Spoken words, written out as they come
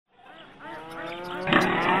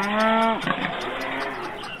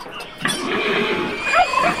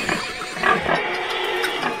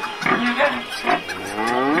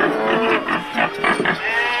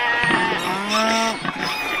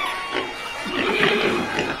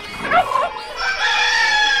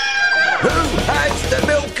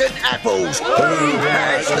and apples? Who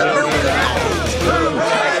has the milk and apples? Who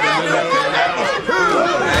has the milk and apples? Who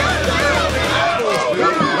has the milk and apples? Who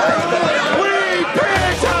has the milk? We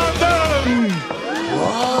picked on them!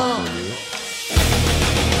 What?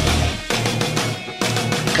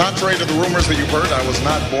 Contrary to the rumors that you've heard, I was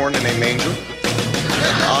not born in a manger.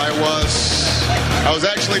 I was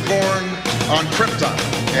actually born on Krypton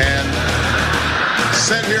and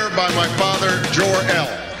sent here by my father,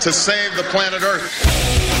 Jor-El, to save the planet Earth.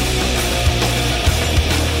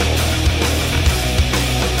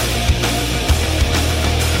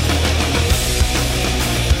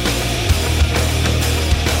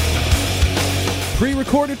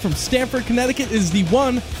 Pre-recorded from Stamford, Connecticut is the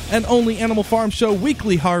one and only Animal Farm Show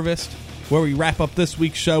Weekly Harvest, where we wrap up this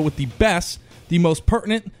week's show with the best, the most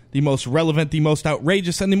pertinent, the most relevant, the most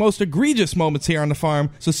outrageous, and the most egregious moments here on the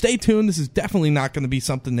farm. So stay tuned. This is definitely not going to be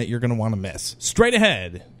something that you're going to want to miss. Straight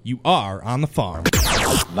ahead, you are on the farm.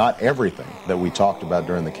 Not everything that we talked about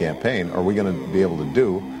during the campaign are we going to be able to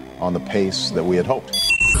do on the pace that we had hoped.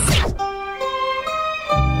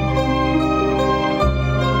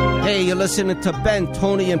 Hey, you're listening to Ben,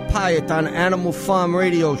 Tony, and Pyatt on Animal Farm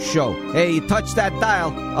Radio Show. Hey, you touch that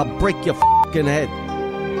dial, I'll break your f***ing head.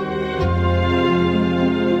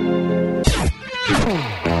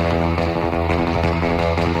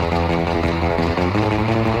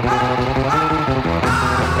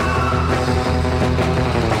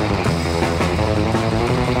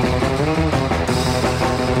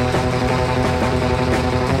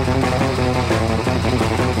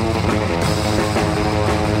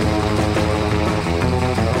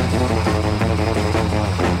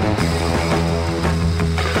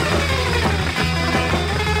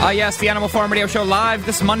 Yes, the Animal Farm Radio Show live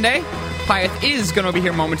this Monday. Pyatt is going to be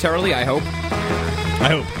here momentarily, I hope.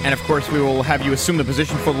 And, of course, we will have you assume the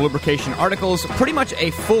position for the lubrication articles. Pretty much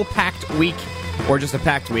a full-packed week, or just a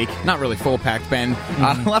packed week. Not really full-packed, Ben.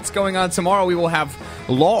 Lots going on tomorrow. We will have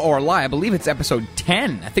Law or Lie. I believe it's episode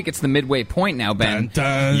 10. I think it's the midway point now, Ben.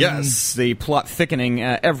 Dun, dun. Yes, the plot thickening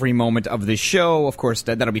every moment of the show. Of course,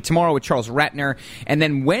 that'll be tomorrow with Charles Ratner. And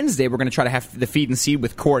then Wednesday, we're going to try to have the Feed and Seed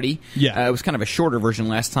with Cordi. Yeah. It was kind of a shorter version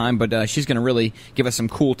last time, but she's going to really give us some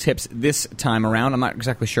cool tips this time around. I'm not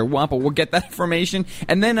exactly sure what, but we'll get that information.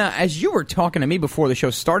 And then, as you were talking to me before the show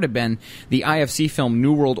started, Ben, the IFC film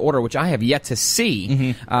New World Order, which I have yet to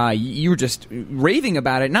see, you were just raving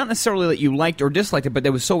about it. Not necessarily that you liked or disliked it, but it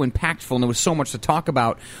was so impactful and there was so much to talk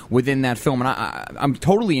about within that film. And I'm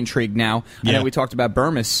totally intrigued now. Yeah. I know we talked about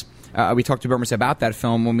Burmis. We talked to Burmis about that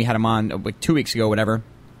film when we had him on like 2 weeks ago, whatever.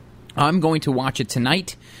 I'm going to watch it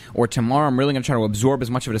tonight or tomorrow. I'm really going to try to absorb as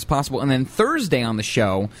much of it as possible. And then Thursday on the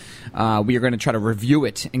show, we are going to try to review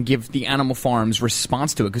it and give the Animal Farm's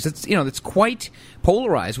response to it. Because it's quite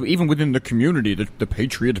polarized, even within the community, the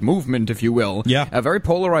Patriot movement, if you will. Yeah. A very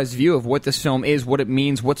polarized view of what this film is, what it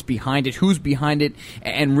means, what's behind it, who's behind it,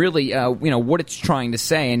 and really, what it's trying to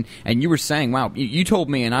say. And you were saying, wow, you told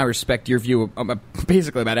me, and I respect your view of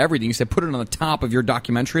basically about everything. You said put it on the top of your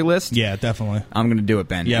documentary list. Yeah, definitely. I'm going to do it,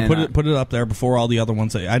 Ben. Yeah, and, put it up there before all the other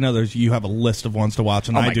ones. I know you have a list of ones to watch,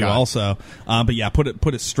 and I do also. But yeah, put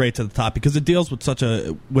it straight to the top because it deals with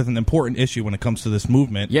with an important issue when it comes to this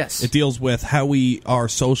movement. Yes, it deals with how we are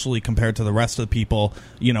socially compared to the rest of the people.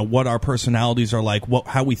 You know what our personalities are like,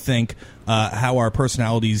 how we think. How our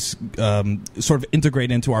personalities sort of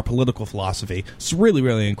integrate into our political philosophy. It's really,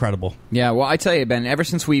 really incredible. Yeah, well, I tell you, Ben, ever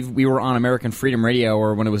since we were on American Freedom Radio,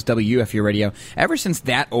 or when it was WFU Radio, ever since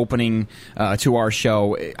that opening to our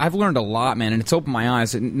show, I've learned a lot, man, and it's opened my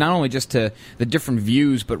eyes, not only just to the different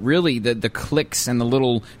views, but really the cliques and the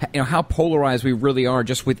little, how polarized we really are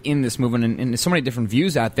just within this movement, and so many different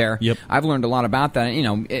views out there. Yep. I've learned a lot about that,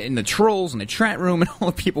 in the trolls and the chat room and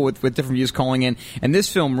all the people with different views calling in, and this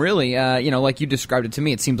film really... like you described it to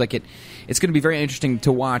me, it seems like it's going to be very interesting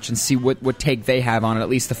to watch and see what take they have on it, at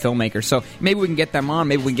least the filmmakers. So maybe we can get them on,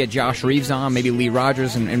 maybe we can get Josh Reeves on, maybe Lee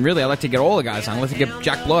Rogers, and really I'd like to get all the guys on. I'd like to get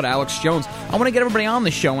Jack Blood, Alex Jones. I want to get everybody on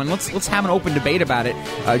the show, and let's have an open debate about it,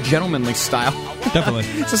 gentlemanly style. Definitely.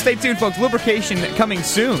 So stay tuned, folks. Lubrication coming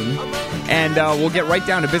soon, and we'll get right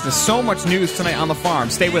down to business. So much news tonight on the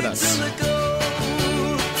farm. Stay with us.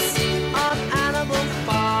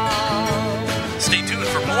 Stay tuned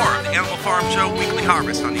for more of the Animal Farm Show Weekly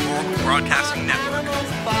Harvest on the Oracle Broadcasting Network.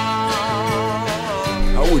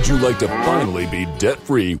 How would you like to finally be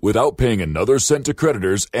debt-free without paying another cent to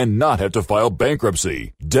creditors and not have to file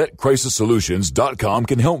bankruptcy? DebtCrisisSolutions.com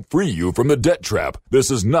can help free you from the debt trap. This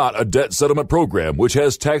is not a debt settlement program which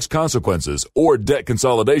has tax consequences or debt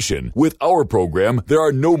consolidation. With our program, there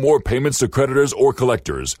are no more payments to creditors or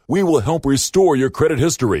collectors. We will help restore your credit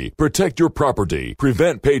history, protect your property,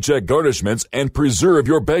 prevent paycheck garnishments, and preserve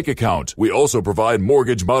your bank account. We also provide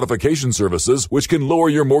mortgage modification services which can lower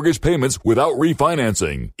your mortgage payments without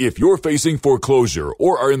refinancing. If you're facing foreclosure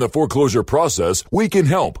or are in the foreclosure process, we can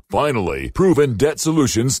help. Finally, proven debt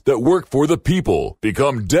solutions that work for the people.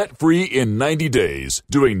 Become debt-free in 90 days.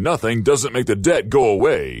 Doing nothing doesn't make the debt go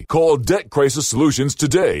away. Call Debt Crisis Solutions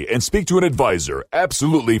today and speak to an advisor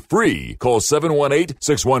absolutely free. Call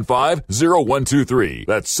 718-615-0123.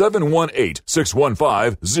 That's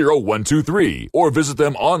 718-615-0123. Or visit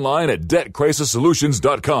them online at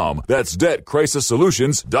DebtCrisisSolutions.com. That's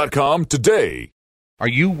DebtCrisisSolutions.com today. Are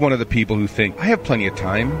you one of the people who think, I have plenty of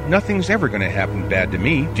time, nothing's ever going to happen bad to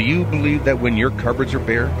me? Do you believe that when your cupboards are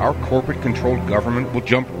bare, our corporate-controlled government will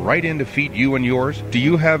jump right in to feed you and yours? Do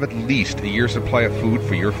you have at least a year's supply of food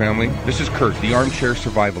for your family? This is Kurt, the armchair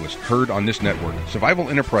survivalist, heard on this network. Survival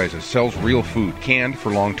Enterprises sells real food, canned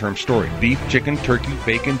for long-term storage. Beef, chicken, turkey,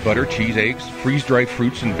 bacon, butter, cheese, eggs, freeze-dried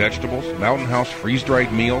fruits and vegetables, Mountain House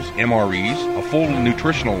freeze-dried meals, MREs, a full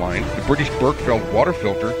nutritional line, the British Berkefeld water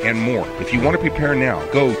filter, and more. If you want to prepare now,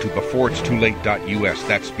 go to beforeitstoolate.us.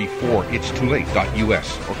 That's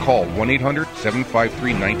beforeitstoolate.us. Or call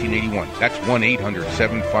 1-800-753-1981. That's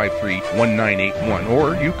 1-800-753-1981.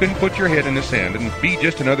 Or you can put your head in the sand and be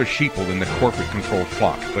just another sheeple in the corporate-controlled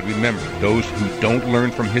flock. But remember, those who don't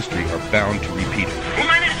learn from history are bound to repeat it.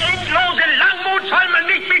 Meine endlose Langmut soll man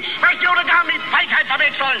nicht mit Schwäche oder gar mit Feigheit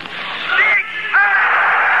verwechseln.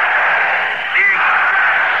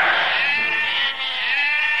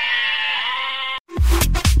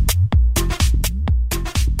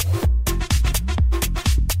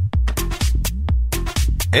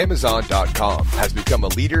 Amazon.com has become a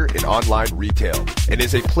leader in online retail and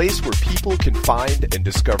is a place where people can find and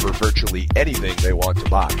discover virtually anything they want to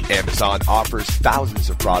buy. Amazon offers thousands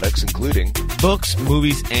of products including books,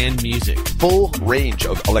 movies, and music, full range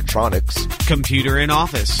of electronics, computer and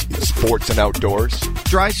office, sports and outdoors,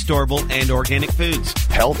 dry, storable, and organic foods,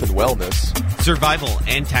 health and wellness, survival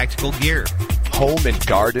and tactical gear, home and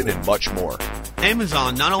garden, and much more.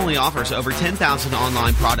 Amazon not only offers over 10,000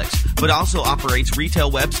 online products, but also operates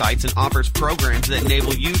retail websites and offers programs that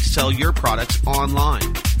enable you to sell your products online.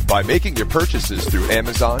 By making your purchases through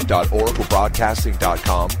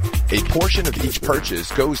Amazon.OracleBroadcasting.com, a portion of each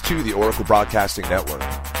purchase goes to the Oracle Broadcasting Network.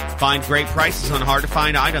 Find great prices on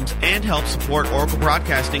hard-to-find items and help support Oracle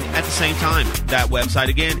Broadcasting at the same time. That website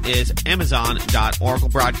again is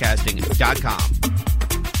Amazon.OracleBroadcasting.com.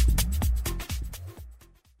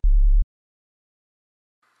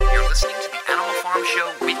 You're listening to the Animal Farm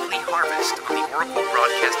Show Weekly Harvest on the Oracle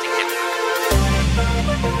Broadcasting Network.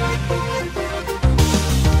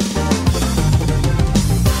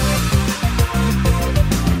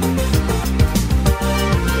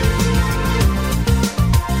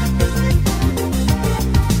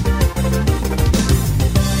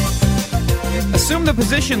 Assume the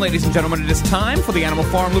position, ladies and gentlemen. It is time for the Animal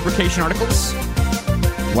Farm lubrication articles.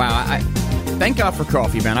 Wow, I thank God for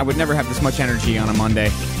coffee, man. I would never have this much energy on a Monday.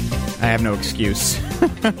 I have no excuse.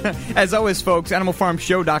 As always, folks,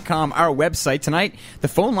 AnimalFarmShow.com, our website. Tonight, the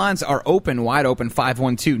phone lines are open, wide open,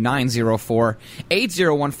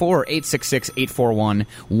 512-904-8014 or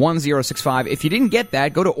 866-841-1065. If you didn't get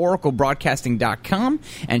that, go to OracleBroadcasting.com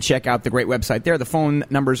and check out the great website there. The phone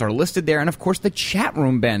numbers are listed there. And, of course, the chat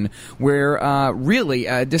room, Ben, where really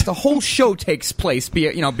just the whole show takes place,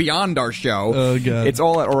 beyond our show. Oh, God. It's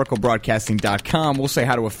all at OracleBroadcasting.com. We'll say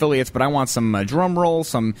hi to affiliates, but I want some drum rolls,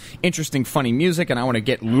 some interesting, funny music, and I want to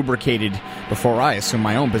get lubricated before I assume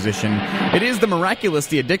my own position. It is the miraculous,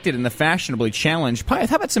 the addicted, and the fashionably challenged. Pyth,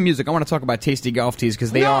 how about some music? I want to talk about Tasty Golf Teas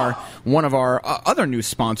because they are one of our other new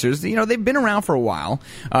sponsors. You know, they've been around for a while,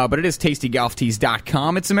 but it is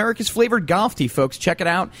TastyGolfTeas.com. It's America's flavored golf tea, folks. Check it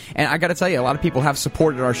out. And I got to tell you, a lot of people have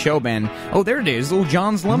supported our show, Ben. Oh, there it is, little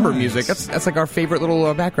John's Lumber music. That's like our favorite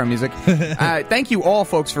little background music. Thank you all,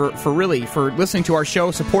 folks, for listening to our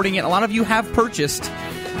show, supporting it. A lot of you have purchased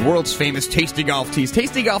the world's famous Tasty Golf Teas.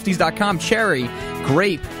 TastyGolfTeas.com, cherry,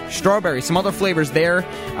 grape, strawberry, some other flavors there.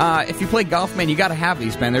 If you play golf, man, you got to have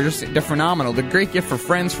these, man. They're phenomenal. They're a great gift for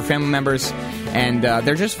friends, for family members, and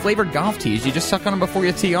they're just flavored golf teas. You just suck on them before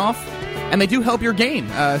you tee off. and they do help your game.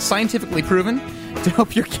 Scientifically proven to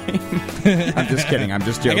help your game. I'm just kidding. I'm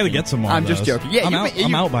just joking. I gotta get some more. I'm of just those. joking. Yeah,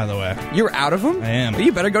 I'm out, by the way. You're out of them? I am. Well,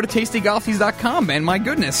 you better go to tastygolftees.com, man. My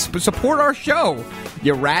goodness. Support our show,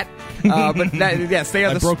 you rat. Stay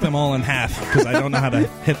on I broke them all in half because I don't know how to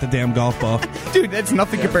hit the damn golf ball. Dude, that's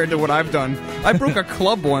nothing compared to what I've done. I broke a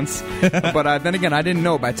club once, but then again, I didn't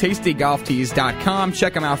know about TastyGolfTees.com.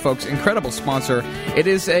 Check them out, folks. Incredible sponsor. It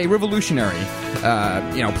is a revolutionary,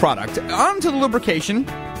 product. On to the lubrication.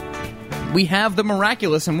 We have the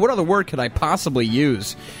miraculous, and what other word could I possibly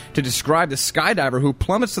use to describe the skydiver who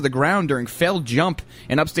plummets to the ground during failed jump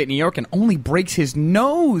in upstate New York and only breaks his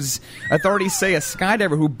nose? Authorities say a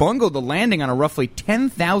skydiver who bungled the landing on a roughly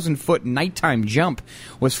 10,000-foot nighttime jump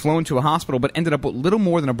was flown to a hospital but ended up with little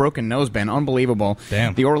more than a broken nose, Ben. Unbelievable.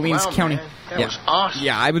 Damn. The Orleans County... Man, that was awesome.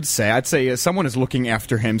 Yeah, I'd say someone is looking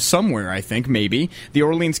after him somewhere, I think, maybe. The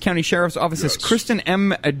Orleans County Sheriff's Office's Kristen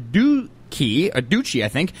M. Aducci, I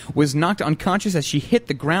think, was knocked unconscious as she hit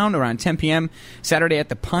the ground around 10 p.m. Saturday at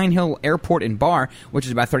the Pine Hill Airport and Bar, which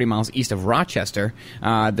is about 30 miles east of Rochester.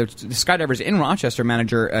 The skydivers in Rochester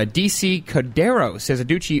manager D.C. Cordero says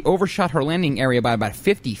Aducci overshot her landing area by about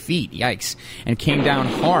 50 feet, yikes, and came down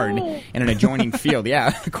hard in an adjoining field.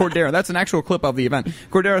 Yeah, Cordero, that's an actual clip of the event.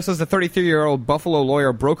 Cordero says the 33-year-old Buffalo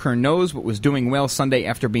lawyer broke her nose but was doing well Sunday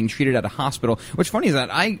after being treated at a hospital. What's funny is that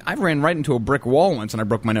I ran right into a brick wall once and I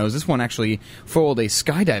broke my nose. This one actually foiled a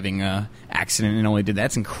skydiving accident and only did that.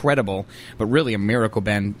 That's incredible, but really a miracle,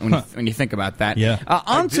 Ben, when you think about that. Yeah.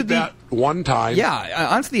 I did that one time. Yeah,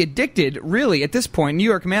 onto the addicted. Really, at this point, New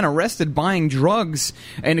York man arrested buying drugs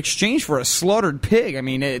in exchange for a slaughtered pig. I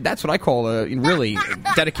mean, that's what I call really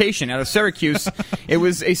dedication. Out of Syracuse, it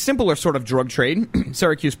was a simpler sort of drug trade.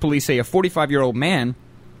 Syracuse police say a 45-year-old man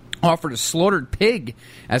offered a slaughtered pig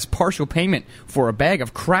as partial payment for a bag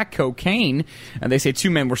of crack cocaine. And they say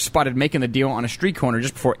two men were spotted making the deal on a street corner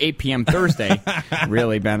just before 8 p.m. Thursday.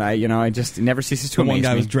 Really, Ben, I just never ceases to amaze me. One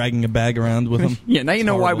guy was dragging a bag around with him. Yeah, now you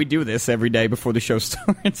know horrible. why we do this every day before the show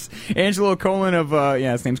starts. Angelo Colin of,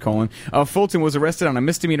 his name's Colin, of Fulton was arrested on a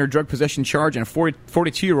misdemeanor drug possession charge, and a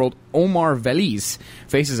 42-year-old Omar Veliz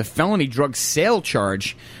faces a felony drug sale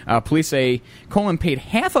charge. Police say Colin paid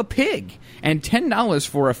half a pig and $10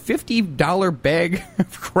 for a $50 bag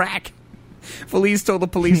of crack. Feliz told the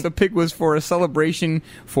police the pig was for a celebration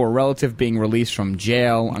for a relative being released from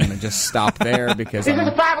jail. I'm going to just stop there because... Is it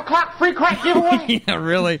the 5 o'clock free crack giveaway? Yeah,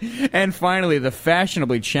 really. And finally, the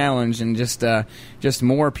fashionably challenged and just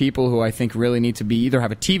more people who I think really need to be either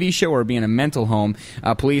have a TV show or be in a mental home.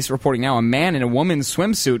 Police reporting now a man in a woman's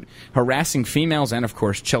swimsuit harassing females and, of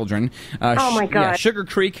course, children. Oh, my God. Yeah, Sugar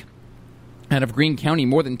Creek out of Greene County,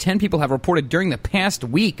 more than 10 people have reported during the past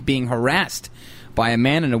week being harassed by a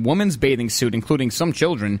man in a woman's bathing suit, including some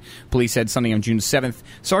children, police said Sunday on June 7th.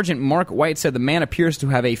 Sergeant Mark White said the man appears to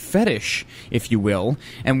have a fetish, if you will,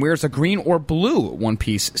 and wears a green or blue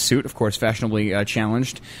one-piece suit, of course, fashionably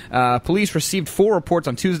challenged. Police received 4 reports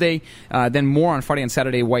on Tuesday, then more on Friday and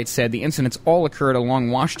Saturday, White said. The incidents all occurred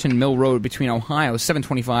along Washington Mill Road between Ohio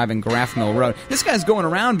 725 and Graff Mill Road. This guy's going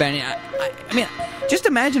around, Ben. I mean... Just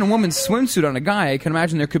imagine a woman's swimsuit on a guy. I can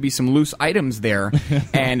imagine there could be some loose items there.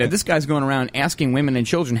 And this guy's going around asking women and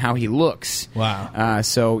children how he looks. Wow.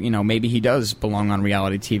 So, maybe he does belong on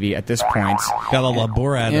reality TV at this point. Got all the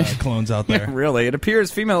Borat clones out there. Really. It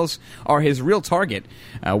appears females are his real target,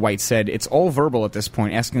 White said. It's all verbal at this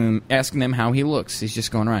point, asking them how he looks. He's just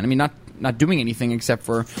going around. I mean, not doing anything except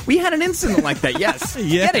for... We had an incident like that, yes.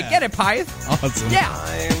 Yeah. Get it, Pyth. Awesome. Yeah.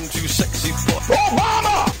 I'm too sexy for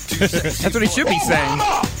Obama. That's what he should be saying.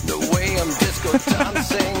 The way I'm disco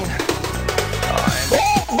dancing.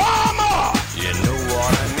 Obama. You know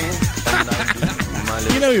what I mean? And I do my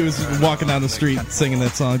little... You know he was walking down the street singing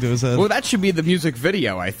that song to his head. Well, that should be the music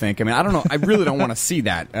video, I think. I mean, I don't know. I really don't want to see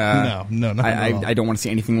that. No, I don't want to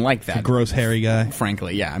see anything like that. A gross, hairy guy.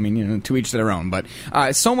 Frankly, yeah. I mean, to each their own. But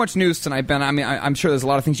so much news tonight, Ben. I mean, I'm sure there's a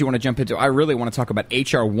lot of things you want to jump into. I really want to talk about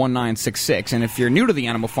HR 1966. And if you're new to the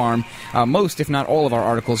Animal Farm, most, if not all, of our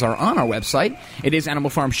articles are on our website. It is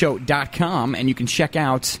animalfarmshow.com, and you can check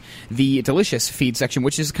out the delicious feed section,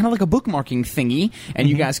 which is kind of like a bookmarking thingy, and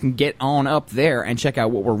you guys can get on up there and check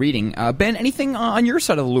out what we're reading. Ben, anything on your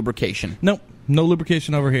side of the lubrication? Nope. No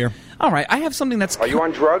lubrication over here. All right, I have something that's... Are you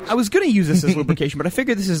on drugs? I was going to use this as lubrication, but I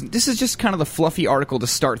figured this is just kind of the fluffy article to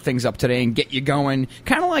start things up today and get you going,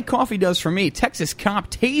 kind of like coffee does for me. Texas cop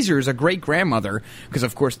tasers a great-grandmother, because,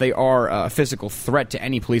 of course, they are a physical threat to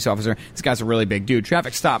any police officer. This guy's a really big dude.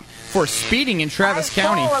 Traffic stop for speeding in Travis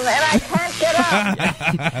County. And I can't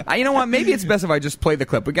get up. You know what? Maybe it's best if I just play the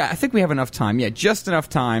clip. I think we have enough time. Yeah, just enough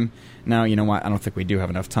time. No, you know what? I don't think we do have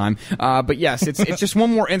enough time. But yes, it's just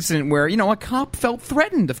one more incident where, a cop felt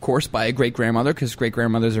threatened, of course, by a great-grandmother, because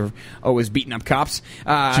great-grandmothers are always beating up cops.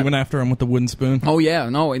 She went after him with the wooden spoon? Oh, yeah.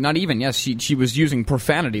 No, not even. Yes, she was using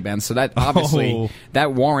profanity, Ben, so that obviously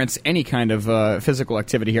that warrants any kind of physical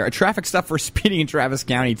activity here. A traffic stop for speeding in Travis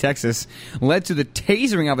County, Texas, led to the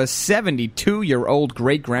tasering of a 72-year-old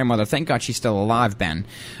great-grandmother. Thank God she's still alive, Ben.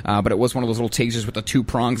 But it was one of those little tasers with the two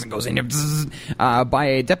prongs and goes in there by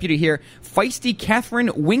a deputy here. Feisty Catherine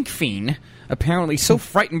Winkfeen, apparently so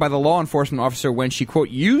frightened by the law enforcement officer when she, quote,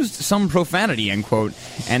 used some profanity, end quote,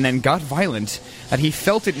 and then got violent, that he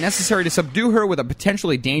felt it necessary to subdue her with a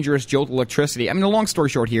potentially dangerous jolt of electricity. I mean, the long story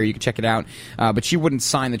short here, you can check it out, but she wouldn't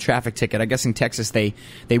sign the traffic ticket. I guess in Texas they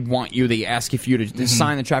want you, they ask if you to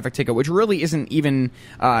sign the traffic ticket, which really isn't even,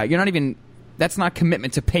 you're not even... That's not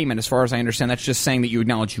commitment to payment, as far as I understand. That's just saying that you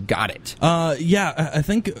acknowledge you got it. Yeah, I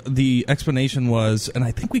think the explanation was, and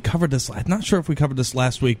I think we covered this. I'm not sure if we covered this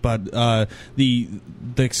last week, but the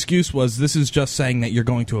excuse was this is just saying that you're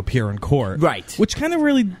going to appear in court, right? Which kind of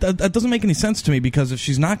really that doesn't make any sense to me, because if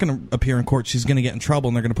she's not going to appear in court, she's going to get in trouble,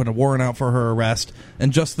 and they're going to put a warrant out for her arrest,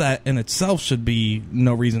 and just that in itself should be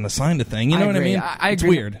no reason to sign the thing. You know what I mean? It's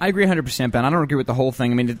weird. I agree 100%, Ben. I don't agree with the whole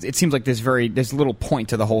thing. I mean, it seems like there's little point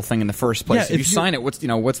to the whole thing in the first place. Yeah, if you sign it, what's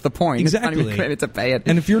the point? Exactly. It's not even committed to pay it.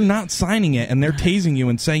 And if you're not signing it and they're tasing you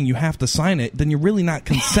and saying you have to sign it, then you're really not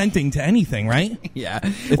consenting to anything, right? Yeah.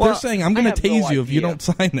 If they're saying, I'm going to tase you if you don't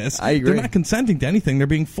sign this, I agree. They're not consenting to anything. They're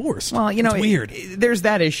being forced. Well, it's weird. There's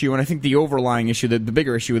that issue, and I think the overlying issue, the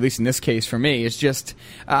bigger issue, at least in this case for me, is just,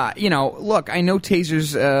 look, I know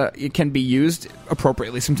tasers can be used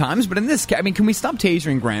appropriately sometimes, but in this case, I mean, can we stop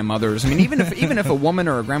tasering grandmothers? I mean, even if a woman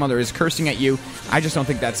or a grandmother is cursing at you, I just don't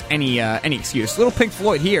think that's any excuse. Little Pink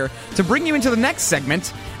Floyd here to bring you into the next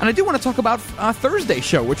segment, and I do want to talk about Thursday's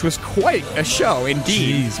show, which was quite a show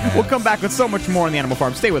indeed. Jeez, we'll come back with so much more on the Animal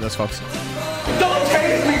Farm. Stay with us, folks. Don't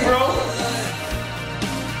tase me, bro.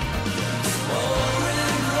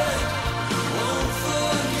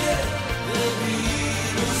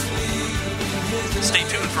 Stay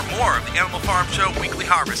tuned for more of the Animal Farm Show Weekly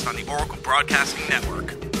Harvest on the Oracle Broadcasting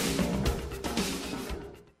Network.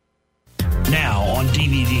 Now on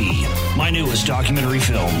DVD, my newest documentary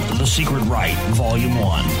film, The Secret Right, Volume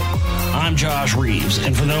 1. I'm Josh Reeves,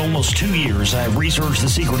 and for almost 2 years I have researched the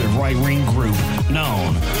secretive right-wing group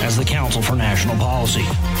known as the Council for National Policy.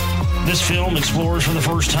 This film explores for the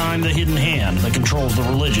first time the hidden hand that controls the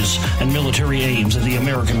religious and military aims of the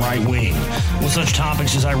American right wing, with such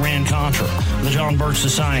topics as Iran-Contra, the John Birch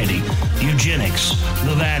Society, eugenics,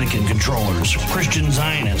 the Vatican controllers, Christian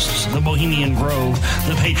Zionists, the Bohemian Grove,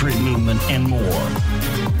 the Patriot Movement, and more.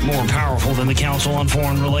 More powerful than the Council on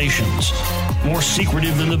Foreign Relations. More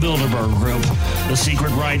secretive than the Bilderberg Group, The Secret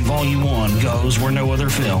Right Volume 1 goes where no other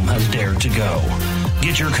film has dared to go.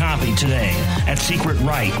 Get your copy today at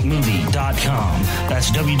secretrightmovie.com. That's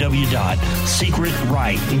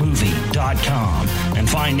www.secretrightmovie.com. And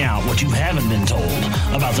find out what you haven't been told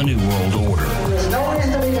about the New World Order. There's no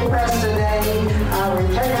reason to be depressed today.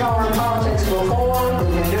 We've taken over politics before.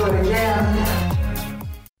 We can do it again.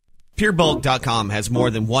 PureBulk.com has more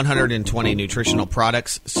than 120 nutritional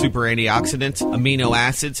products, super antioxidants, amino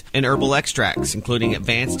acids, and herbal extracts, including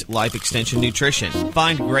advanced life extension nutrition.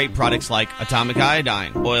 Find great products like atomic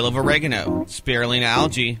iodine, oil of oregano, spirulina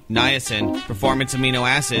algae, niacin, performance amino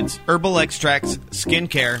acids, herbal extracts,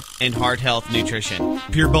 skincare, and heart health nutrition.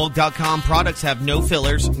 PureBulk.com products have no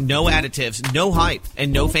fillers, no additives, no hype,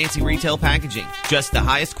 and no fancy retail packaging. Just the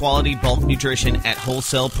highest quality bulk nutrition at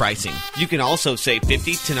wholesale pricing. You can also save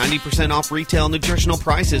 50 to 90% off retail nutritional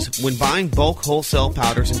prices when buying bulk wholesale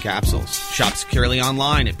powders and capsules. Shop securely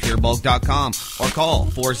online at purebulk.com or call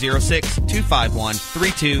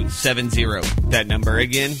 406-251-3270. That number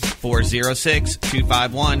again,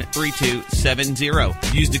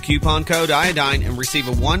 406-251-3270. Use the coupon code iodine and receive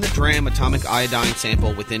a 1 gram atomic iodine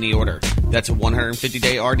sample with any order. That's a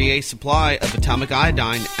 150-day RDA supply of atomic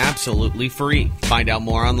iodine absolutely free. Find out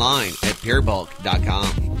more online at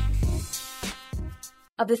purebulk.com.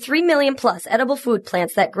 Of the 3 million plus edible food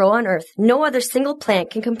plants that grow on Earth, no other single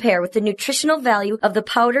plant can compare with the nutritional value of the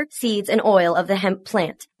powder, seeds, and oil of the hemp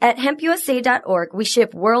plant. At hempusa.org, we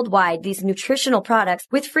ship worldwide these nutritional products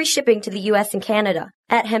with free shipping to the U.S. and Canada.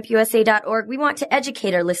 At hempusa.org, we want to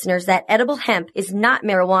educate our listeners that edible hemp is not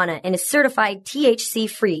marijuana and is certified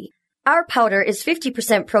THC-free. Our powder is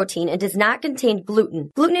 50% protein and does not contain gluten.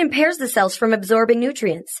 Gluten impairs the cells from absorbing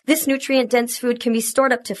nutrients. This nutrient-dense food can be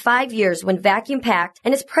stored up to 5 years when vacuum-packed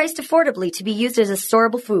and is priced affordably to be used as a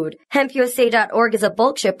storable food. HempUSA.org is a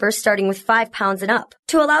bulk shipper starting with 5 pounds and up.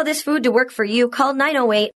 To allow this food to work for you, call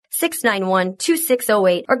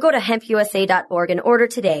 908-691-2608 or go to hempusa.org and order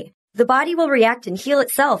today. The body will react and heal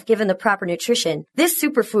itself given the proper nutrition. This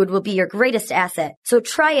superfood will be your greatest asset. So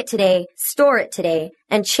try it today, store it today,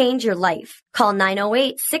 and change your life. Call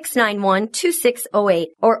 908-691-2608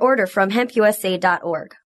 or order from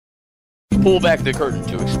hempusa.org. Pull back the curtain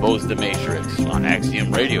to expose the Matrix on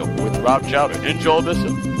Axiom Radio with Rob Chowder and Joel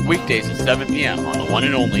Bissell. Weekdays at 7 p.m. on the one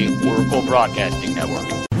and only Oracle Broadcasting Network.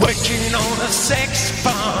 Working on a sex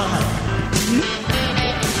farm.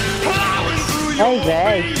 Hey,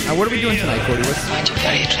 Ray. What are we doing tonight, Cordi? I find you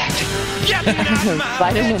very attractive.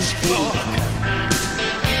 Vitamin C.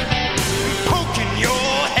 Poking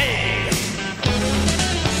your head.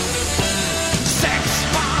 Sex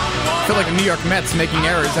farm. I feel like the New York Mets making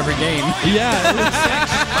errors every game. Yeah.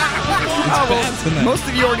 Most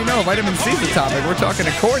of you already know Vitamin C is the topic. We're talking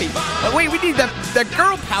to Cordi. Wait, we need that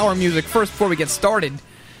girl power music first before we get started.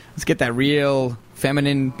 Let's get that real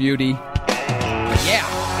feminine beauty. Yeah.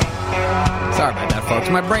 Sorry about that, folks.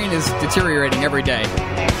 My brain is deteriorating every day.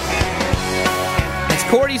 It's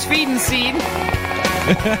Cordi's feeding seed. Well,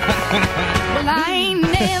 I ain't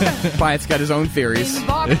never. Wyatt's got his own theories.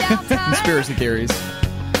 Conspiracy theories.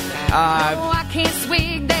 I can't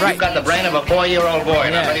swig that. Right. You've got the brain of a 4-year-old boy,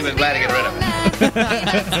 and I bet he was glad to get rid of it.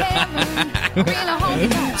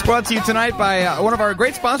 It's brought to you tonight by one of our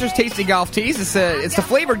great sponsors, Tasty Golf Teas. It's the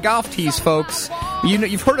flavored golf teas, folks.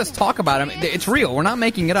 You've heard us talk about them. It's real. We're not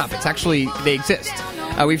making it up. It's actually, they exist.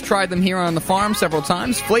 We've tried them here on the farm several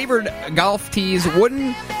times. Flavored golf teas,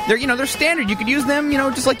 they're standard. You could use them,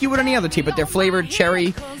 just like you would any other tea, but they're flavored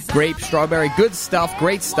cherry, grape, strawberry, good stuff,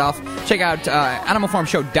 great stuff. Check out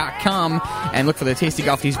animalfarmshow.com and look for the Tasty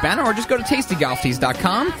Golf Teas banner, or just go to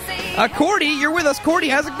tastygolfteas.com. Cordi, you're with us. Cordi,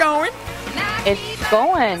 how's it going? It's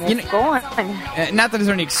going. It's going. Not that there's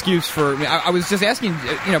any excuse for... I was just asking,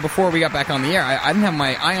 before we got back on the air, I didn't have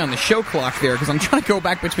my eye on the show clock there, because I'm trying to go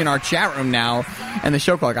back between our chat room now and the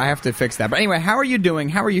show clock. I have to fix that. But anyway, how are you doing?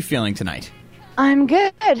 How are you feeling tonight? I'm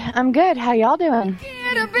good. How y'all doing?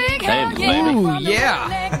 Ooh,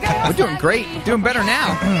 yeah. We're doing great. Doing better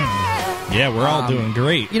now. Yeah, we're all doing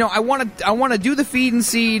great. I want to do the feed and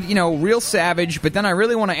seed, real savage, but then I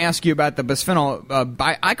really want to ask you about the bisphenol.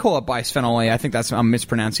 I call it bisphenol A. I think I'm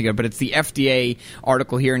mispronouncing it, but it's the FDA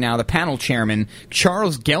article here now. The panel chairman,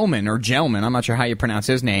 Charles Gelman, I'm not sure how you pronounce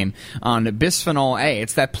his name, on bisphenol A.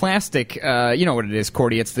 It's that plastic, you know what it is,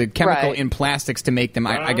 Cordi. It's the chemical in plastics to make them,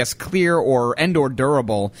 I guess, clear or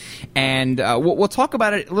durable. And we'll talk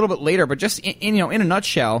about it a little bit later, but just in a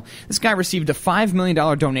nutshell, this guy received a $5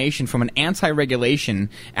 million donation from an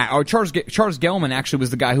anti-regulation. Charles Gelman actually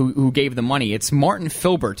was the guy who gave the money. It's Martin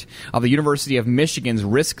Filbert of the University of Michigan's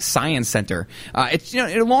Risk Science Center. It's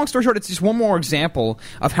long story short, it's just one more example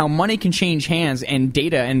of how money can change hands and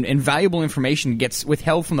data and valuable information gets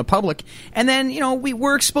withheld from the public, and then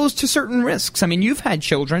we're exposed to certain risks. I mean, you've had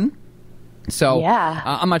children. So, yeah.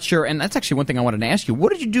 I'm not sure, and that's actually one thing I wanted to ask you.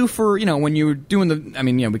 What did you do for, when you were doing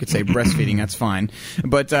we could say breastfeeding, that's fine.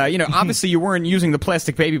 But, obviously you weren't using the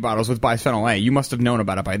plastic baby bottles with bisphenol A. You must have known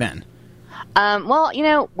about it by then.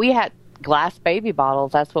 We had glass baby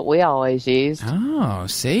bottles. That's what we always used. Oh,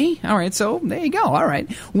 see? All right, so there you go. All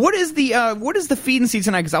right. What is the feed and seed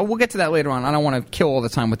tonight? Because we'll get to that later on. I don't want to kill all the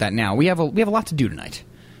time with that now. We have a lot to do tonight.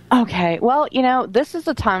 Okay. Well, this is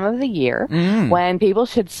the time of the year when people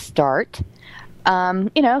should start,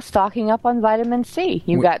 stocking up on vitamin C.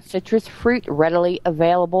 You've got citrus fruit readily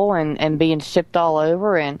available and being shipped all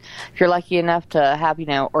over. And if you're lucky enough to have,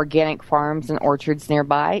 organic farms and orchards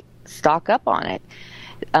nearby, stock up on it.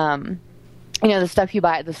 The stuff you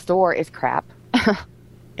buy at the store is crap.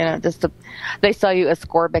 They sell you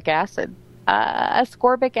ascorbic acid.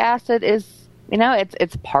 Ascorbic acid is...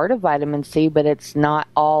 it's part of vitamin C, but it's not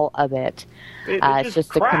all of it. It's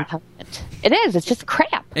just a component. It is. It's just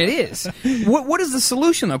crap. It is. What is the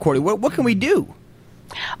solution, though, Cordi? What can we do?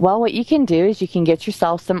 Well, what you can do is you can get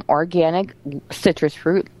yourself some organic citrus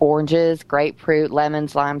fruit, oranges, grapefruit,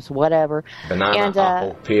 lemons, limes, whatever. Banana, and,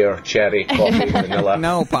 apple, pear, cherry, coffee, vanilla.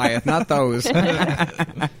 No, Pyeth, not those.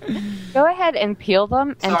 Go ahead and peel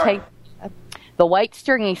them and take the white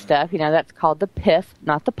stringy stuff. That's called the pith,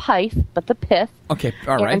 not the pith, but the pith. Okay,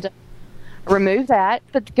 all right. And remove that,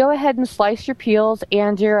 but go ahead and slice your peels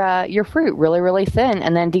and your fruit really, really thin,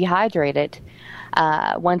 and then dehydrate it.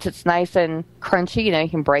 Once it's nice and crunchy, you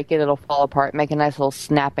can break it, it'll fall apart, make a nice little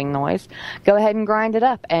snapping noise. Go ahead and grind it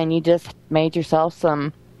up, and you just made yourself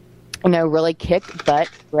some, really kick butt,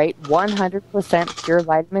 great 100% pure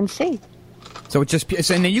vitamin C. So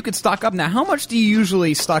then you could stock up. Now, how much do you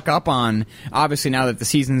usually stock up on? Obviously, now that the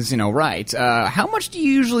season's right, how much do you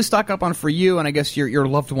usually stock up on for you and I guess your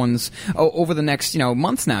loved ones over the next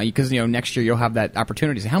months now? Because next year you'll have that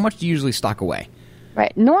opportunity. So how much do you usually stock away?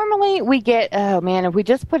 Right. Normally we get, if we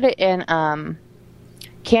just put it in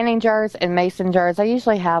canning jars and mason jars, I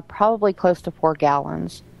usually have probably close to 4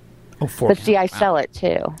 gallons. Oh, 4 But see, I sell it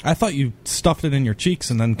too. I thought you stuffed it in your cheeks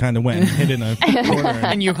and then kind of went and hid in a corner.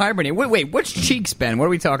 And you hibernate. Wait, which cheeks, Ben? What are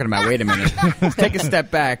we talking about? Wait a minute. Let's take a step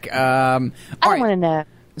back. I don't want to know.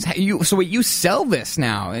 You sell this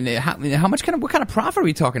now, and how much what kind of profit are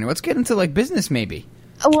we talking? Let's get into business maybe.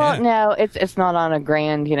 Well, no, it's not on a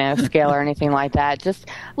grand, scale or anything like that. Just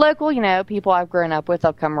local, people I've grown up with,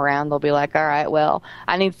 they'll come around, they'll be like, all right, well,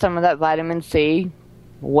 I need some of that vitamin C.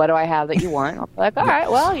 What do I have that you want? I'll be like, all right,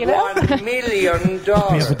 well, $1 million.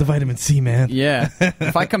 Yeah, with the vitamin C, man. Yeah.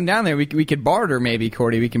 If I come down there, we could barter maybe,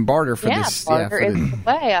 Cordy. We can barter for this. Barter is the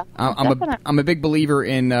way. I'm a big believer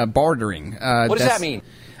in bartering. What does that mean?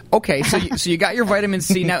 Okay, so you got your vitamin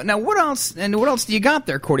C. Now what else? And what else do you got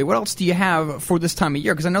there, Cordy? What else do you have for this time of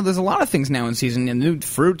year? Because I know there's a lot of things now in season, and new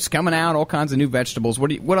fruits coming out, all kinds of new vegetables.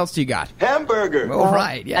 What else do you got? Hamburger. All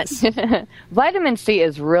right, yes. Vitamin C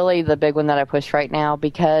is really the big one that I push right now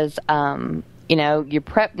because, you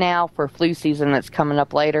prep now for flu season that's coming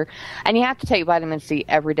up later, and you have to take vitamin C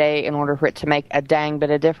every day in order for it to make a dang bit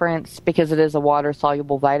of difference because it is a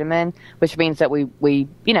water-soluble vitamin, which means that we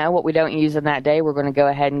what we don't use in that day, we're going to go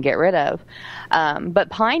ahead and get rid of. But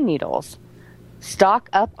pine needles. Stock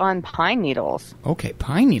up on pine needles. Okay,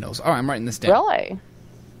 pine needles. Oh, I'm writing this down. Really?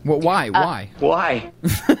 Well, why? Why?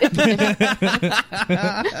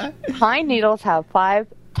 Pine needles have 5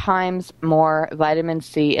 times more vitamin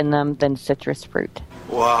C in them than citrus fruit.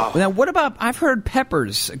 Wow. Now, what about, I've heard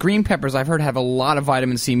peppers, green peppers, I've heard have a lot of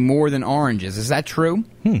vitamin C more than oranges. Is that true?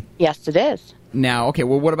 Yes, it is. Now, okay,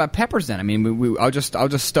 well, what about peppers then? I mean, I'll just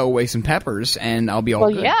stow away some peppers and I'll be all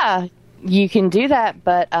good. Well, yeah, you can do that,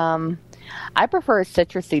 but I prefer a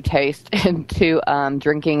citrusy taste to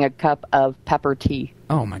drinking a cup of pepper tea.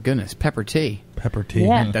 Oh, my goodness, pepper tea. Pepper tea.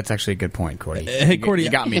 Yeah. That's actually a good point, Cordy. Hey, Cordy, you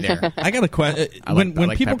got me there. I got a question. When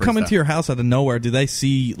people come into your house out of nowhere, do they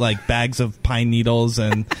see bags of pine needles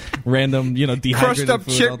and random, dehydrated crushed up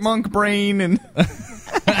food? chipmunk brain and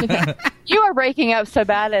You are breaking up so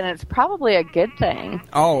bad, and it's probably a good thing.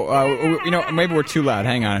 Oh, maybe we're too loud.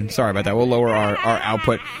 Hang on. Sorry about that. We'll lower our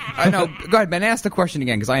output. No, go ahead, Ben. Ask the question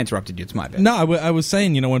again because I interrupted you. It's my bad. No, I was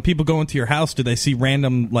saying, when people go into your house, do they see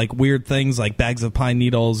random, weird things like bags of pine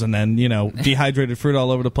needles and then, dehydrated fruit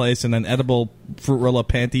all over the place and then edible Fruit-Roll-Up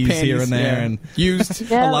panties here and there and used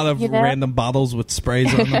a lot of random bottles with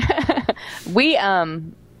sprays on them? We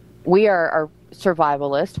are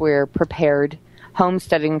survivalists. We're prepared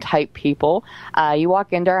homesteading type people. You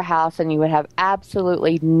walk into our house and you would have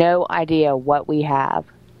absolutely no idea what we have.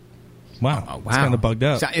 Wow, wow. It's kind of bugged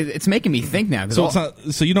out. It's making me think now.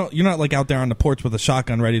 So you're not out there on the porch with a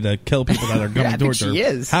shotgun ready to kill people that are coming towards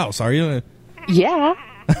your house, are you? Yeah.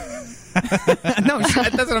 No, that's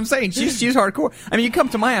what I'm saying. She's hardcore. I mean, you come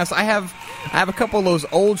to my house. I have a couple of those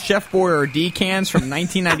old Chef Boyardee cans from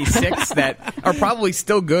 1996 that are probably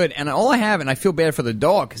still good. And all I have, and I feel bad for the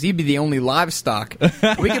dog because he'd be the only livestock.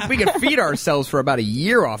 We could feed ourselves for about a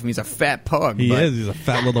year off him. He's a fat pug. He is. He's a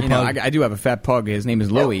fat little pug. I do have a fat pug. His name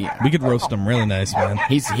is Louie. We could roast him really nice, man.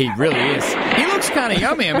 He really is. He looks kind of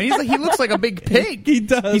yummy. I mean, he looks like a big pig. He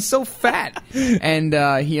does. He's so fat, and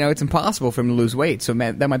it's impossible for him to lose weight. So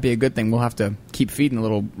man, that might be a good thing. We'll have to keep feeding the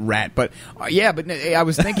little rat. But I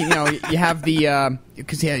was thinking, you have the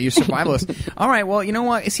because you're survivalist. All right, well, you know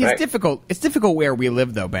what? It's difficult. It's difficult where we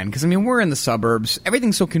live, though, Ben. Because we're in the suburbs.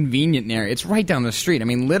 Everything's so convenient there. It's right down the street. I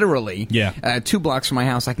mean, literally, 2 blocks from my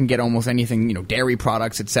house, I can get almost anything. Dairy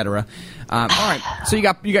products, etc. All right, so you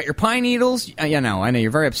got your pine needles. I know you're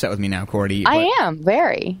very upset with me now, Cordy. I am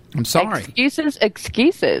very. I'm sorry.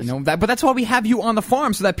 Excuses. But that's why we have you on the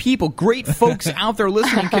farm, so that people, great folks out there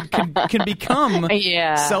listening, can become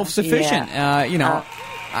self-sufficient.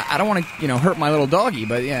 I don't want to, hurt my little doggy,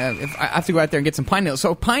 but yeah, if I have to go out there and get some pine needles.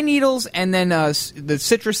 So pine needles, and then the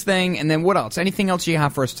citrus thing, and then what else? Anything else you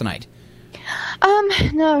have for us tonight?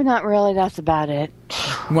 No, not really. That's about it.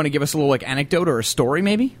 You want to give us a little anecdote or a story,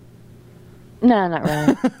 maybe? No, not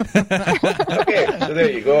really. Okay, so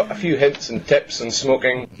there you go. A few hints and tips on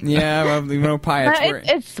smoking. Yeah, well, pie.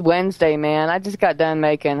 It's Wednesday, man. I just got done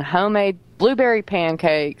making homemade blueberry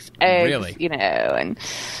pancakes, eggs, Really? and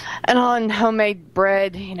on homemade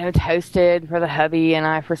bread, toasted for the hubby and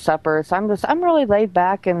I for supper. So I'm really laid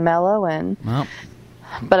back and mellow,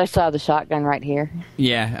 but I still have the shotgun right here.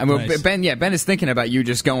 Yeah, I mean, nice. Ben is thinking about you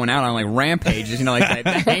just going out on rampages, like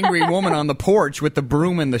that angry woman on the porch with the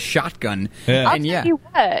broom and the shotgun. Yeah. I'll tell you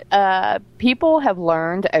what, people have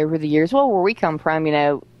learned over the years, where we come from,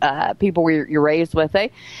 people you're raised with, they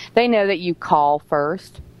know that you call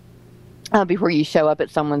first before you show up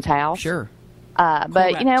at someone's house. Sure.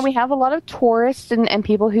 But, we have a lot of tourists and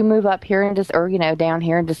people who move up here or down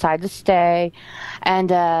here and decide to stay. And,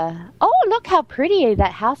 look how pretty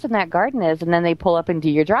that house and that garden is. And then they pull up into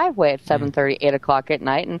your driveway at 7:30, 8 o'clock at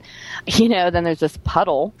night. And, then there's this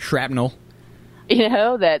puddle. Shrapnel.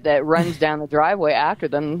 That runs down the driveway after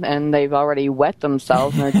them, and they've already wet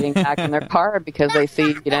themselves and they're getting back in their car because they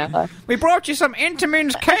see, we brought you some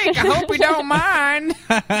Entenmann's cake. I hope you don't mind.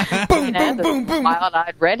 Boom, boom, boom, boom.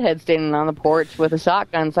 Wild-eyed redhead standing on the porch with a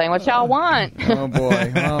shotgun saying, "What y'all want?" Oh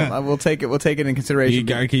boy, well, we'll take it. We'll take it in consideration.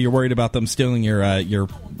 You're worried about them stealing your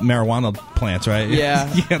marijuana plants, right?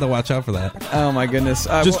 Yeah, you got to watch out for that. Oh my goodness.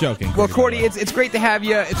 Just joking. Well, Cordi, it's great to have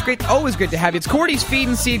you. Always great to have you. It's Cordi's Feed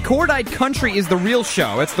and Seed. Cordite Country is the real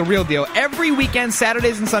show. It's the real deal. Every weekend,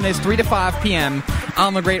 Saturdays and Sundays, 3 to 5 p.m.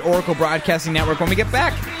 on the great Oracle Broadcasting Network. When we get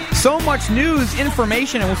back, so much news,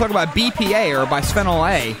 information, and we'll talk about BPA or bisphenol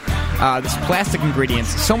A, this plastic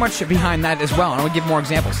ingredients. So much behind that as well, and I'll give more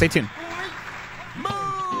examples. Stay tuned.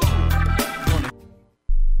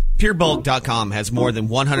 PureBulk.com has more than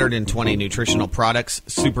 120 nutritional products,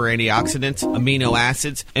 super antioxidants, amino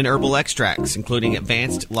acids, and herbal extracts, including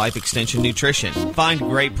advanced life extension nutrition. Find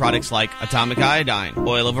great products like atomic iodine,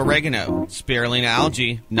 oil of oregano, spirulina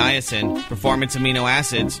algae, niacin, performance amino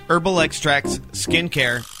acids, herbal extracts,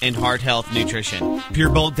 skincare, and heart health nutrition.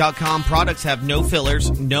 PureBulk.com products have no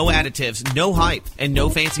fillers, no additives, no hype, and no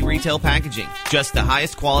fancy retail packaging. Just the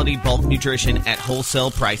highest quality bulk nutrition at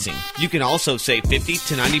wholesale pricing. You can also save 50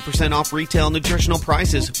 to 90% off retail nutritional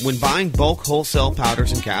prices when buying bulk wholesale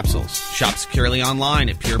powders and capsules. Shop securely online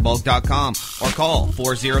at purebulk.com or call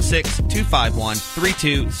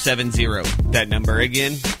 406-251-3270. That number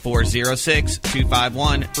again,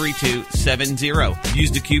 406-251-3270.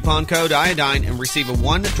 Use the coupon code iodine and receive a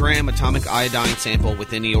 1 gram atomic iodine sample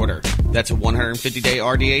with any order. That's a 150-day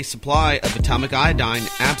RDA supply of atomic iodine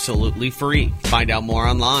absolutely free. Find out more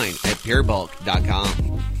online at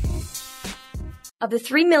purebulk.com. Of the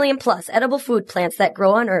 3 million plus edible food plants that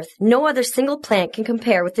grow on Earth, no other single plant can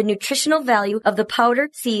compare with the nutritional value of the powder,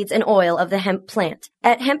 seeds, and oil of the hemp plant.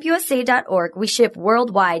 At hempusa.org, we ship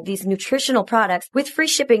worldwide these nutritional products with free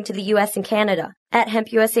shipping to the U.S. and Canada. At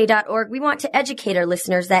hempusa.org, we want to educate our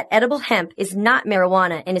listeners that edible hemp is not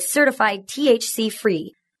marijuana and is certified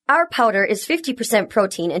THC-free. Our powder is 50%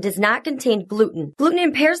 protein and does not contain gluten. Gluten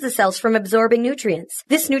impairs the cells from absorbing nutrients.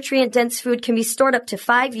 This nutrient-dense food can be stored up to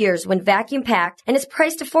 5 years when vacuum-packed and is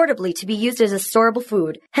priced affordably to be used as a storable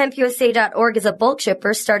food. HempUSA.org is a bulk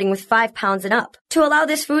shipper starting with 5 pounds and up. To allow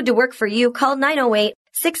this food to work for you, call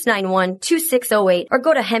 908-691-2608 or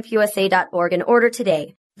go to hempusa.org and order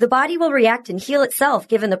today. The body will react and heal itself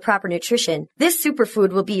given the proper nutrition. This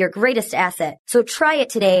superfood will be your greatest asset. So try it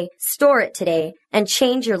today, store it today, and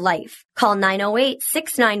change your life. Call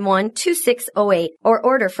 908-691-2608 or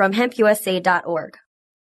order from hempusa.org.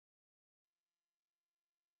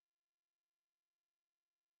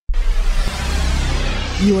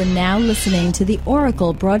 You are now listening to the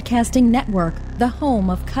Oracle Broadcasting Network, the home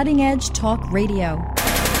of cutting-edge talk radio.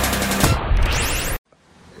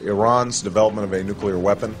 Iran's development of a nuclear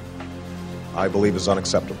weapon, I believe, is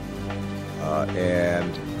unacceptable.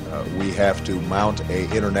 And we have to mount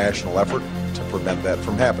an international effort to prevent that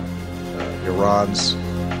from happening. Iran's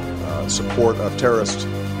support of terrorist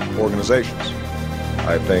organizations,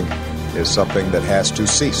 I think, is something that has to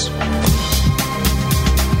cease.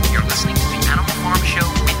 You're listening to the Animal Farm Show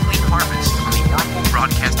Weekly Harvest on the Oracle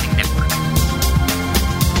Broadcasting Network.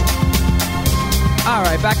 All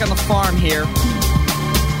right, back on the farm here.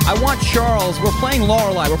 I want Charles. We're playing Law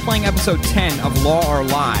or Lie. We're playing episode 10 of Law or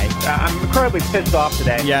Lie. I'm incredibly pissed off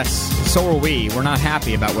today. Yes, so are we. We're not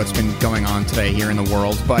happy about what's been going on today here in the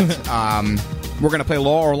world. But We're going to play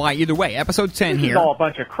Law or Lie either way. Episode 10 This here. is all a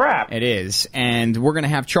bunch of crap. It is. And we're going to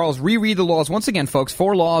have Charles reread the laws. Once again, folks,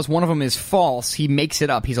 4 laws. One of them is false. He makes it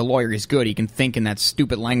up. He's a lawyer. He's good. He can think in that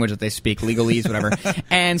stupid language that they speak, legalese, whatever.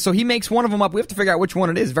 And so he makes one of them up. We have to figure out which one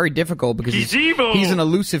it is. Very difficult because he's evil. He's an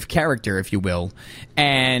elusive character, if you will.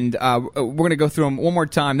 And we're going to go through them one more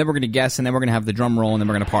time. Then we're going to guess, and then we're going to have the drum roll, and then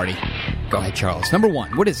we're going to party. Go ahead, Charles. Number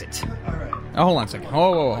 1. What is it? All right. Oh, hold on a second.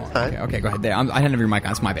 Oh. Okay, go ahead. There. I didn't have your mic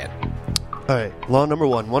on. It's my bad. All right, law number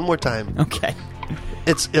 1. One more time. Okay.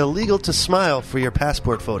 It's illegal to smile for your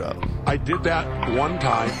passport photo. I did that one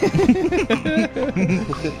time.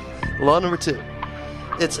 Law number 2.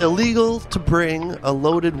 It's illegal to bring a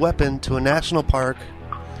loaded weapon to a national park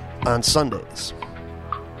on Sundays.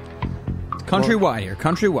 Countrywide here.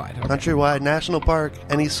 Countrywide. Okay. Countrywide, national park,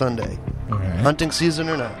 any Sunday. Hunting season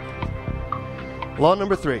or not. Law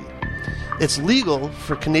number 3. It's legal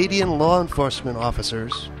for Canadian law enforcement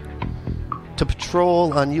officers to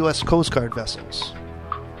patrol on U.S. Coast Guard vessels.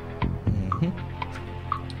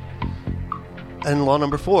 And law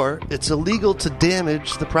number 4, it's illegal to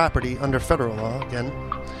damage the property under federal law, again,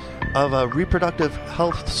 of a reproductive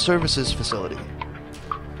health services facility.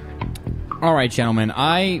 All right, gentlemen.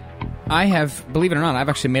 I have, believe it or not, I've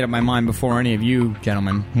actually made up my mind before any of you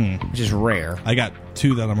gentlemen, which is rare. I got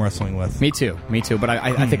 2 that I'm wrestling with. Me too. But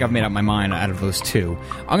I think I've made up my mind out of those 2.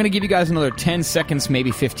 I'm going to give you guys another 10 seconds,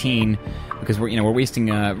 maybe 15, because we're wasting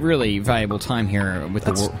really valuable time here with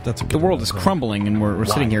the world is crumbling, and we're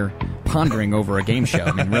sitting here pondering over a game show.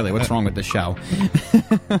 I mean, really, what's wrong with the show?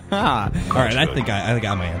 All right, I think I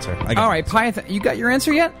got my answer. All right, Pyth, you got your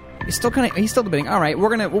answer yet? He's still debating. All right,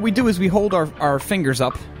 what we do is we hold our fingers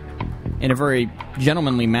up in a very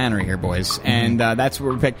gentlemanly manner here, boys, and that's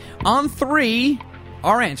what we pick. On 3,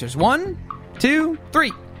 our answers. 1, 2,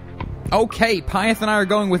 3. Okay, Pyth and I are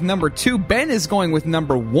going with number 2. Ben is going with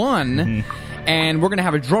number 1. And we're going to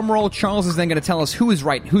have a drum roll. Charles is then going to tell us who is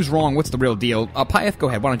right, who's wrong, what's the real deal. Pyth, go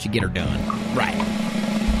ahead. Why don't you get her done? Right.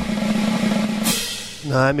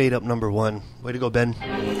 No, I made up number 1. Way to go, Ben.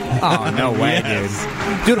 Oh, no way,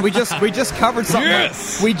 dude. We just covered something.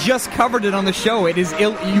 Yes. We just covered it on the show. It is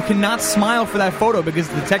you cannot smile for that photo because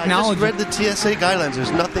the technology. I just read the TSA guidelines.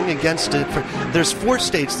 There's nothing against it. There's 4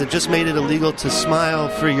 states that just made it illegal to smile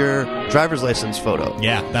for your driver's license photo.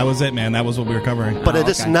 Yeah, that was it, man. That was what we were covering. But it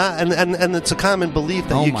is not, and it's a common belief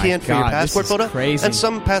that you can't for your passport photo. Crazy. And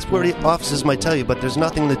some passport offices might tell you, but there's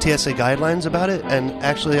nothing in the TSA guidelines about it. And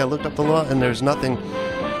actually, I looked up the law, and there's nothing.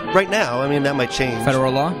 Right now, I mean, that might change.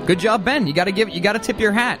 Federal law. Good job, Ben. You got to tip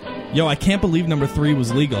your hat. Yo, I can't believe number 3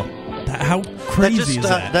 was legal. How crazy is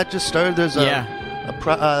that? That just started. There's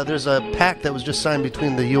there's a pact that was just signed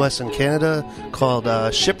between the U.S. and Canada called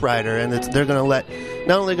Shiprider, and they're going to let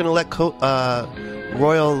not only going to let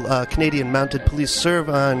Royal Canadian Mounted Police serve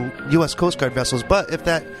on U.S. Coast Guard vessels, but if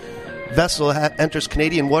that vessel enters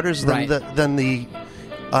Canadian waters, then the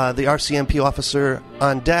RCMP officer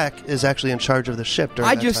on deck is actually in charge of the ship during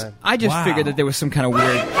that time. I just figured that there was some kind of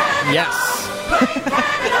weird. Yes.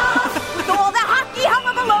 With all the hockey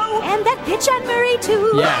hung below, and that bitch Anne Marie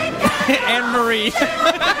too. Yeah, Anne Marie.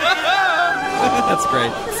 That's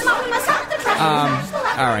great.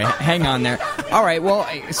 All right, hang on there. All right, well,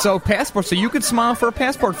 so passport. So you could smile for a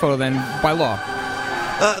passport photo then, by law.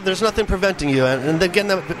 There's nothing preventing you, and again,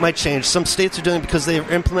 that might change. Some states are doing it because they're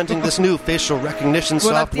implementing this new facial recognition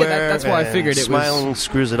software. That's why I figured it was. Smiling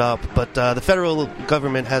screws it up, but the federal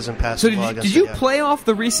government hasn't passed the law. Did you play off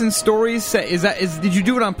the recent stories? Did you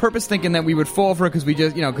do it on purpose, thinking that we would fall for it because we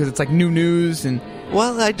just because it's like new news and?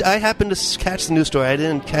 Well, I happened to catch the news story. I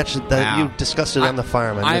didn't catch it that you discussed it on the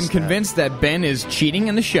farm. I'm convinced that Ben is cheating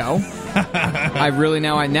in the show. I really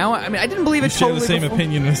now. I mean, I didn't believe it. You totally share the same before.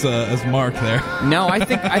 opinion as Mark there. No, I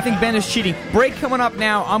think Ben is cheating. Break coming up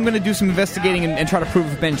now. I'm going to do some investigating and try to prove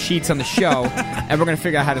if Ben cheats on the show, and we're going to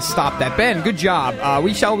figure out how to stop that. Ben, good job.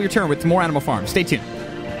 We shall return with more Animal Farm. Stay tuned.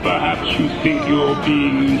 Perhaps you think you're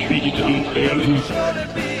being treated unfairly.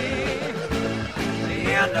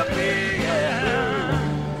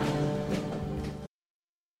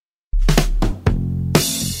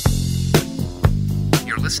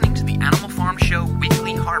 You're listening to the Animal Farm Show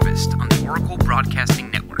Weekly Harvest on the Oracle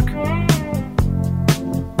Broadcasting Network.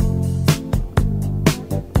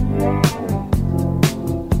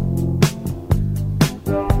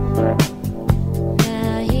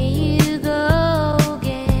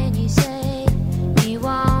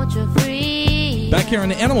 Back here on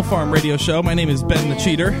the Animal Farm Radio Show, my name is Ben the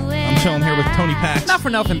Cheater. I'm chilling here with Tony Pax. Not for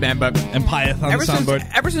nothing, Ben, but and Pyth on the soundboard.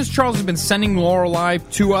 Ever since Charles has been sending Laurel Live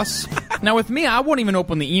to us, now with me, I won't even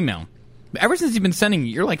open the email. Ever since you've been sending,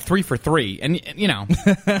 you're like 3 for 3, and you know,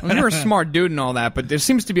 you're a smart dude and all that, but there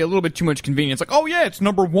seems to be a little bit too much convenience. Like, oh yeah, it's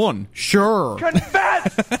number 1. Sure.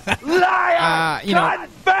 Confess! Liar!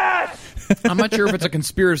 Confess! I'm not sure if it's a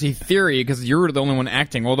conspiracy theory because you're the only one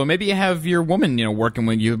acting. Although maybe you have your woman, working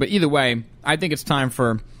with you. But either way, I think it's time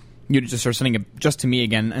for you to just start sending it just to me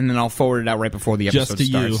again, and then I'll forward it out right before the episode starts.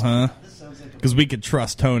 Just to you, huh? Because we could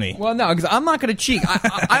trust Tony. Well, no, because I'm not going to cheat.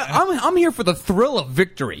 I'm here for the thrill of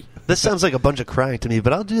victory. This sounds like a bunch of crying to me,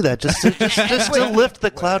 but I'll do that just to lift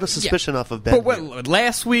the cloud of suspicion off of Ben. But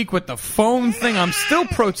last week with the phone thing, I'm still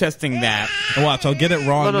protesting that. Watch, I'll get it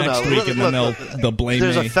wrong next week, and then they'll blame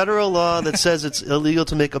There's me. a federal law that says it's illegal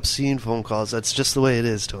to make obscene phone calls. That's just the way it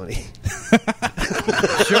is, Tony.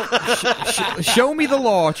 Show me the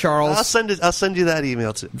law, Charles. I'll send you that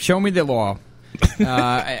email too. Show me the law.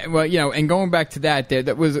 Well, and going back to that,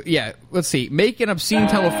 let's see. Make an obscene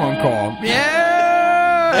telephone call. Yeah!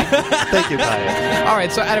 Thank you, Brian. All right,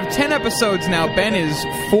 so out of 10 episodes now, Ben is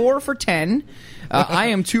 4 for 10. I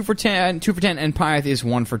am 2 for 10, and Pyeth is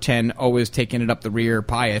 1 for 10, always taking it up the rear.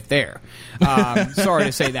 Pyeth there. Sorry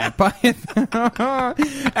to say that,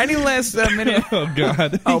 Pyeth. Any last minute? Oh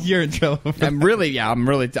God, you're in trouble. I'm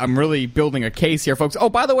really building a case here, folks. Oh,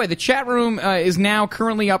 by the way, the chat room is now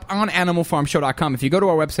currently up on AnimalFarmShow.com. If you go to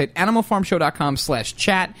our website,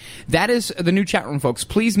 AnimalFarmShow.com/chat, that is the new chat room, folks.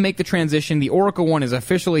 Please make the transition. The Oracle one is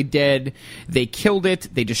officially dead. They killed it.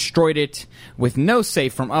 They destroyed it with no say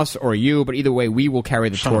from us or you. But either way, we will carry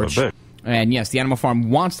the torch. And yes, the Animal Farm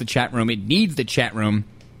wants the chat room. It needs the chat room.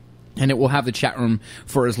 And it will have the chat room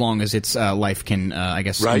for as long as its life can,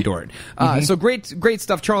 endure it. So great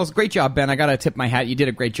stuff, Charles. Great job, Ben. I got to tip my hat. You did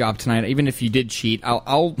a great job tonight. Even if you did cheat,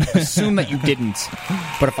 I'll assume that you didn't.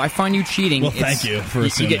 But if I find you cheating, well, thank you for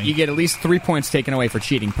assuming. You get at least 3 points taken away for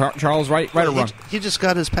cheating. Charles, right or wrong? He just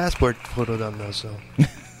got his passport photo done, though. So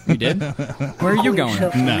you did? Where are you going?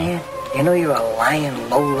 Yourself, man. You know you're a lying,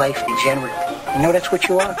 low-life degenerate. You know that's what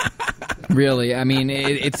you are. Really, I mean,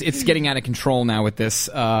 it's getting out of control now with this.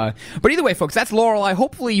 But either way, folks, that's Lorelei.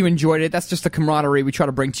 Hopefully you enjoyed it. That's just the camaraderie we try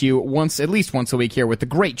to bring to you at least once a week here with the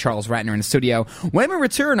great Charles Ratner in the studio. When we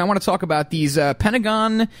return, I want to talk about these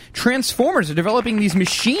Pentagon Transformers. They're developing these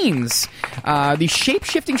machines, these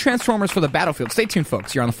shape-shifting Transformers for the battlefield. Stay tuned,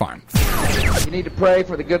 folks. You're on the farm. You need to pray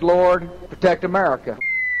for the good Lord, protect America.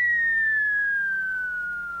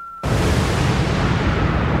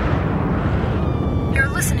 You're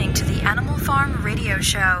listening to the Animal Farm Radio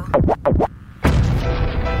Show.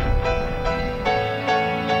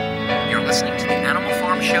 You're listening to the Animal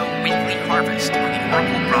Farm Show Weekly Harvest on the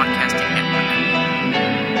Oracle Broadcasting Network.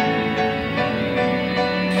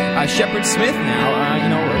 Shepard Smith now,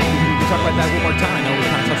 we talk about that one more time. I know we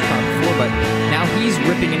kind of touched upon it before, but now he's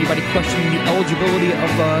ripping anybody questioning the eligibility of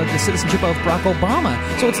the citizenship of Barack Obama.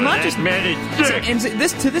 So it's not just... And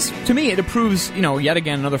to me, it approves, yet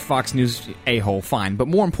again, another Fox News a-hole, fine. But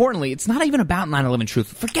more importantly, it's not even about 9/11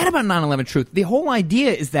 Truth. Forget about 9/11 Truth. The whole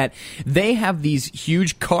idea is that they have these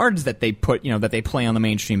huge cards that they put, that they play on the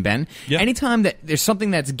mainstream, Ben. Yep. Anytime that there's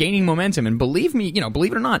something that's gaining momentum, and believe me,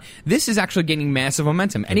 believe it or not, this is actually gaining massive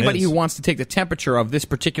momentum. Anybody who wants to take the temperature of this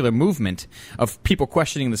particular movement of people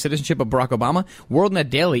questioning the citizenship of Barack Obama, WorldNet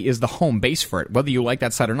Daily is the home base for it, whether you like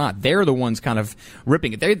that site or not. They're the ones kind of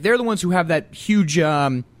ripping it. They're the ones who have that huge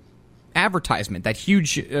advertisement, that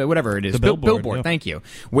huge, whatever it is. Billboard. Yeah. Thank you.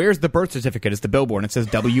 Where's the birth certificate? It's the billboard, and it says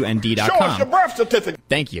WND.com. Show us your birth certificate.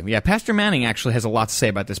 Thank you. Yeah, Pastor Manning actually has a lot to say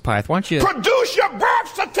about this, Pyeth. Why don't you... Produce your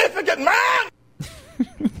birth certificate, man!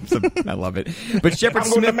 I love it. But Shepard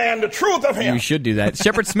Smith... I'm going to demand the truth of him. You should do that.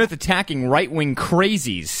 Shepard Smith attacking right-wing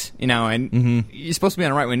crazies, and you're supposed to be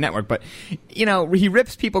on a right-wing network, but, he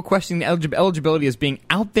rips people questioning the eligibility as being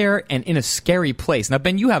out there and in a scary place. Now,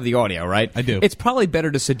 Ben, you have the audio, right? I do. It's probably better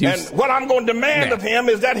to seduce... And what I'm going to demand of him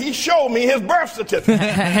is that he show me his birth certificate.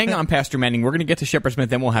 Hang on, Pastor Manning. We're going to get to Shepard Smith,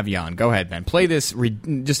 then we'll have you on. Go ahead, Ben. Play this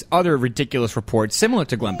just other ridiculous report, similar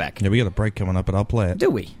to Glenn Beck. Yeah, we got a break coming up, but I'll play it. Do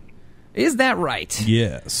we? Is that right?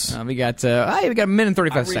 Yes. We got a minute and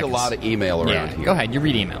 35 seconds. I read a lot of email around here. Go ahead, you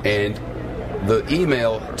read email. And the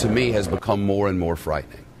email, to me, has become more and more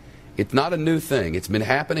frightening. It's not a new thing. It's been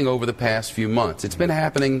happening over the past few months. It's been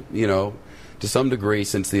happening, to some degree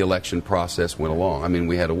since the election process went along. I mean,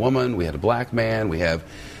 we had a woman, we had a black man, we had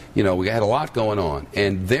a lot going on.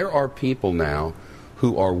 And there are people now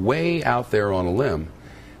who are way out there on a limb.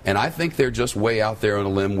 And I think they're just way out there on a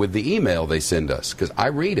limb with the email they send us, because I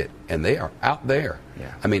read it, and they are out there.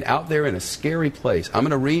 Yeah. I mean, out there in a scary place. I'm going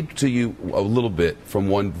to read to you a little bit from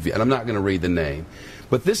one, and I'm not going to read the name,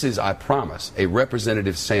 but this is, I promise, a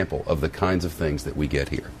representative sample of the kinds of things that we get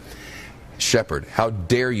here. Shepard, how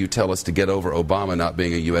dare you tell us to get over Obama not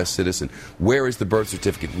being a U.S. citizen? Where is the birth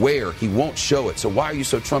certificate? Where? He won't show it. So why are you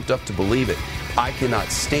so trumped up to believe it? I cannot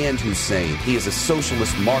stand Hussein. He is a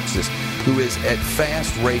socialist Marxist who is at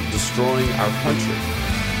fast rate destroying our country.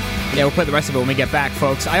 Yeah, we'll play the rest of it when we get back,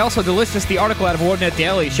 folks. I also delicious the article out of WordNet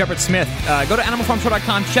Daily, Shepard Smith. Go to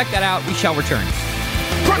animalfarmshow.com, check that out. We shall return.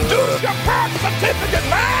 Produce your birth certificate,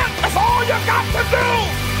 man! That's all you got to do!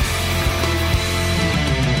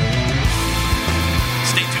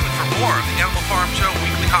 Stay tuned for more of the Animal Farm Show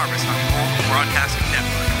Weekly Harvest on the Oracle Broadcasting Network.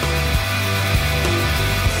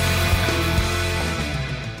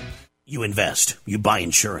 You invest. You buy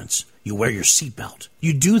insurance. You wear your seatbelt.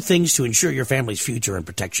 You do things to ensure your family's future and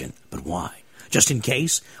protection. But why? Just in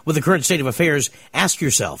case? With the current state of affairs, ask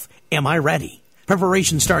yourself, am I ready?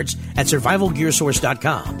 Preparation starts at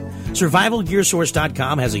survivalgearsource.com.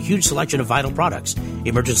 Survivalgearsource.com has a huge selection of vital products,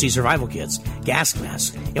 emergency survival kits, gas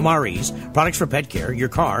masks, MREs, products for pet care, your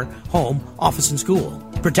car, home, office, and school.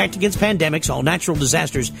 Protect against pandemics, all natural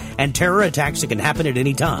disasters, and terror attacks that can happen at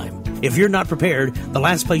any time. If you're not prepared, the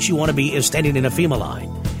last place you want to be is standing in a FEMA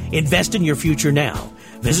line. Invest in your future now.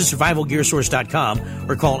 Visit survivalgearsource.com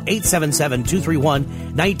or call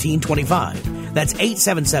 877-231-1925. That's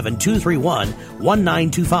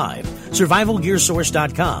 877-231-1925.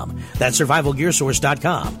 Survivalgearsource.com. That's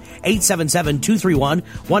survivalgearsource.com.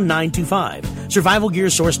 877-231-1925.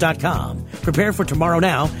 Survivalgearsource.com. Prepare for tomorrow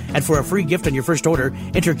now, and for a free gift on your first order,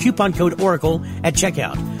 enter coupon code ORACLE at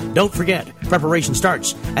checkout. Don't forget, preparation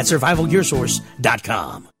starts at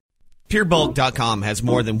survivalgearsource.com. PureBulk.com has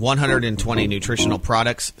more than 120 nutritional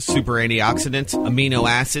products, super antioxidants, amino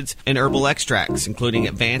acids, and herbal extracts, including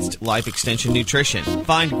advanced life extension nutrition.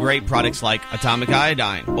 Find great products like atomic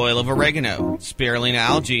iodine, oil of oregano, spirulina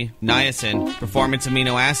algae, niacin, performance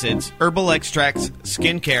amino acids, herbal extracts,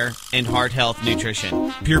 skincare, and heart health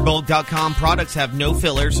nutrition. PureBulk.com products have no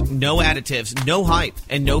fillers, no additives, no hype,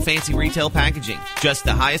 and no fancy retail packaging. Just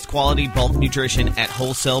the highest quality bulk nutrition at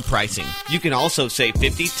wholesale pricing. You can also save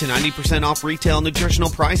 50 to 90% off retail nutritional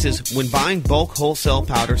prices when buying bulk wholesale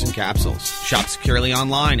powders and capsules. Shop securely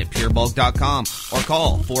online at purebulk.com or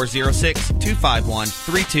call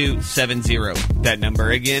 406-251-3270. That number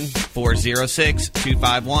again,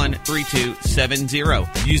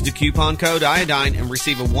 406-251-3270. Use the coupon code iodine and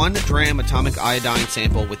receive a 1 gram atomic iodine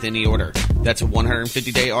sample with any order. That's a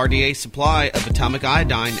 150-day RDA supply of atomic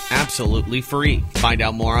iodine absolutely free. Find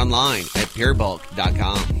out more online at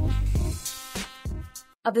purebulk.com.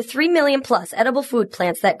 Of the 3 million plus edible food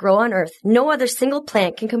plants that grow on Earth, no other single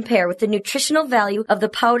plant can compare with the nutritional value of the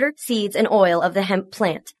powder, seeds, and oil of the hemp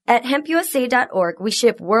plant. At hempusa.org, we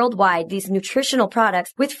ship worldwide these nutritional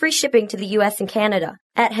products with free shipping to the U.S. and Canada.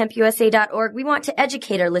 At hempusa.org, we want to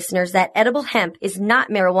educate our listeners that edible hemp is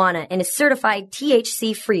not marijuana and is certified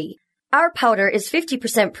THC-free. Our powder is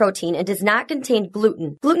 50% protein and does not contain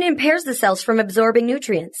gluten. Gluten impairs the cells from absorbing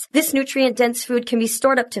nutrients. This nutrient-dense food can be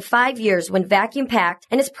stored up to 5 years when vacuum-packed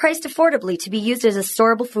and is priced affordably to be used as a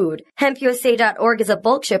storable food. HempUSA.org is a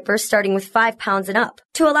bulk shipper starting with 5 pounds and up.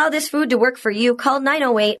 To allow this food to work for you, call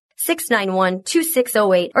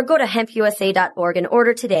 908-691-2608 or go to hempusa.org and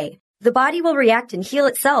order today. The body will react and heal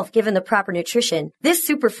itself given the proper nutrition. This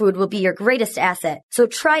superfood will be your greatest asset. So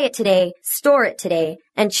try it today, store it today,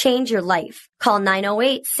 and change your life. Call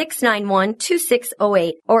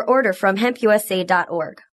 908-691-2608 or order from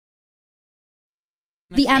hempusa.org.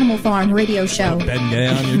 The Animal Farm Radio Show. Ben Gay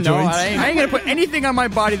on your No, joints? I ain't going to put anything on my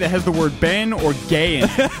body that has the word Ben or gay in it.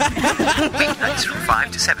 Weeknights from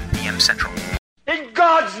 5 to 7 p.m. Central. In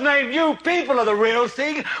God's name, you people are the real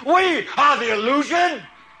thing. We are the illusion.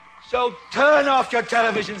 So turn off your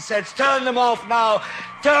television sets. Turn them off now.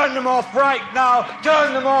 Turn them off right now.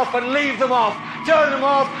 Turn them off and leave them off. Turn them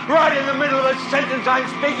off right in the middle of the sentence I'm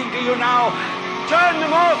speaking to you now. Turn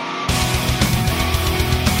them off.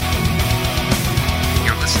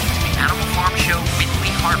 You're listening to the Animal Farm Show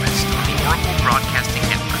Weekly Harvest on the Oracle Broadcasting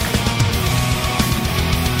Network.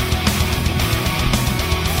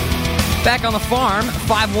 Back on the farm,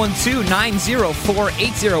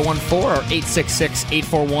 512-904-8014 or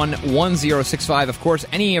 866-841-1065. Of course,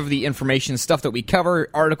 any of the information, stuff that we cover,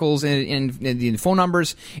 articles, and the phone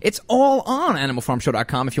numbers, it's all on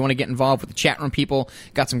animalfarmshow.com if you want to get involved with the chat room people.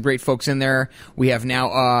 Got some great folks in there. We have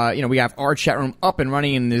now, we have our chat room up and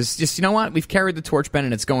running, and there's just, you know what? We've carried the torch, Ben,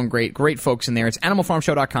 and it's going great. Great folks in there. It's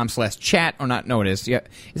animalfarmshow.com/chat, or not, no, it is. Yeah.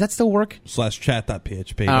 Does that still work?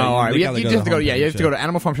 /chat.php. Oh, all right. You have to go to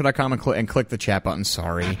animalfarmshow.com and click the chat button.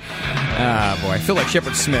 Sorry. Boy, I feel like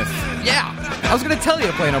Shepard Smith. Yeah, I was going to tell you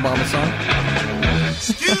to play an Obama song.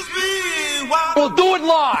 Excuse me, We'll do it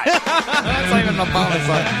live. That's not even an Obama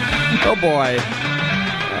song. Oh, boy.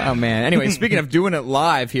 Oh, man. Anyway, speaking of doing it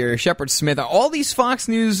live here, Shepard Smith, all these Fox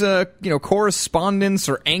News, correspondents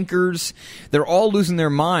or anchors, they're all losing their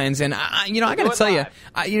minds. And I got to tell you,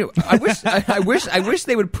 I wish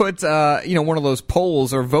they would put, one of those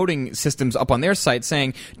polls or voting systems up on their site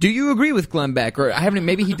saying, "Do you agree with Glenn Beck?" Or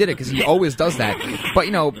maybe he did it because he always does that. But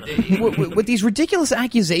with these ridiculous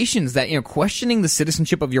accusations that questioning the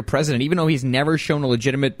citizenship of your president, even though he's never shown a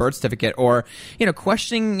legitimate birth certificate, or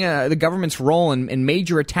questioning the government's role in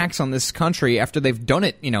major attacks on this country after they've done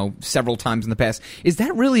it, several times in the past. Is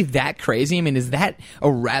that really that crazy? I mean, is that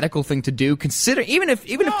a radical thing to do? Consider even if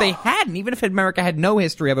they hadn't, even if America had no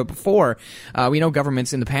history of it before, we know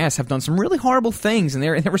governments in the past have done some really horrible things, and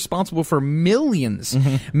they're responsible for millions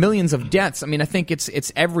of deaths. I mean, I think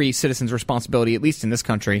it's every citizen's responsibility, at least in this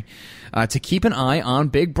country, to keep an eye on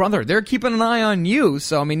Big Brother. They're keeping an eye on you.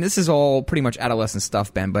 So, I mean, this is all pretty much adolescent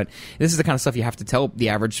stuff, Ben, but this is the kind of stuff you have to tell the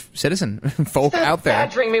average citizen, folk out there.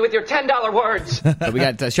 Badgering me with your $10 words. But we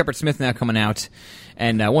got Shepard Smith now coming out.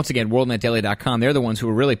 And once again, WorldNetDaily.com, they're the ones who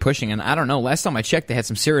are really pushing. And I don't know, last time I checked, they had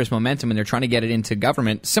some serious momentum, and they're trying to get it into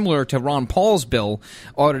government, similar to Ron Paul's bill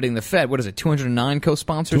auditing the Fed. What is it, 209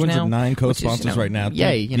 co-sponsors now? 209 co-sponsors right now.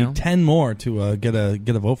 Yay, Need 10 more to get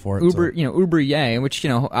a vote for it. Uber yay, which,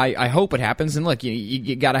 I hope it happens. And look,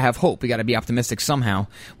 you got to have hope. You got to be optimistic somehow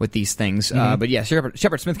with these things. But yeah,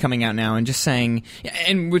 Shepard Smith coming out now and just saying,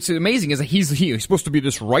 and what's amazing is that he's supposed to be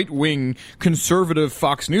this right-wing conservative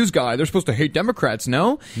Fox News guy. They're supposed to hate Democrats.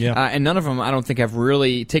 No? Yeah. And none of them, I don't think, have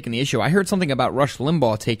really taken the issue. I heard something about Rush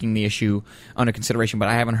Limbaugh taking the issue under consideration, but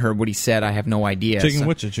I haven't heard what he said. I have no idea. Taking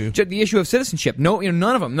which issue? The issue of citizenship. No,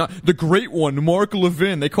 none of them. No, the great one, Mark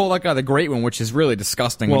Levin. They call that guy the great one, which is really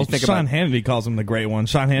disgusting. Well, when you think Sean about Hannity calls him the great one.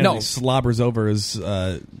 Sean Hannity slobbers over his,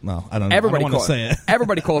 I don't know. I don't want to say it.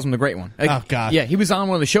 Everybody calls him the great one. Oh, God. Yeah, he was on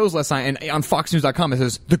one of the shows last night, and on FoxNews.com it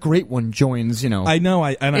says, the great one joins, I know.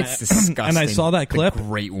 It's disgusting. And I saw that clip. The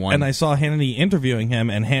great one. And I saw Hannity interviewing him,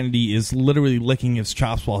 and Hannity is literally licking his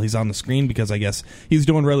chops while he's on the screen because I guess he's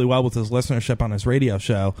doing really well with his listenership on his radio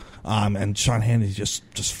show. And Sean Hannity just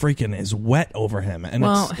freaking is wet over him, and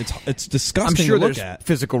it's disgusting. I'm sure to look there's at.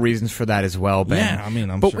 physical reasons for that as well, Ben. Yeah, I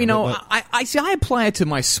mean, I'm but sure. I see. I apply it to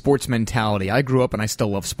my sports mentality. I grew up and I still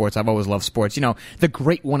love sports. I've always loved sports. The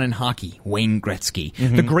great one in hockey, Wayne Gretzky.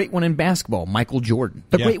 The great one in basketball, Michael Jordan.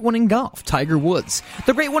 The great one in golf, Tiger Woods.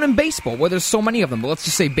 The great one in baseball, where there's so many of them. But let's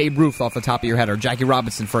just say Babe Ruth off the top of your head, or Jackie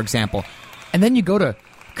Robinson, for example. And then you go to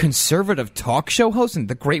conservative talk show host, and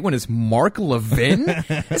the great one is Mark Levin.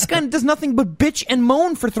 This guy does nothing but bitch and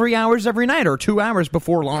moan for 3 hours every night, or 2 hours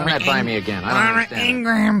before Laura Buy me again. I don't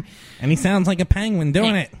Ingram. And he sounds like a penguin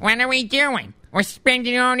doing it. What are we doing? We're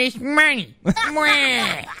spending all this money.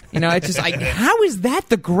 It's just like, how is that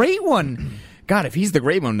the great one? God, if he's the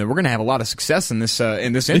great one, then we're going to have a lot of success in this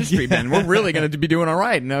industry, Ben. We're really going to be doing all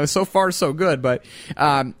right. So far, so good. But,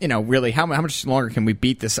 really, how much longer can we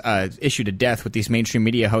beat this issue to death with these mainstream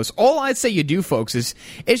media hosts? All I'd say you do, folks, is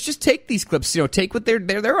just take these clips, take what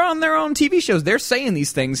they're on their own TV shows. They're saying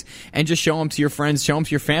these things, and just show them to your friends, show them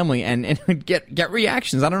to your family, and get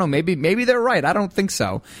reactions. I don't know. Maybe they're right. I don't think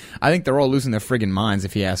so. I think they're all losing their friggin' minds,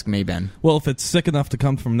 if you ask me, Ben. Well, if it's sick enough to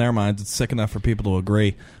come from their minds, it's sick enough for people to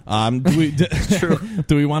agree. True.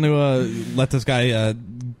 Do we want to let this guy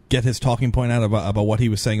get his talking point out about what he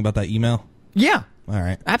was saying about that email? Yeah. All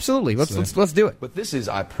right. Absolutely. Let's do it. But this is,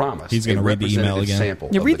 I promise, he's going to read the email again. Sample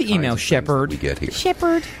read the email, Shepard. We get here.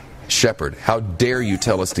 Shepard, how dare you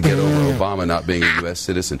tell us to get over Obama not being a U.S.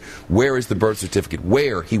 citizen? Where is the birth certificate?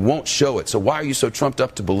 Where? He won't show it. So why are you so trumped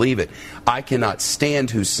up to believe it? I cannot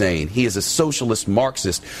stand Hussein. He is a socialist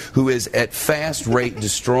Marxist who is at fast rate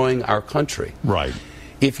destroying our country. Right.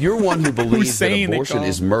 If you're one who believes that abortion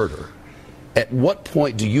is murder, at what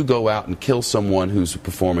point do you go out and kill someone who's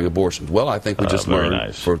performing abortions? Well, I think we just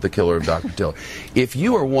learned for the killer of Dr. Tiller. If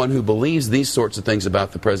you are one who believes these sorts of things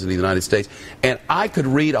about the President of the United States, and I could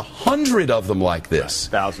read 100 of them like this.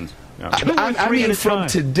 Thousands. Yeah. I mean, from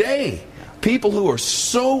today, people who are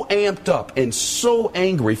so amped up and so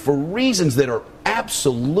angry for reasons that are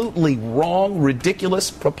absolutely wrong, ridiculous,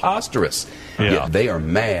 preposterous. Yeah, they are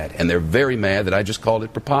mad, and they're very mad that I just called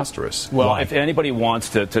it preposterous. Well, if anybody wants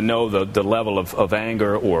to know the level of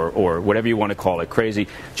anger or whatever you want to call it, crazy,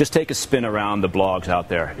 just take a spin around the blogs out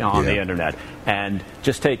there on the internet, and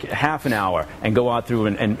just take half an hour and go out through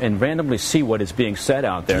and randomly see what is being said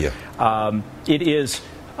out there. It is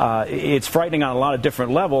it's frightening on a lot of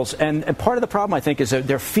different levels. And part of the problem, I think, is that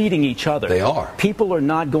they're feeding each other. They are. People are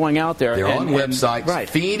not going out there. They're on websites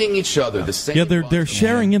feeding each other the same. Yeah, they're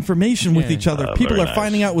sharing information with each other. People are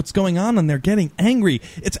finding out what's going on, and they're getting angry.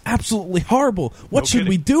 It's absolutely horrible. What should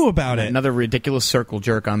we do about it? Another ridiculous circle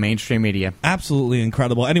jerk on mainstream media. Absolutely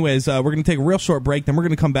incredible. Anyways, we're going to take a real short break, then we're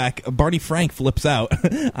going to come back. Barney Frank flips out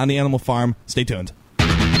on the Animal Farm. Stay tuned.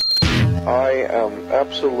 I am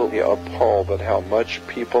absolutely appalled at how much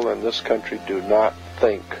people in this country do not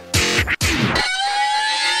think.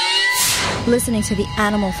 Listening to the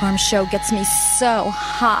Animal Farm show gets me so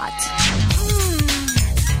hot.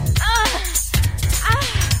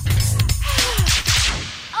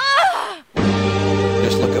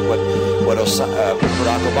 Just look at what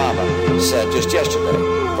Barack Obama said just yesterday.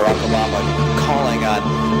 Barack Obama calling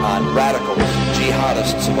on radical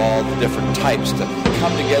jihadists of all the different types to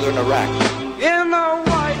come together in Iraq. In the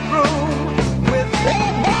White Room with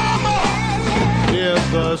Obama. Near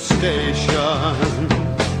the station.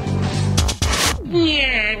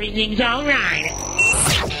 Yeah, everything's all right.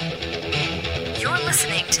 You're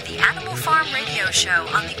listening to the Animal Farm radio show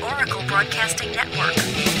on the Oracle Broadcasting Network.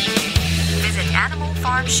 Visit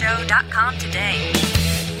animalfarmshow.com today.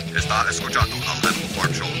 Está escuchando al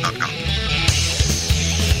animalfarmshow.com.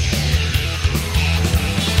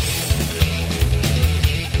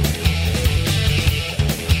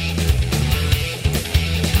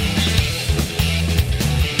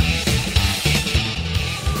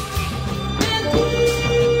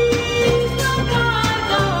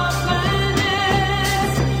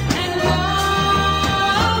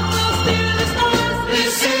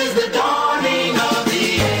 This is the dawning of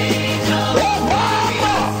the age of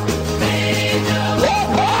Obama.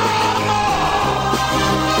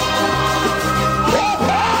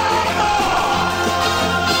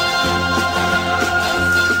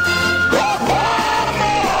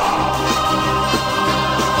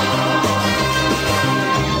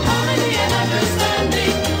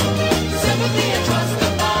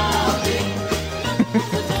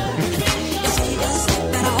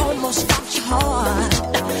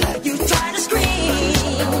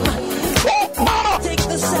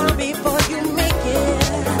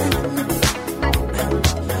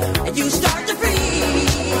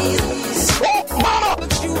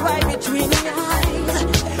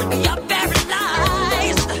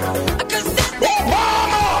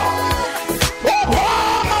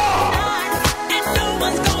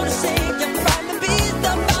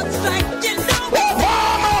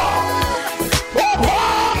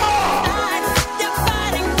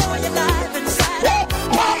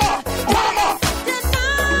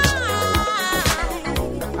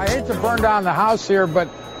 burn down the house here, but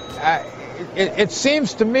it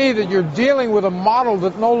seems to me that you're dealing with a model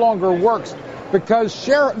that no longer works because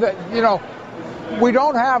we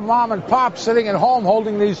don't have mom and pop sitting at home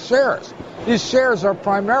holding these shares. These shares are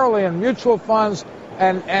primarily in mutual funds,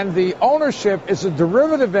 and the ownership is a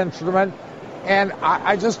derivative instrument. And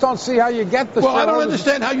I just don't see how you get the. Well, I don't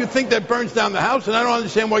understand how you think that burns down the house, and I don't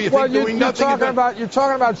understand why you think doing nothing. You're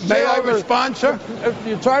talking about. May I respond, sir?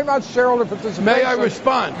 You're talking about shareholder participation. May I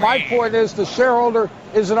respond? My point is the shareholder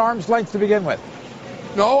is at arm's length to begin with.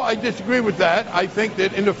 No, I disagree with that. I think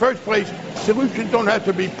that in the first place, solutions don't have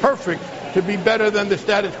to be perfect to be better than the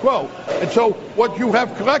status quo. And so what you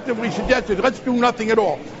have collectively suggested, let's do nothing at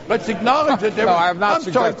all. Let's acknowledge that there No, I have not I'm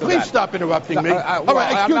sorry, suggested please that. stop interrupting me. Well, all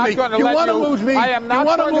right, excuse I'm not me. going to You let want to lose me? I am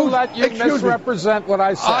not going to let you misrepresent what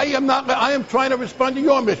I said. I am not. I am trying to respond to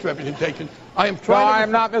your misrepresentation. I am trying. No, I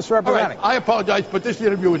am not misrepresenting. All right, I apologize, but this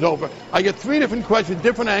interview is over. I get 3 different questions,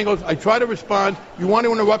 different angles. I try to respond. You want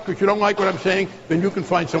to interrupt because you don't like what I'm saying, then you can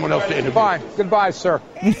find someone else to interview. Fine. Goodbye, sir.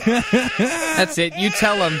 That's it. You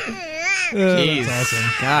tell him. Jeez. That's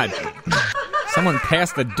awesome. God. Someone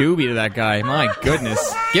passed the doobie to that guy. My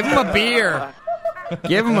goodness. Give him a beer.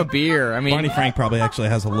 Give him a beer. I mean, Barney Frank probably actually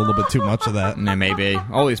has a little bit too much of that. Nah, maybe.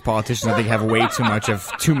 All these politicians, I think, have way too much of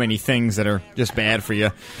too many things that are just bad for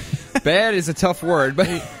you. Bad is a tough word, but...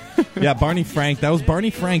 Yeah, Barney Frank. That was Barney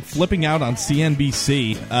Frank flipping out on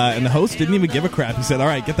CNBC, and the host didn't even give a crap. He said, all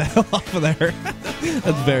right, get the hell off of there.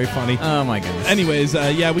 That's very funny. Oh, my goodness. Anyways,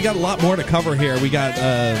 yeah, we got a lot more to cover here. We got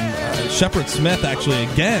Shepard Smith, actually,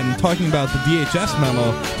 again, talking about the DHS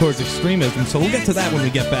memo towards extremism. So we'll get to that when we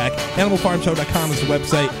get back. AnimalFarmShow.com is the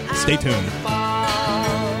website. Stay tuned.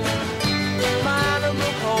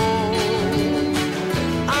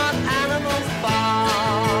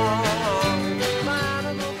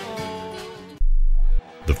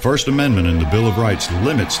 The First Amendment in the Bill of Rights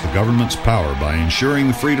limits the government's power by ensuring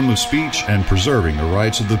the freedom of speech and preserving the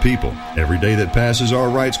rights of the people. Every day that passes, our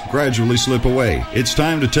rights gradually slip away. It's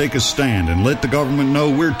time to take a stand and let the government know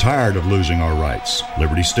we're tired of losing our rights.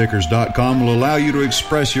 LibertyStickers.com will allow you to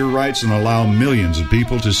express your rights and allow millions of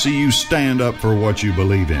people to see you stand up for what you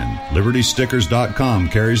believe in. LibertyStickers.com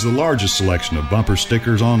carries the largest selection of bumper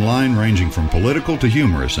stickers online, ranging from political to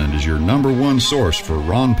humorous, and is your #1 source for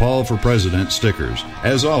Ron Paul for President stickers.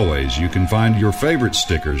 As always, you can find your favorite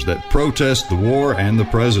stickers that protest the war and the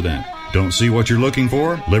president. Don't see what you're looking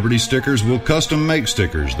for? Liberty Stickers will custom make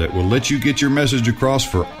stickers that will let you get your message across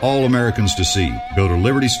for all Americans to see. Go to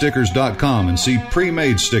LibertyStickers.com and see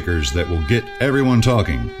pre-made stickers that will get everyone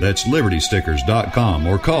talking. That's LibertyStickers.com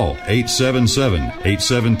or call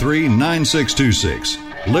 877-873-9626.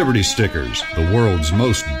 Liberty Stickers, the world's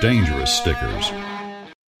most dangerous stickers.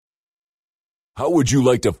 How would you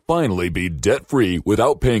like to finally be debt-free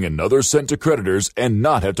without paying another cent to creditors and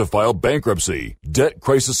not have to file bankruptcy?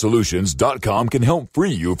 DebtCrisisSolutions.com can help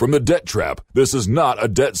free you from the debt trap. This is not a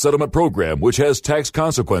debt settlement program which has tax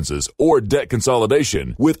consequences or debt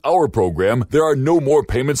consolidation. With our program, there are no more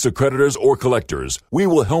payments to creditors or collectors. We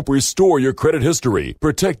will help restore your credit history,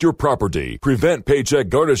 protect your property, prevent paycheck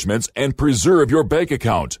garnishments, and preserve your bank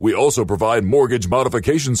account. We also provide mortgage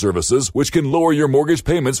modification services which can lower your mortgage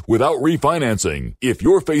payments without refinancing. If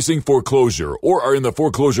you're facing foreclosure or are in the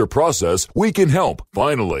foreclosure process, we can help.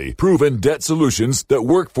 Finally, proven debt solutions that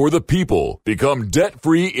work for the people. Become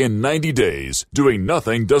debt-free in 90 days. Doing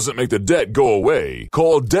nothing doesn't make the debt go away.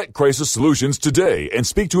 Call Debt Crisis Solutions today and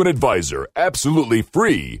speak to an advisor. Absolutely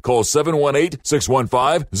free. Call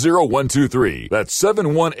 718-615-0123. That's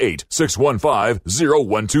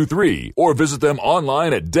 718-615-0123. Or visit them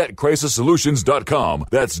online at DebtCrisisSolutions.com.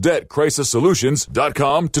 That's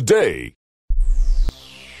DebtCrisisSolutions.com today.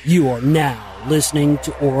 You are now listening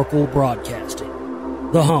to Oracle Broadcasting,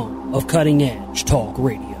 the home of cutting-edge talk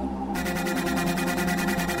radio.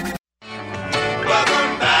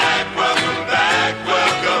 Welcome back, welcome back,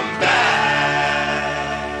 welcome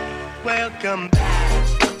back. Welcome back.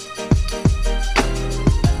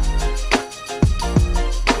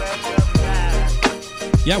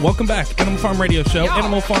 Yeah, welcome back. Animal Farm Radio Show.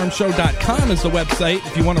 AnimalFarmShow.com is the website.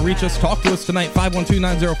 If you want to reach us, talk to us tonight,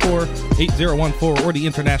 512-904-8014 or the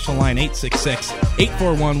international line,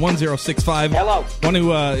 866-841-1065. Hello. Want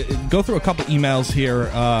to go through a couple emails here.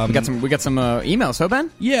 We got some emails, huh,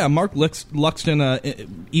 Ben? Yeah, Mark Luxton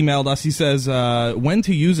emailed us. He says, when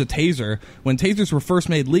to use a taser. When tasers were first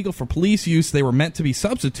made legal for police use, they were meant to be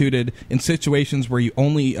substituted in situations where your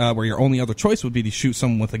only other choice would be to shoot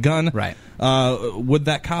someone with a gun. Right. Would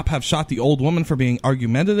that cop have shot the old woman for being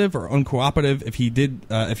argumentative or uncooperative if he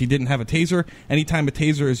didn't have a taser? Anytime a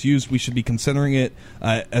taser is used, we should be considering it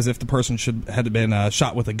as if the person had been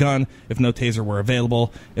shot with a gun if no taser were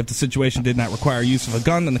available. If the situation did not require use of a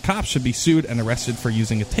gun, then the cop should be sued and arrested for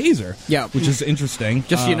using a taser. Yeah, which is interesting.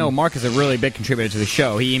 Just so you know, Mark is a really big contributor to the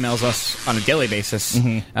show. He emails us on a daily basis.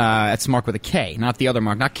 That's Mark with a K, not the other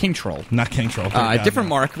Mark, not King Troll. Not King Troll. Different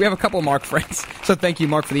Mark. We have a couple Mark friends. So thank you,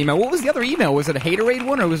 Mark, for the email. What was the other email? Was it a Haterade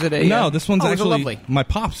one or was it a... No, this one's actually... lovely. My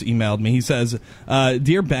pops emailed me. He says,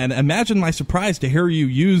 Dear Ben, imagine my surprise to hear you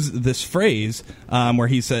use this phrase, where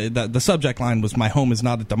he said that the subject line was, my home is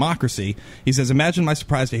not a democracy. He says, imagine my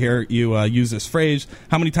surprise to hear you use this phrase.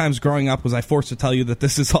 How many times growing up was I forced to tell you that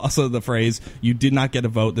this is also the phrase, you did not get a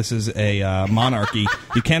vote, this is a monarchy.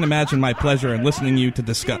 You can't imagine my pleasure in listening you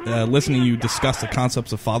discuss the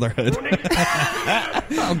concepts of fatherhood.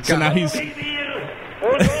 So now he's...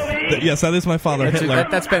 Yes, that is my father, Hitler.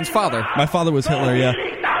 That's Ben's father. My father was Hitler, yeah.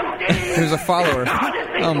 He was a follower.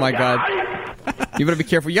 Oh, my God. You better be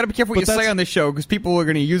careful. You got to be careful what you say on this show because people are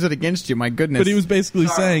going to use it against you. My goodness. But he was basically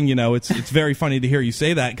saying, it's very funny to hear you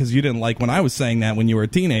say that because you didn't like when I was saying that when you were a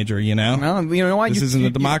teenager, Well, you know what? This isn't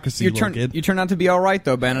a democracy, kid. You turned out to be all right,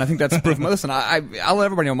 though, Ben, and I think that's proof. Listen, I'll let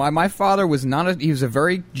everybody know. My father was he was a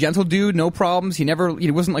very gentle dude, no problems. He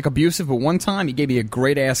wasn't like abusive, but one time he gave me a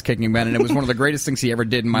great ass kicking, Ben, and it was one of the greatest things he ever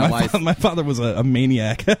did in my life. My father was a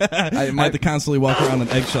maniac. I had to constantly walk around on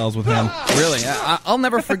eggshells with him. Really? I'll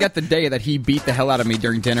never forget the day that he beat the hell out of me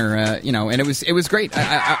during dinner, and it was great.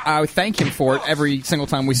 I thank him for it every single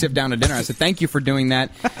time we sit down to dinner. I said, thank you for doing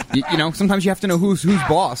that. Sometimes you have to know who's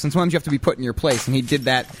boss, and sometimes you have to be put in your place, and he did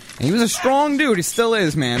that. And he was a strong dude. He still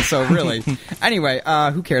is, man, so really. Anyway,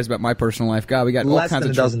 who cares about my personal life? God, we got all kinds of... Less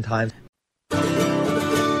than a dozen times. Do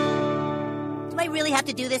I really have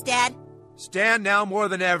to do this, Dad? Stan, now more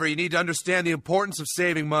than ever, you need to understand the importance of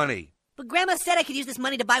saving money. But Grandma said I could use this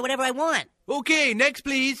money to buy whatever I want. Okay, next,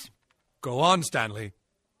 please. Go on, Stanley.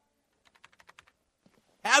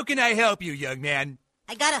 How can I help you, young man?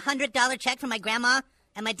 I got a $100 check from my grandma,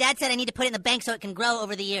 and my dad said I need to put it in the bank so it can grow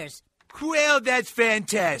over the years. Well, that's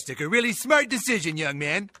fantastic. A really smart decision, young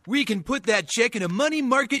man. We can put that check in a money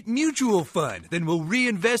market mutual fund. Then we'll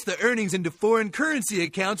reinvest the earnings into foreign currency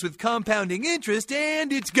accounts with compounding interest,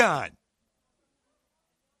 and it's gone.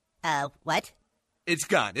 What? It's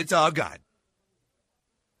gone. It's all gone.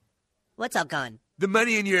 What's all gone? The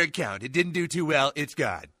money in your account. It didn't do too well. It's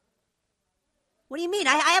gone. What do you mean?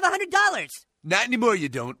 I have $100. Not anymore, you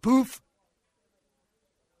don't. Poof.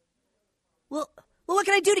 Well, what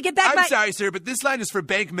can I do to get back I'm sorry, sir, but this line is for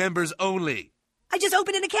bank members only. I just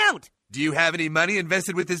opened an account. Do you have any money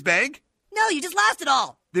invested with this bank? No, you just lost it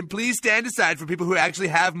all. Then please stand aside for people who actually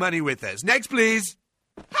have money with us. Next, please.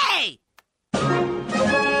 Hey!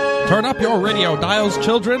 Turn up your radio dials,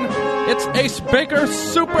 children. It's Ace Baker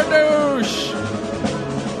Super Douche.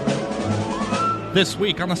 This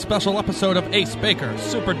week on a special episode of Ace Baker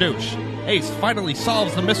Super Douche, Ace finally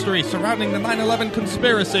solves the mystery surrounding the 9/11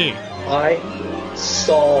 conspiracy. I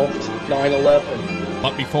solved 9/11.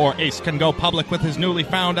 But before Ace can go public with his newly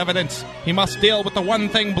found evidence, he must deal with the one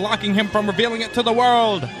thing blocking him from revealing it to the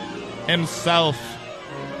world: himself.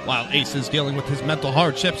 While Ace is dealing with his mental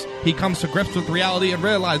hardships, he comes to grips with reality and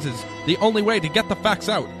realizes the only way to get the facts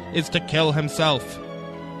out is to kill himself.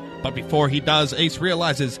 But before he does, Ace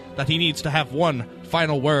realizes that he needs to have one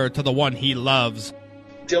final word to the one he loves.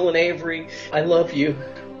 Dylan Avery, I love you,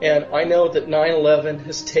 and I know that 9/11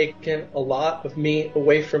 has taken a lot of me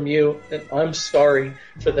away from you, and I'm sorry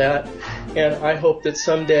for that, and I hope that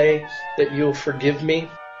someday that you'll forgive me.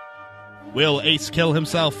 Will Ace kill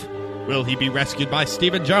himself? Will he be rescued by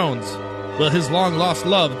Stephen Jones? Will his long-lost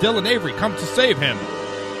love, Dylan Avery, come to save him?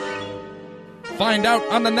 Find out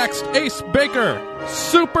on the next Ace Baker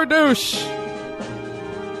Super Douche.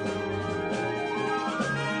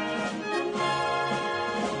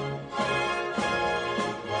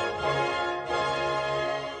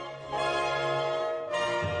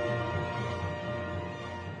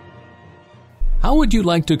 How would you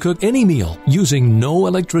like to cook any meal using no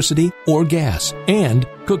electricity or gas and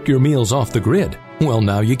cook your meals off the grid? Well,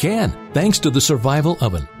 now you can, thanks to the Survival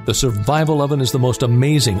Oven. The Survival Oven is the most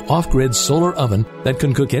amazing off-grid solar oven that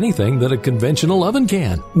can cook anything that a conventional oven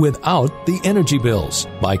can without the energy bills.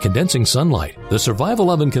 By condensing sunlight, the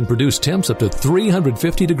Survival Oven can produce temps up to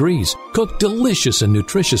 350 degrees, cook delicious and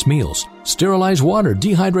nutritious meals, sterilize water,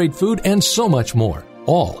 dehydrate food, and so much more.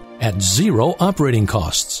 All at zero operating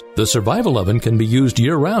costs. The Survival Oven can be used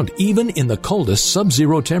year-round, even in the coldest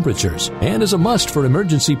sub-zero temperatures, and is a must for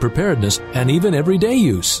emergency preparedness and even everyday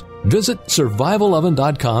use. Visit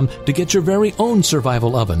survivaloven.com to get your very own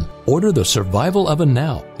Survival Oven. Order the Survival Oven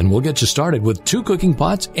now, and we'll get you started with 2 cooking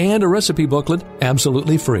pots and a recipe booklet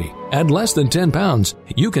absolutely free. At less than 10 pounds,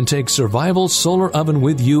 you can take Survival Solar Oven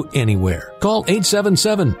with you anywhere. Call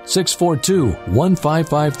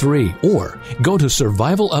 877-642-1553 or go to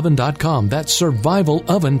survivaloven.com. That's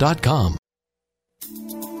survivaloven.com.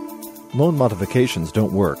 Loan modifications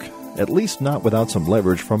don't work. At least not without some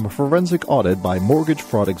leverage from a forensic audit by mortgage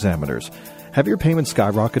fraud examiners. Have your payments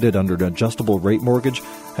skyrocketed under an adjustable rate mortgage?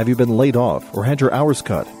 Have you been laid off or had your hours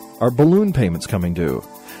cut? Are balloon payments coming due?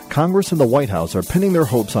 Congress and the White House are pinning their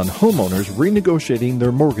hopes on homeowners renegotiating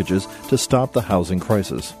their mortgages to stop the housing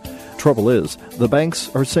crisis. Trouble is, the banks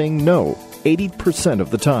are saying no 80%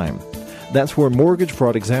 of the time. That's where mortgage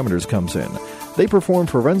fraud examiners comes in. They perform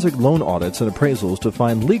forensic loan audits and appraisals to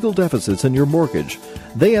find legal deficits in your mortgage.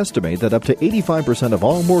 They estimate that up to 85% of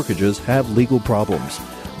all mortgages have legal problems.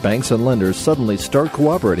 Banks and lenders suddenly start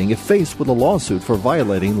cooperating if faced with a lawsuit for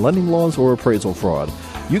violating lending laws or appraisal fraud.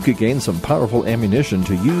 You could gain some powerful ammunition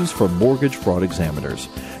to use for mortgage fraud examiners.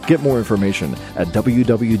 Get more information at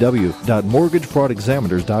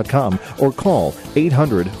www.mortgagefraudexaminers.com or call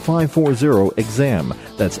 800-540-EXAM.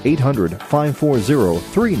 That's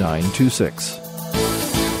 800-540-3926.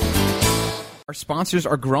 Our sponsors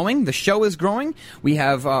are growing. The show is growing. We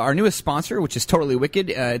have our newest sponsor, which is totally wicked.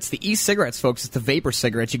 It's the e-cigarettes, folks. It's the vapor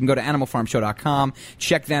cigarettes. You can go to animalfarmshow.com.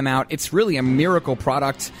 Check them out. It's really a miracle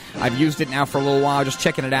product. I've used it now for a little while, just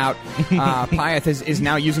checking it out. Pyeth is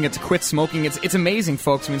now using it to quit smoking. It's amazing,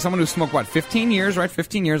 folks. I mean, someone who smoked, 15 years, right?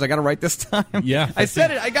 15 years. I got it right this time. Yeah. 15. I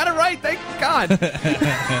said it. I got it right. Thank God.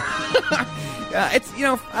 It's,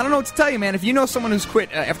 I don't know what to tell you, man. If you know someone who's quit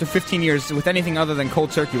after 15 years with anything other than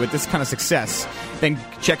cold turkey with this kind of success, then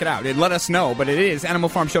check it out. Let us know. But it is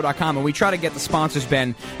animalfarmshow.com, and we try to get the sponsors,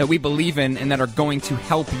 Ben, that we believe in and that are going to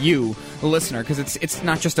help you, the listener, because it's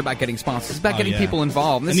not just about getting sponsors. It's about getting people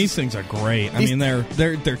involved. And these things are great. I mean,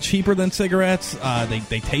 they're cheaper than cigarettes.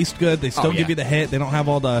 They taste good. They still give you the hit. They don't have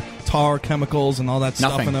all the tar chemicals and all that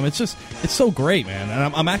stuff in them. It's so great, man.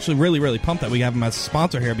 And I'm actually really, really pumped that we have them as a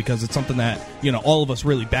sponsor here, because it's something that, all of us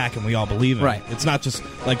really back and we all believe in. Right. It's not just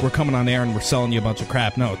like we're coming on air and we're selling you a bunch of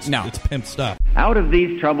crap. No, it's pimp stuff. Out of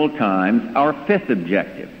these troubled times, our fifth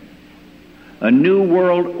objective, a new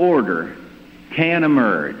world order can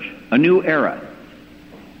emerge, a new era,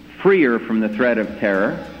 freer from the threat of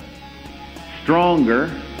terror,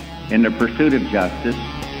 stronger in the pursuit of justice,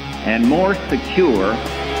 and more secure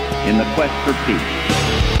in the quest for peace.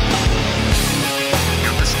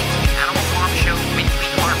 You're listening to the Animal Farm Show Weekly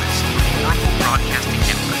Harvest on the Oracle Broadcasting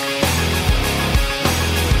Network.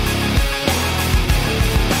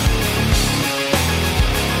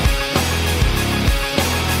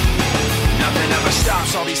 Nothing ever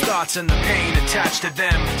stops all these thoughts and the pain attached to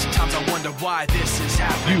them. Sometimes I wonder why this is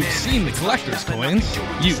happening. You've seen the collector's coins.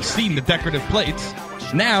 You've seen the decorative plates.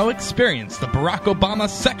 Now experience the Barack Obama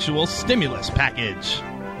Sexual Stimulus Package.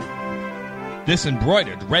 This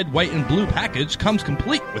embroidered red, white, and blue package comes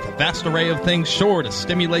complete with a vast array of things sure to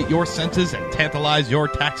stimulate your senses and tantalize your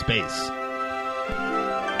tax base.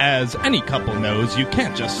 As any couple knows, you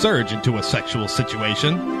can't just surge into a sexual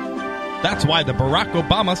situation. That's why the Barack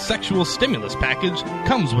Obama Sexual Stimulus Package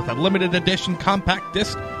comes with a limited edition compact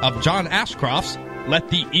disc of John Ashcroft's Let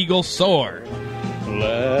the Eagle Soar.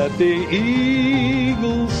 Let the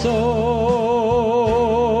eagle soar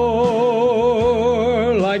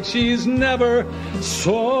like she's never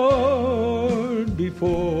soared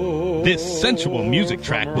before. This sensual music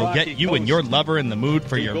track will get you and your lover in the mood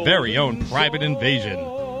for your very own private invasion.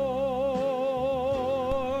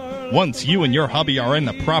 Once you and your hubby are in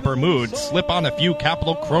the proper mood, slip on a few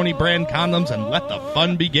Capital Crony brand condoms and let the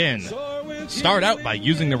fun begin. Start out by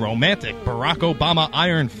using the romantic Barack Obama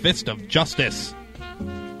Iron Fist of Justice.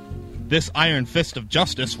 This Iron Fist of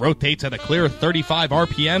Justice rotates at a clear 35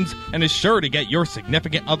 RPMs and is sure to get your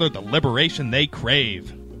significant other the liberation they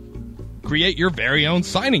crave. Create your very own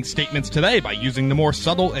signing statements today by using the more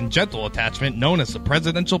subtle and gentle attachment known as the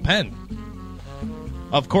presidential pen.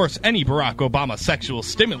 Of course, any Barack Obama Sexual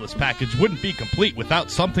Stimulus Package wouldn't be complete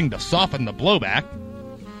without something to soften the blowback.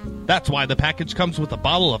 That's why the package comes with a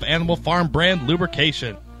bottle of Animal Farm brand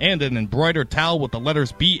lubrication and an embroidered towel with the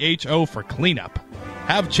letters BHO for cleanup.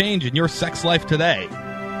 Have change in your sex life today.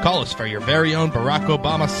 Call us for your very own Barack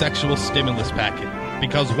Obama Sexual Stimulus Package.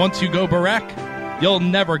 Because once you go Barack, you'll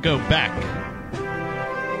never go back.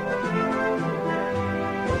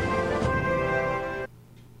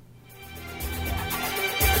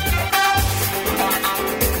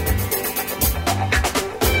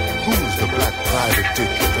 Who's the black private dick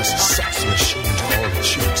that's a sex machine to all the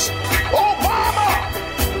chicks? Obama!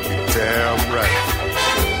 You're damn right.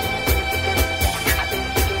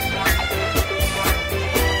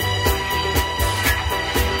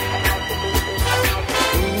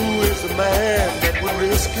 Man that would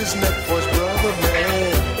risk his neck for his brother,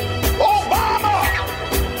 man. Obama!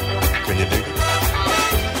 Can you dig it?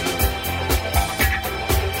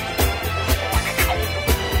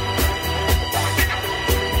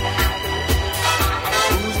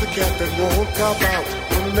 Who's the cat that won't cop out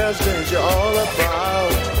when there's danger all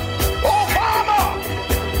about? Obama!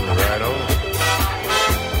 Right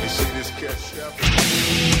on. You see this cat chef?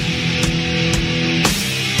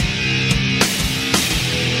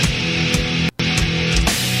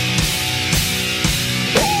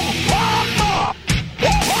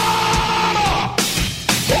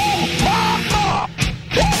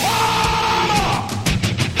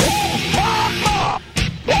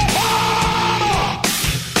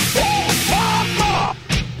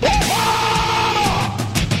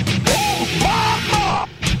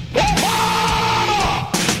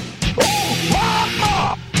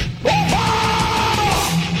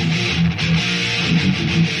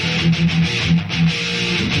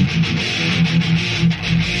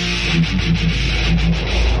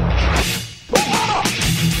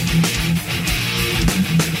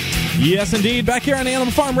 Yes, indeed. Back here on the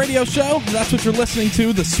Animal Farm Radio Show. That's what you're listening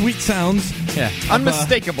to, the sweet sounds. Yeah,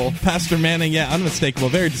 unmistakable. Pastor Manning, yeah, unmistakable,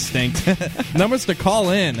 very distinct. Numbers to call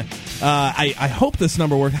in. I hope this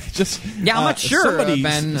number works. I'm not sure,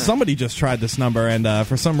 Ben. Somebody just tried this number, and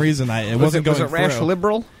for some reason it wasn't going through. Was it Rash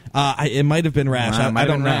Liberal? It might have been rash. I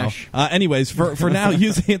don't know. Rash. Anyways, for now,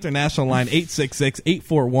 use the international line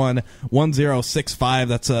 866-841-1065.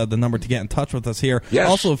 That's the number to get in touch with us here. Yes.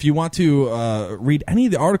 Also, if you want to read any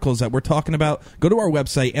of the articles that we're talking about, go to our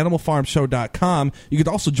website, animalfarmshow.com. You could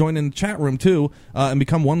also join in the chat room, too, and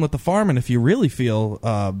become one with the farm. And if you really feel,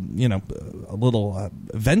 a little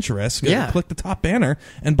adventurous, click the top banner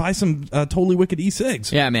and buy some Totally Wicked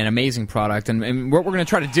e-cigs. Yeah, man, amazing product. And what we're going to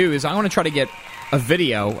try to do is I want to try to get a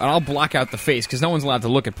video, and I'll block out the face because no one's allowed to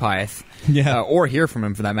look at Pyeth. Yeah. Or hear from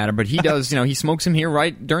him for that matter. But he does, he smokes him here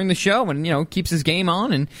right during the show and, keeps his game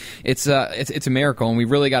on. And it's a miracle. And we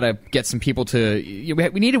really got to get some people to,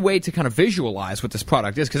 we need a way to kind of visualize what this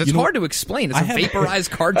product is because it's hard to explain. It's a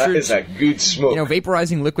vaporized cartridge. That is a good smoke.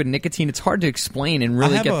 Vaporizing liquid nicotine. It's hard to explain and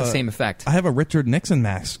really get the same effect. I have a Richard Nixon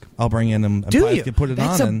mask. I'll bring in and you can put it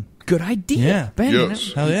That's on. Good idea, yeah. Ben.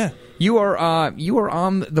 Yes. Hell yeah. You are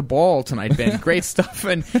on the ball tonight, Ben. Great stuff,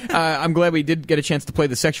 and I'm glad we did get a chance to play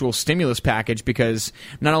the sexual stimulus package because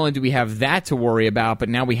not only do we have that to worry about, but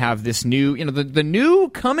now we have this new, the new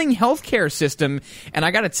coming healthcare system. And I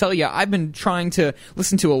got to tell you, I've been trying to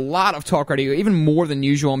listen to a lot of talk radio, even more than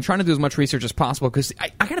usual. I'm trying to do as much research as possible because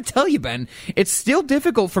I got to tell you, Ben, it's still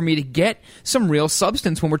difficult for me to get some real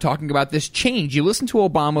substance when we're talking about this change. You listen to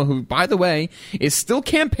Obama, who, by the way, is still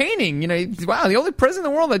campaigning. Wow, the only president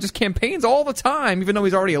in the world that just campaigns all the time, even though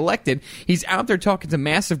he's already elected. He's out there talking to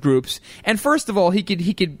massive groups. And first of all, he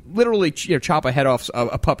could literally chop a head off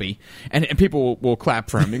a puppy, and people will clap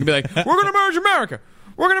for him. He can be like, "We're going to merge America.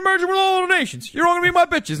 We're going to merge it with all the nations. You're all going to be my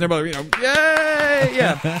bitches." And everybody, yay,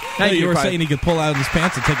 yeah. Now you were saying he could pull out his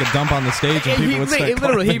pants and take a dump on the stage, and people would start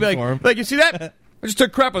literally, he'd be for him. like, you see that? I just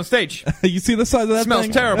took crap on stage. You see the size of that smells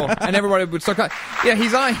thing? terrible, and everybody would start. Yeah,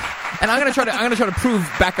 he's on. And I'm gonna try to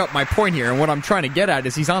back up my point here. And what I'm trying to get at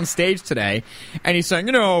is he's on stage today, and he's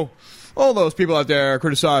saying, all those people out there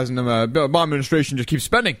criticizing the Obama administration just keep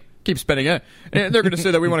spending it. And they're going to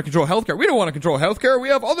say that we want to control healthcare. We don't want to control healthcare. We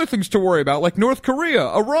have other things to worry about, like North Korea,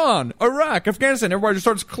 Iran, Iraq, Afghanistan. Everybody just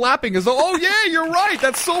starts clapping as though, oh, yeah, you're right.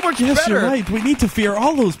 That's so much yes, better. You're right. We need to fear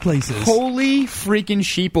all those places. Holy freaking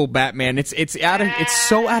sheeple, Batman. It's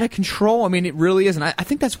so out of control. I mean, it really is. And I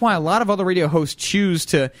think that's why a lot of other radio hosts choose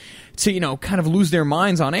to kind of lose their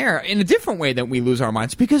minds on air in a different way than we lose our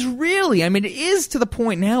minds. Because really, I mean, it is to the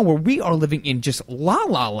point now where we are living in just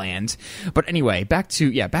la-la land. But anyway, back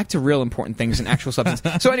to real important things and actual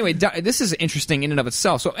substance. So anyway, this is interesting in and of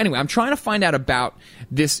itself. So anyway, I'm trying to find out about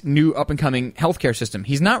this new up-and-coming healthcare system.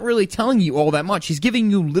 He's not really telling you all that much. He's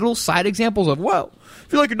giving you little side examples of, well,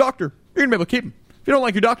 if you like your doctor, you're going to be able to keep him. If you don't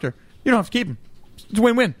like your doctor, you don't have to keep him. It's a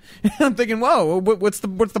win-win. I'm thinking, whoa, what's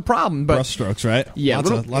the problem? But brushstrokes, right? Yeah,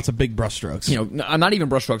 lots of big brushstrokes. Not even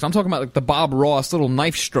brushstrokes. I'm talking about like the Bob Ross little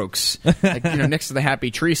knife strokes, like, next to the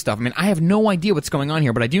Happy Tree stuff. I mean, I have no idea what's going on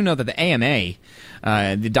here, but I do know that the AMA,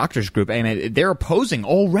 the doctors group, AMA, they're opposing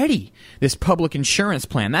already this public insurance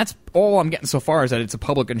plan. That's all I'm getting so far is that it's a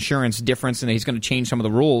public insurance difference, and he's going to change some of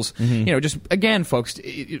the rules. Mm-hmm. Just again, folks,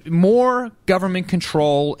 more government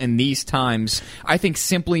control in these times, I think,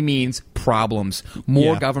 simply means problems.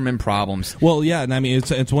 More government problems. Well, yeah, and I mean,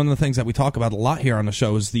 it's one of the things that we talk about a lot here on the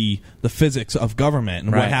show is the physics of government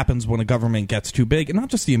and what happens when a government gets too big, and not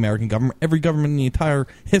just the American government, every government in the entire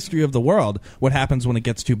history of the world. What happens when it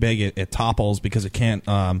gets too big? It topples because it can't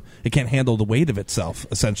handle the weight of itself.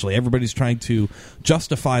 Essentially, everybody's trying to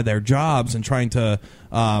justify their jobs and trying to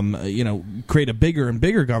create a bigger and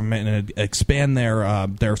bigger government and expand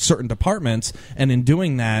their certain departments, and in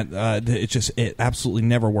doing that, it absolutely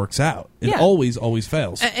never works out. It always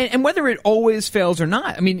fails. And whether it always fails or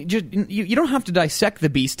not, I mean, you don't have to dissect the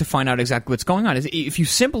beast to find out exactly what's going on. If you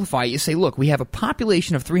simplify it, you say, look, we have a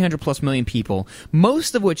population of 300+ million people,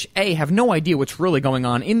 most of which, A, have no idea what's really going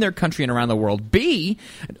on in their country and around the world, B,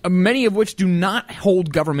 many of which do not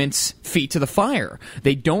hold government's feet to the fire.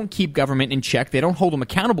 They don't keep government in check. They don't hold them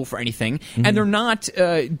accountable for anything, and they're not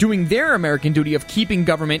doing their American duty of keeping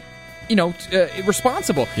government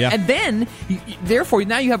responsible. Yeah. And then, therefore,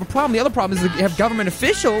 now you have a problem. The other problem is that you have government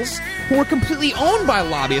officials who are completely owned by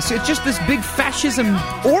lobbyists. So it's just this big fascism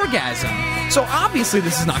orgasm. So obviously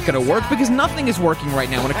this is not going to work because nothing is working right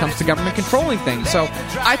now when it comes to government controlling things. So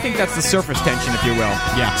I think that's the surface tension, if you will.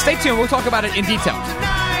 Yeah. Stay tuned. We'll talk about it in detail.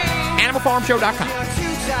 AnimalFarmShow.com.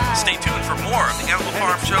 Stay tuned for more of the Animal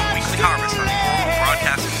Farm Show Weekly Harvest on Oral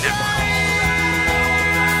Broadcasting Network.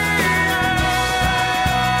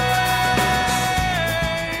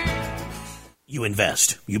 You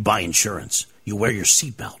invest. You buy insurance. You wear your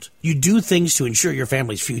seatbelt. You do things to ensure your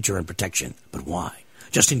family's future and protection. But why?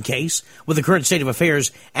 Just in case? With the current state of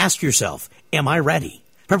affairs, ask yourself, am I ready?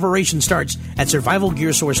 Preparation starts at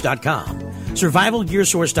survivalgearsource.com.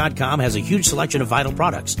 Survivalgearsource.com has a huge selection of vital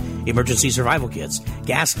products: emergency survival kits,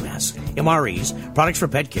 gas masks, MREs, products for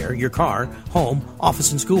pet care, your car, home,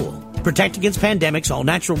 office, and school. Protect against pandemics, all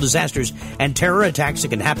natural disasters, and terror attacks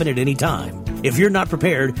that can happen at any time. If you're not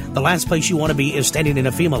prepared, the last place you want to be is standing in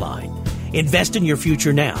a FEMA line. Invest in your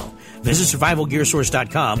future now. Visit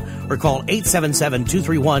survivalgearsource.com or call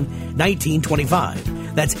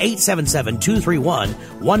 877-231-1925. That's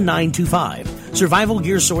 877-231-1925.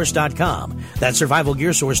 Survivalgearsource.com. That's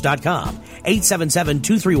survivalgearsource.com.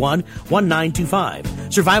 877-231-1925.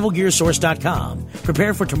 Survivalgearsource.com.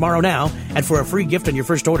 Prepare for tomorrow now, and for a free gift on your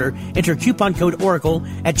first order, enter coupon code ORACLE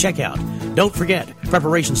at checkout. Don't forget,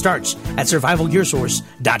 preparation starts at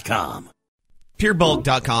survivalgearsource.com.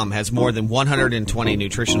 PureBulk.com has more than 120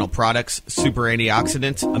 nutritional products, super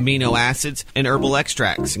antioxidants, amino acids, and herbal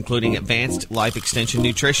extracts, including advanced life extension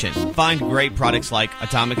nutrition. Find great products like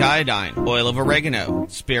atomic iodine, oil of oregano,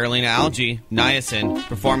 spirulina algae, niacin,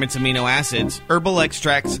 performance amino acids, herbal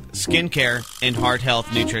extracts, skincare, and heart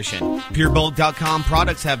health nutrition. PureBulk.com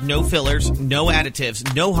products have no fillers, no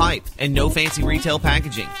additives, no hype, and no fancy retail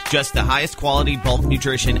packaging. Just the highest quality bulk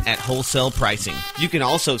nutrition at wholesale pricing. You can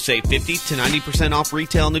also save 50 to 90% off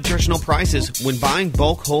retail nutritional prices when buying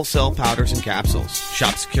bulk wholesale powders and capsules.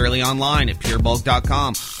 Shop securely online at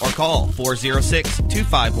purebulk.com or call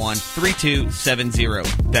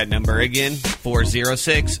 406-251-3270. That number again,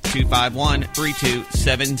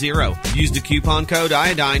 406-251-3270. Use the coupon code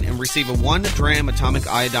iodine and receive a 1 gram atomic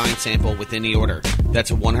iodine sample with any order.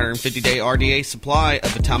 That's a 150-day RDA supply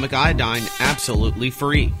of atomic iodine absolutely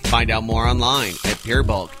free. Find out more online at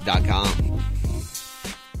purebulk.com.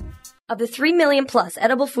 Of the 3 million plus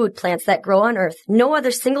edible food plants that grow on Earth, no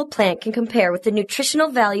other single plant can compare with the nutritional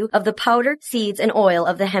value of the powder, seeds, and oil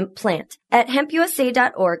of the hemp plant. At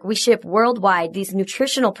hempusa.org, we ship worldwide these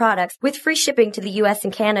nutritional products with free shipping to the U.S.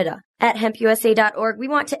 and Canada. At hempusa.org, we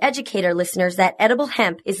want to educate our listeners that edible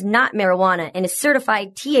hemp is not marijuana and is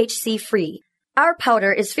certified THC-free. Our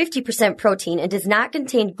powder is 50% protein and does not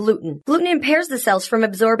contain gluten. Gluten impairs the cells from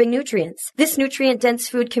absorbing nutrients. This nutrient-dense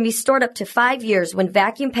food can be stored up to 5 years when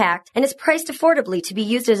vacuum-packed and is priced affordably to be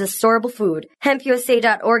used as a storable food.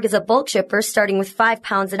 HempUSA.org is a bulk shipper starting with 5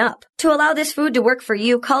 pounds and up. To allow this food to work for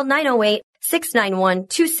you, call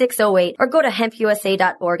 908-691-2608 or go to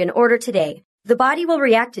hempusa.org and order today. The body will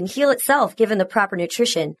react and heal itself given the proper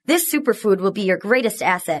nutrition. This superfood will be your greatest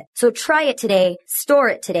asset. So try it today, store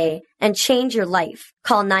it today, and change your life.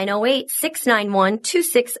 Call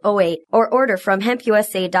 908-691-2608 or order from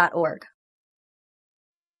hempusa.org.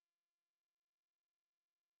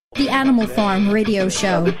 The Animal Farm Radio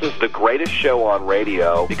Show. This is the greatest show on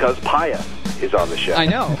radio because Pius is on the show. I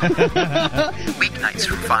know. Weeknights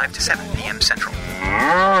from 5 to 7 p.m. Central.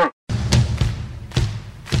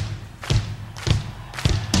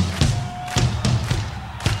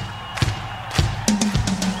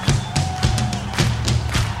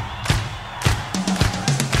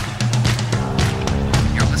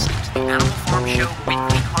 Animal Farm Show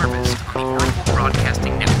Weekly Harvest on the Oracle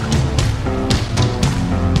Broadcasting Network.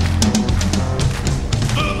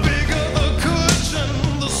 The bigger the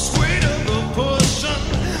cushion, the sweeter the pushing.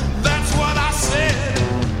 That's what I said.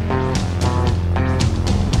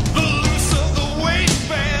 The looser the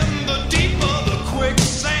waistband, the deeper the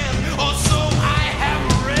quicksand, or so I have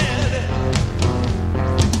read.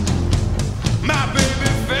 My baby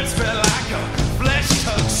fits me like a flesh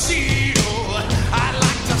tuxedo.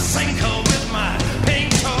 Sink her with my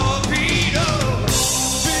pink torpedo.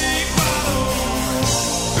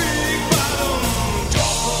 Big bottom,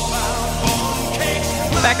 talk about bomb cakes.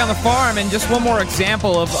 Back on the farm, and just one more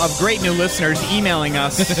example of great new listeners emailing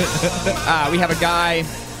us. We have a guy.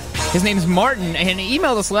 His name's Martin, and he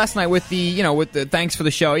emailed us last night with the thanks for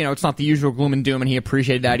the show. It's not the usual gloom and doom, and he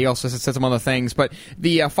appreciated that. He also said some other things, but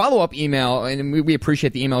the follow-up email, and we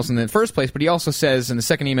appreciate the emails in the first place, but he also says in the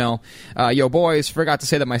second email, yo boys, forgot to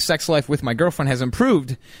say that my sex life with my girlfriend has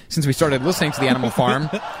improved since we started listening to the Animal Farm.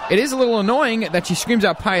 It is a little annoying that she screams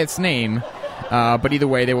out Pyatt's name, but either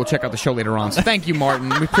way, they will check out the show later on. So thank you, Martin.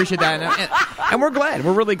 We appreciate that, and we're glad.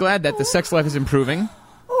 We're really glad that the sex life is improving.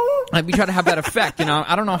 We try to have that effect.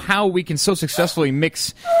 I don't know how we can so successfully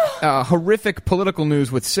mix horrific political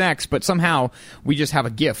news with sex, but somehow we just have a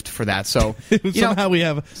gift for that. So somehow we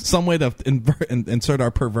have some way to insert our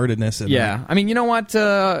pervertedness in there. I mean, you know what?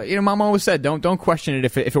 Mom always said, don't question it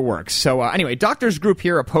if it works. So anyway, doctors group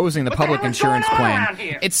here opposing the public insurance plan.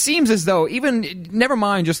 It seems as though even, never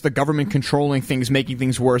mind just the government controlling things, making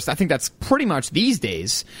things worse. I think that's pretty much these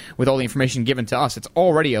days, with all the information given to us, it's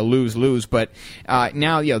already a lose-lose. But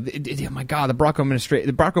now, my God, the Barack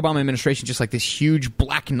Obama administration, just like this huge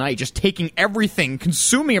black knight, just taking everything,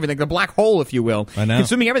 consuming everything, the black hole, if you will, I know.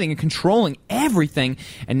 consuming everything and controlling everything.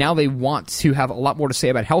 And now they want to have a lot more to say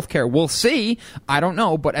about healthcare. We'll see. I don't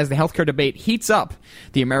know. But as the healthcare debate heats up,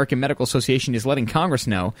 the American Medical Association is letting Congress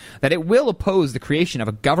know that it will oppose the creation of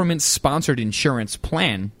a government-sponsored insurance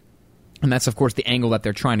plan. And that's, of course, the angle that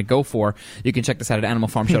they're trying to go for. You can check this out at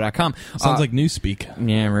animalfarmshow.com. Sounds like newspeak.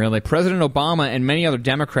 Yeah, really. President Obama and many other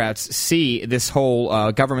Democrats see this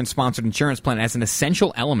whole government-sponsored insurance plan as an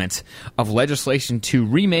essential element of legislation to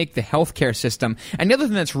remake the healthcare system. And the other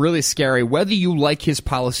thing that's really scary, whether you like his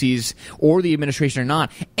policies or the administration or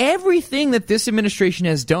not, everything that this administration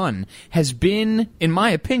has done has been, in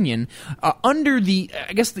my opinion, under the,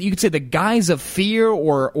 I guess you could say, the guise of fear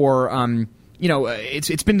or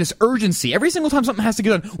it's been this urgency. Every single time something has to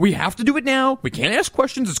get done, we have to do it now. We can't ask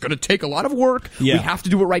questions. It's going to take a lot of work. Yeah. We have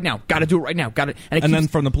to do it right now. Got to do it right now. Got it. And then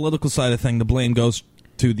from the political side of thing, the blame goes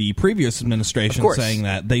to the previous administration, saying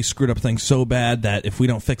that they screwed up things so bad that if we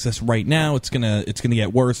don't fix this right now, it's gonna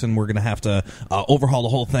get worse, and we're gonna have to overhaul the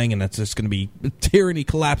whole thing, and it's just gonna be tyranny,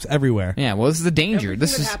 collapse everywhere. Yeah, well, this is the danger.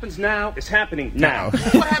 Everything that happens now is happening now.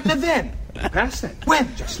 What happened to then? Past then.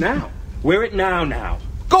 When? Just now. We're at now.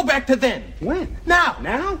 Go back to then. When? Now.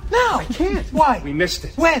 Now? Now. I can't. Why? We missed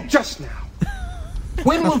it. When? Just now.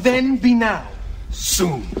 When will then be now?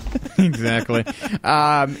 Soon. Exactly. This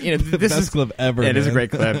best clip ever. Yeah, it is a man.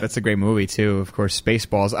 great clip. That's a great movie too. Of course,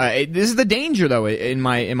 Spaceballs. This is the danger, though, in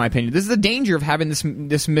my opinion. This is the danger of having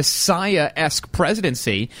this Messiah-esque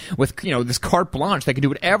presidency with this carte blanche. They can do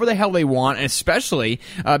whatever the hell they want, and especially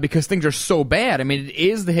because things are so bad. I mean, it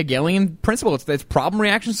is the Hegelian principle. It's problem,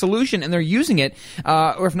 reaction, solution, and they're using it.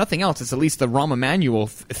 Or if nothing else, it's at least the Rahm Emanuel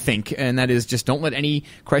think, and that is just don't let any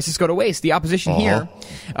crisis go to waste. The opposition here,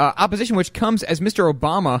 opposition which comes as Mr.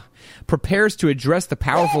 Obama prepares to address the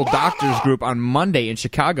powerful doctors group on Monday in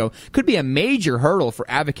Chicago, could be a major hurdle for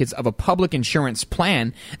advocates of a public insurance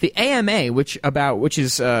plan. The AMA, which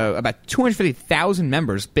is about 250,000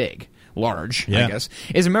 members, large, I guess,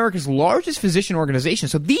 is America's largest physician organization.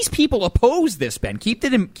 So these people oppose this, Ben. Keep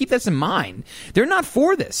this in mind. They're not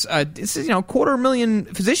for this. This is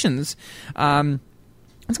 250,000 physicians.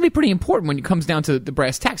 It's going to be pretty important when it comes down to the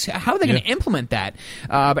brass tacks. How are they going to implement that?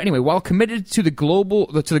 But anyway, while committed to the goal,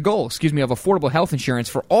 of affordable health insurance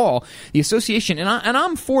for all, the association, and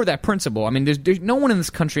I'm for that principle. I mean, there's no one in this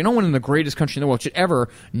country, no one in the greatest country in the world should ever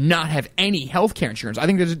not have any health care insurance. I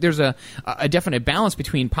think there's a definite balance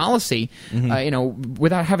between policy,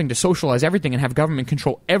 without having to socialize everything and have government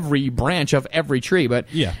control every branch of every tree. But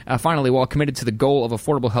finally, while committed to the goal of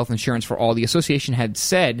affordable health insurance for all, the association had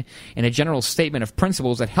said in a general statement of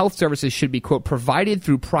principles that health services should be, quote, provided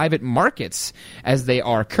through private markets as they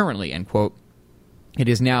are currently, end quote. It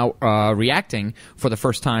is now reacting for the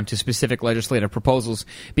first time to specific legislative proposals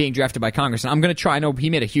being drafted by Congress. And I'm going to try. I know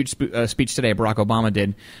he made a huge speech today. Barack Obama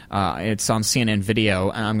did. It's on CNN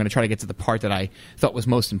video. And I'm going to try to get to the part that I thought was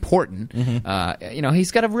most important.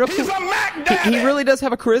 He's got a real. He really does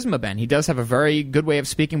have a charisma, Ben. He does have a very good way of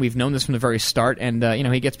speaking. We've known this from the very start. And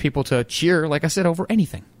he gets people to cheer, like I said, over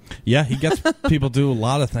anything. Yeah, he gets people to do a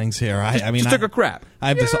lot of things here. I mean, just took a crap. I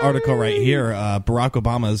have this article right here, Barack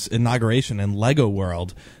Obama's inauguration in Lego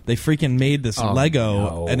World. They freaking made this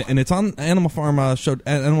Lego, and it's on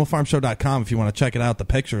animalfarmshow.com if you want to check it out, the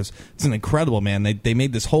pictures. It's an incredible, man. They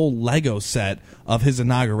made this whole Lego set of his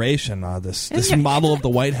inauguration, this model of the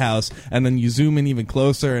White House, and then you zoom in even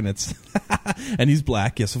closer, and it's and he's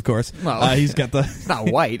black, yes, of course. Well, he's got the it's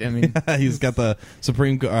not white. I mean, he's got the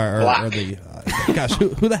Supreme or the gosh,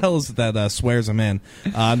 who the hell is it that swears him in?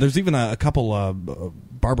 There's even a couple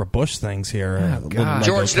Barbara Bush things here, little Lego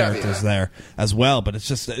George characters there as well. But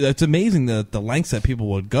it's amazing the lengths that people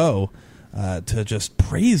would go to just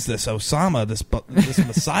praise this Osama, this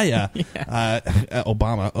Messiah,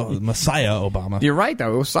 Messiah Obama. You're right,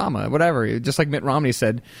 though. Osama, whatever. Just like Mitt Romney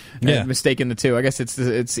said, mistaken the two. I guess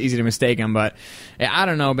it's easy to mistake him, but I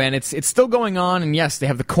don't know, man. It's still going on, and yes, they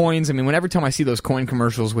have the coins. I mean, every time I see those coin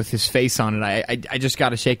commercials with his face on it, I just got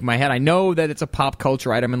to shake my head. I know that it's a pop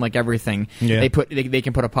culture item, and like everything, they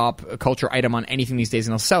can put a pop culture item on anything these days,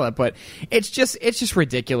 and they'll sell it. But it's just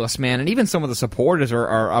ridiculous, man. And even some of the supporters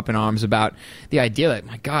are up in arms about the idea that,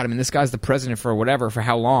 my God, I mean, this guy's the president for for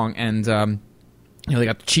how long, and they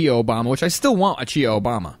got Chio Obama, which I still want a Chio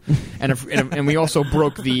Obama, and we also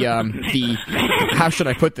broke the how should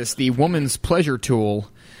I put this, the woman's pleasure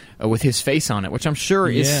tool with his face on it, which I'm sure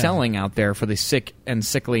is selling out there for the sick and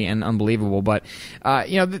sickly and unbelievable. But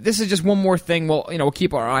this is just one more thing. We'll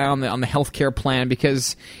keep our eye on the healthcare plan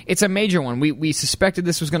because it's a major one. We suspected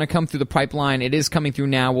this was going to come through the pipeline. It is coming through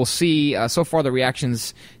now. We'll see. So far, the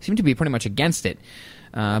reactions seem to be pretty much against it.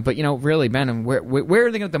 But really, Ben, where are they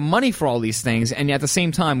going to get the money for all these things? And at the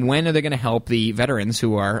same time, when are they going to help the veterans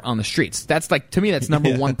who are on the streets? That's to me, that's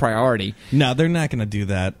number one priority. No, they're not going to do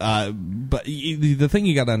that. But the thing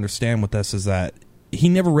you got to understand with this is that he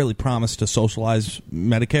never really promised to socialize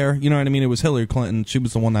Medicare. You know what I mean? It was Hillary Clinton. She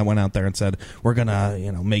was the one that went out there and said, we're going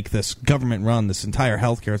to, make this government run, this entire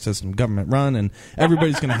healthcare system government run, and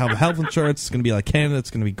everybody's going to have health insurance. It's going to be like Canada. It's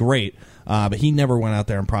going to be great. But he never went out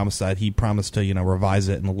there and promised that. He promised to, revise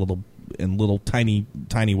it in little tiny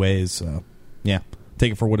ways.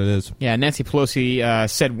 Take it for what it is. Yeah, Nancy Pelosi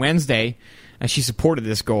said Wednesday she supported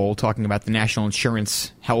this goal, talking about the national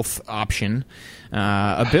insurance health option.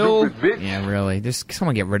 A bill... Yeah, really. Just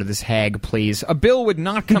someone get rid of this hag, please. A bill would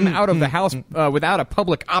not come out of the House without a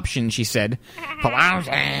public option, she said.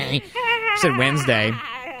 Pelosi said Wednesday.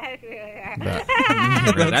 But,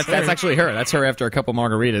 that's actually her. That's her after a couple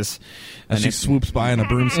margaritas. And she swoops by on a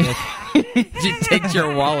broomstick. She takes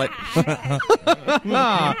your wallet.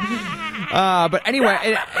 But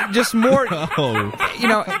anyway, just more,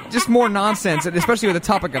 just more nonsense, especially with the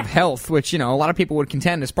topic of health, which, a lot of people would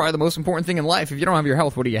contend is probably the most important thing in life. If you don't have your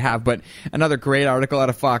health, what do you have? But another great article out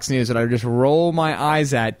of Fox News that I just roll my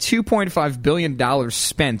eyes at. $2.5 billion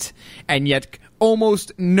spent, and yet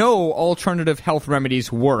almost no alternative health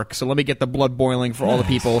remedies work. So let me get the blood boiling for all the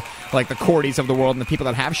people like the Cordis of the world and the people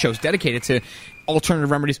that have shows dedicated to alternative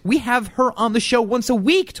remedies. We have her on the show once a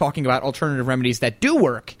week talking about alternative remedies that do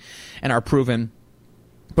work and are proven.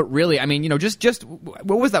 But really, I mean, just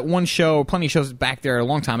what was that one show, plenty of shows back there a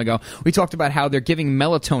long time ago, we talked about how they're giving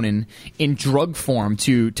melatonin in drug form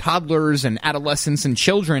to toddlers and adolescents and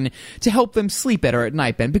children to help them sleep better at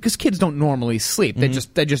night, Ben, because kids don't normally sleep. They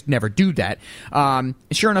just never do that.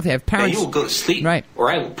 Sure enough, they have parents... You will go to sleep, right? Or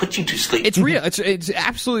I will put you to sleep. It's real. It's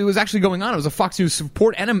absolutely, it was actually going on. It was a Fox News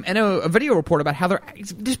report and a video report about how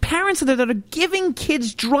there's parents that are giving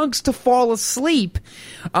kids drugs to fall asleep.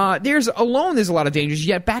 There's a lot of dangers,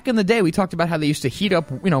 yet back in the day, we talked about how they used to heat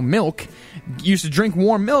up, milk, used to drink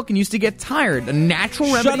warm milk, and used to get tired. A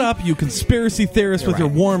natural remedy. Shut up, you conspiracy theorist with your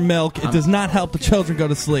warm milk. It does not help the children go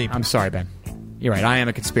to sleep. I'm sorry, Ben. You're right. I am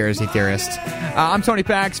a conspiracy theorist. I'm Tony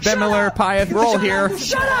Pax, Ben Miller, Pyeth. We're all here.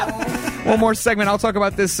 Shut up! One more segment. I'll talk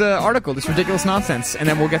about this article, this ridiculous nonsense, and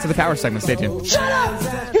then we'll get to the power segment. Stay tuned. Shut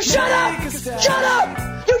up! You shut up! Shut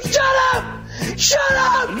up! You shut up! Shut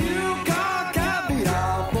up!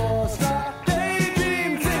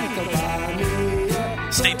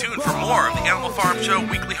 Stay tuned for more of the Animal Farm Show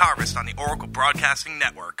Weekly Harvest on the Oracle Broadcasting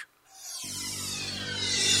Network.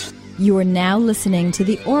 You are now listening to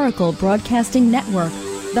the Oracle Broadcasting Network,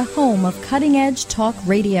 the home of cutting-edge talk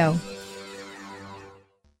radio.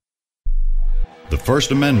 The First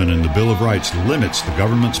Amendment in the Bill of Rights limits the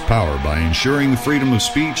government's power by ensuring freedom of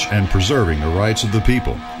speech and preserving the rights of the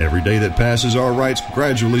people. Every day that passes, our rights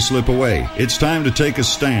gradually slip away. It's time to take a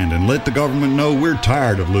stand and let the government know we're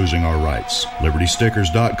tired of losing our rights.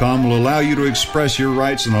 LibertyStickers.com will allow you to express your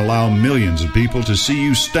rights and allow millions of people to see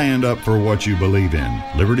you stand up for what you believe in.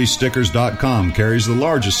 LibertyStickers.com carries the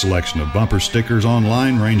largest selection of bumper stickers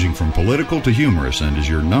online, ranging from political to humorous, and is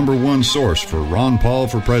your #1 source for Ron Paul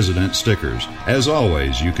for President stickers. As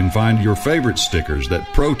always, you can find your favorite stickers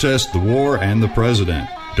that protest the war and the president.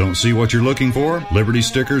 Don't see what you're looking for? Liberty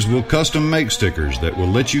Stickers will custom make stickers that will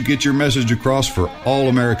let you get your message across for all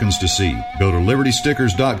Americans to see. Go to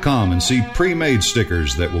LibertyStickers.com and see pre-made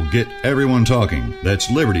stickers that will get everyone talking. That's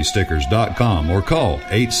LibertyStickers.com or call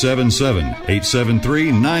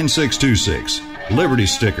 877-873-9626. Liberty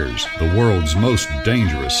Stickers, the world's most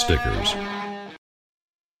dangerous stickers.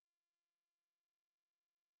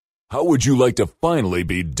 How would you like to finally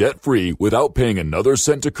be debt-free without paying another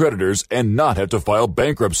cent to creditors and not have to file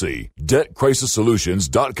bankruptcy?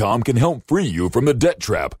 DebtCrisisSolutions.com can help free you from the debt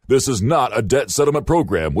trap. This is not a debt settlement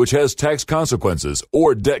program which has tax consequences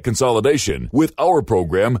or debt consolidation. With our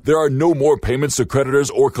program, there are no more payments to creditors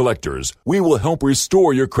or collectors. We will help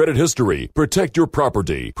restore your credit history, protect your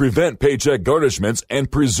property, prevent paycheck garnishments, and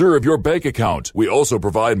preserve your bank account. We also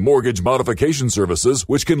provide mortgage modification services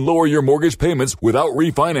which can lower your mortgage payments without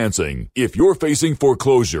refinancing. financing. If you're facing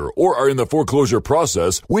foreclosure or are in the foreclosure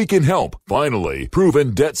process, we can help. Finally,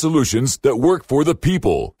 proven debt solutions that work for the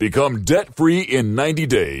people. Become debt-free in 90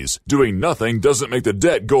 days. Doing nothing doesn't make the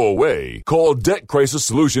debt go away. Call Debt Crisis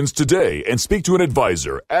Solutions today and speak to an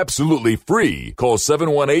advisor absolutely free. Call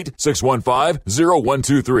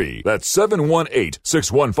 718-615-0123. That's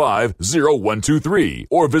 718-615-0123.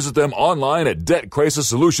 Or visit them online at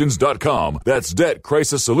debtcrisissolutions.com. That's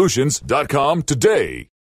debtcrisissolutions.com today.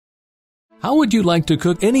 How would you like to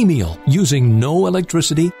cook any meal using no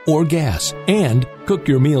electricity or gas and cook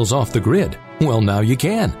your meals off the grid? Well, now you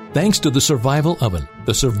can, thanks to the Survival Oven.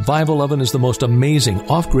 The Survival Oven is the most amazing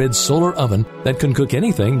off-grid solar oven that can cook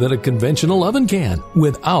anything that a conventional oven can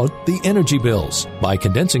without the energy bills. By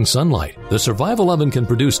condensing sunlight, the Survival Oven can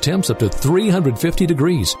produce temps up to 350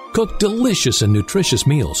 degrees, cook delicious and nutritious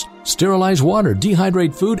meals, sterilize water,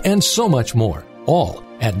 dehydrate food, and so much more. All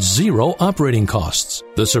at zero operating costs.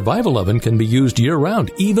 The Survival Oven can be used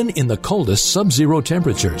year-round, even in the coldest sub-zero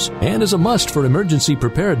temperatures, and is a must for emergency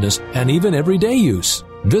preparedness and even everyday use.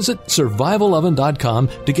 Visit survivaloven.com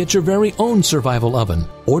to get your very own Survival Oven.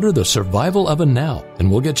 Order the Survival Oven now,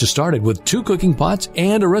 and we'll get you started with 2 cooking pots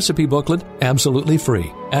and a recipe booklet absolutely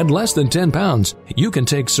free. At less than 10 pounds, you can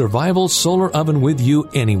take Survival Solar Oven with you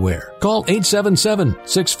anywhere. Call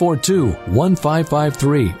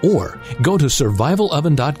 877-642-1553 or go to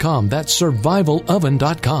survivaloven.com. That's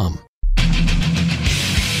survivaloven.com.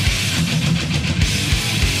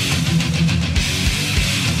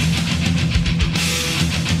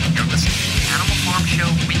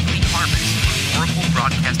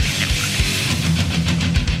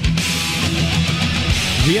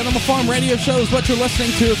 The Animal Farm Radio Show is what you're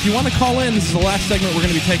listening to. If you want to call in, this is the last segment. We're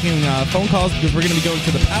going to be taking phone calls because we're going to be going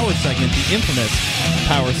to the Power segment, the infamous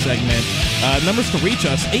Power segment. Numbers to reach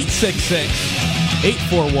us,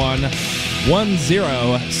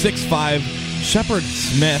 866-841-1065. Shepard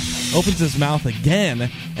Smith opens his mouth again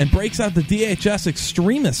and breaks out the DHS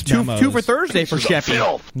extremist memos. Two for Thursday for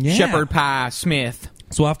Sheppy. Yeah. Shepard Pie Smith.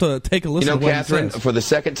 So we'll have to take a listen to what Catherine, he says. for the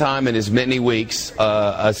second time in as many weeks,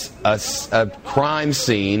 a crime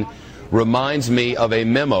scene reminds me of a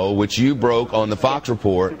memo which you broke on the Fox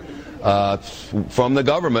Report from the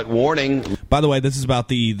government warning. By the way, this is about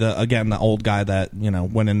the old guy that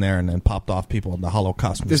went in there and then popped off people in the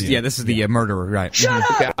Holocaust Museum. This is the murderer, right? Shut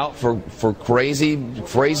out for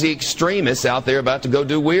crazy extremists out there about to go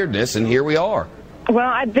do weirdness, and here we are.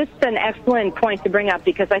 Well, this is an excellent point to bring up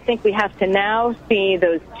because I think we have to now see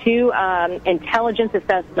those 2 intelligence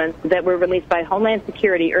assessments that were released by Homeland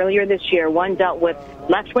Security earlier this year. One dealt with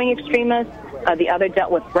left-wing extremists, the other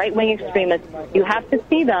dealt with right-wing extremists. You have to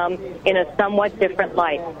see them in a somewhat different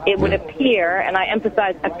light. It would appear, and I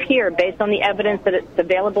emphasize appear based on the evidence that it's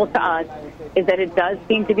available to us, is that it does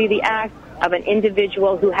seem to be the act of an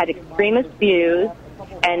individual who had extremist views.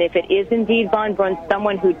 And if it is indeed Von Braun,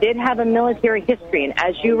 someone who did have a military history, and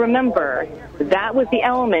as you remember, that was the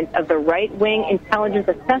element of the right-wing intelligence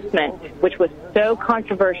assessment, which was so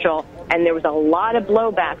controversial, and there was a lot of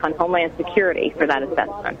blowback on Homeland Security for that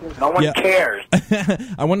assessment. No one cares.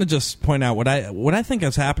 I want to just point out what I think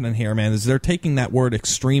is happening here, man, is they're taking that word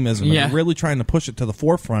extremism and really trying to push it to the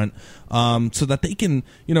forefront so that they can,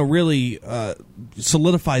 really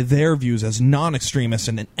solidify their views as non-extremists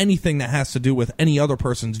and anything that has to do with any other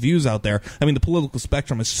person's views out there. I mean, the political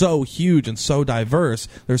spectrum is so huge and so diverse.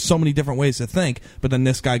 There's so many different ways to think, but then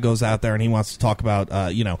this guy goes out there and he wants to talk about,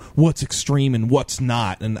 what's extreme and what's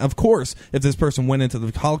not. And of course, if this person went into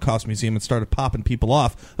the Holocaust Museum and started popping people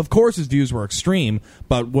off, of course his views were extreme.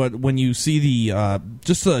 But when you see the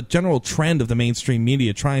just the general trend of the mainstream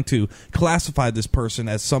media trying to classify this person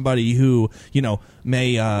as somebody who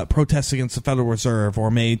may protest against the Federal Reserve, or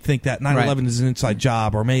may think that 9/11 is an inside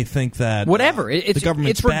job, or may think that whatever the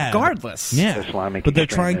government's bad. Regardless. Yeah, Islamic but they're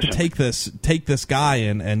trying to extremism. take this guy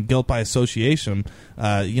and guilt by association,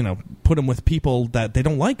 put him with people that they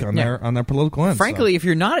don't like on their political end. Frankly, if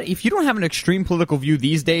you don't have an extreme political view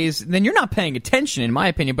these days, then you're not paying attention, in my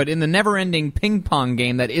opinion. But in the never-ending ping-pong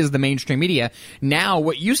game that is the mainstream media, now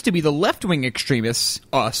what used to be the left-wing extremists,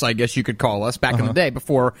 us, I guess you could call us, back in the day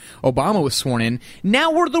before Obama was sworn in,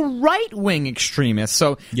 now we're the right-wing extremists.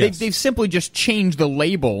 So they've simply just changed the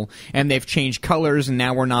label, and they've changed colors, and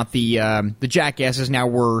now we're not the jackasses, now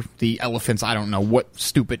we're the elephants. I don't know what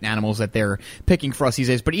stupid animals that they're picking for us these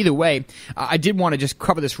days. But either way, I did want to just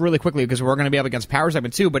cover this really quickly because we're going to be up against Power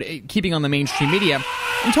segment too, but keeping on the mainstream media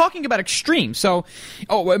and talking about extreme. So,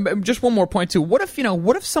 just one more point too. What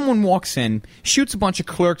if someone walks in, shoots a bunch of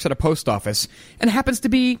clerks at a post office, and happens to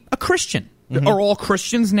be a Christian? Are all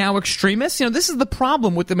Christians now extremists? This is the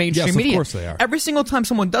problem with the mainstream Yes, media. of course they are. Every single time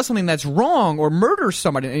someone does something that's wrong or murders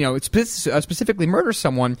somebody, specifically murders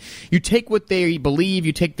someone, you take what they believe,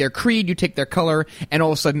 you take their creed, you take their color, and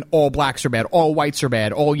all of a sudden all blacks are bad, all whites are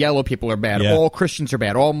bad, all yellow people are bad, all Christians are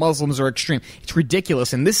bad, all Muslims are extreme. It's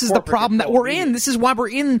ridiculous, and this is the problem that we're in. This is why we're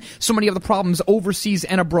in so many of the problems overseas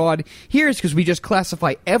and abroad. Here is because we just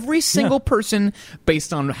classify every single person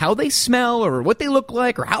based on how they smell or what they look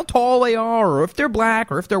like or how tall they are or if they're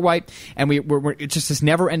black or if they're white, and we're it's just this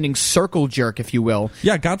never-ending circle jerk, if you will.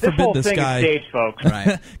 Yeah, God forbid this guy. Stage, folks.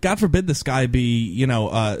 Right. God forbid this guy be,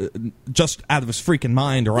 just out of his freaking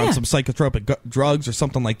mind or on some psychotropic drugs or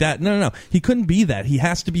something like that. No. He couldn't be that. He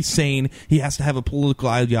has to be sane. He has to have a political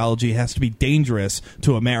ideology. He has to be dangerous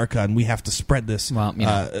to America, and we have to spread this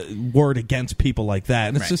word against people like that.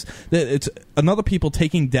 And it's it's another people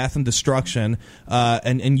taking death and destruction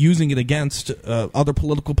and using it against other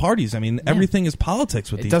political parties. I mean, everything is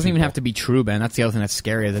politics with these. It doesn't even people. have to be true, Ben. That's the other thing that's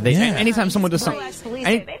scary. That anytime someone does something,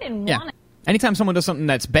 anytime someone does something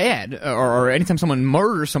that's bad, or anytime someone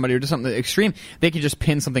murders somebody or does something extreme, they can just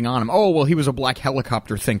pin something on him. Oh, well, he was a black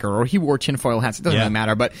helicopter thinker, or he wore tinfoil hats. It doesn't really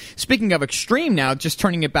matter. But speaking of extreme now, just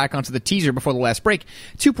turning it back onto the teaser before the last break,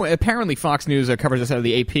 apparently Fox News covers this out of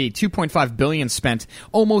the AP, $2.5 billion spent.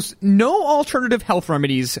 Almost no alternative health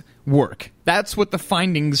remedies work. That's what the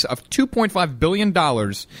findings of $2.5 billion.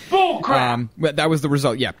 Bull crap! That was the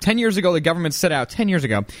result. Yeah, 10 years ago, the government set out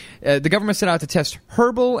to test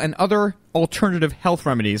herbal and other alternative health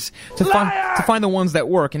remedies to find the ones that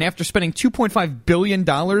work. And after spending $2.5 billion,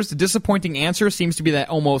 the disappointing answer seems to be that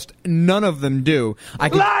almost none of them do.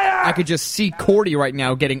 I could just see Cordi right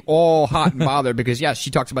now getting all hot and bothered because, yes, she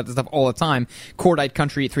talks about this stuff all the time. Cordite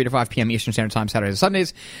Country, 3 to 5 p.m. Eastern Standard Time, Saturdays and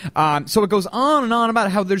Sundays. So it goes on and on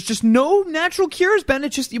about how there's just no natural cures, Ben.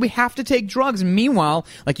 It's just we have to take drugs. And meanwhile,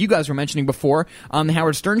 like you guys were mentioning before on the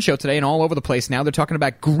Howard Stern show today and all over the place now, they're talking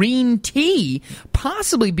about green tea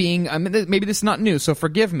possibly being, maybe this is not new, so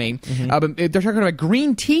forgive me, but they're talking about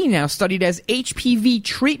green tea now studied as HPV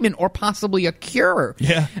treatment or possibly a cure.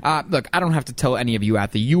 Yeah. Look, I don't have to tell any of you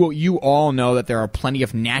out there. You all know that there are plenty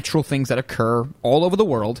of natural things that occur all over the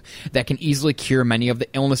world that can easily cure many of the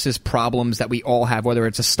illnesses, problems that we all have, whether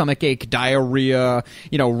it's a stomachache, diarrhea,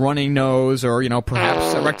 running nose, or,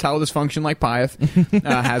 perhaps erectile dysfunction like Pyeth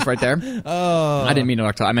has right there. Oh. I didn't mean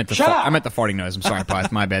erectile. I meant the farting noise. I'm sorry,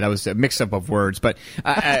 Pyeth. My bad. That was a mix-up of words. But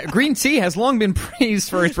green tea has long been praised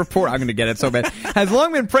for its I'm going to get it so bad. Has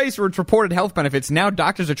long been praised for its reported health benefits. Now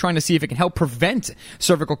doctors are trying to see if it can help prevent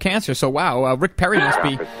cervical cancer. So, wow, Rick Perry must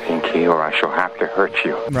be... Pinky, or I shall have to hurt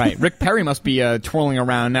you. Right. Rick Perry must be twirling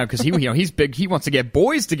around now because he's big. He wants to get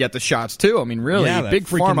boys to get the shots, too. I mean, really. Yeah, big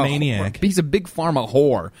pharma maniac. He's a big pharma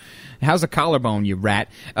whore. How's a collarbone, you rat?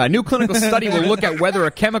 A new clinical study will look at whether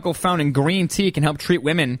a chemical found in green tea can help treat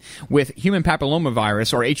women with human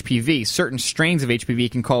papillomavirus, or HPV. Certain strains of HPV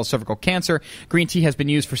can cause cervical cancer. Green tea has been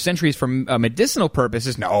used for centuries for medicinal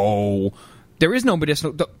purposes. No, there is no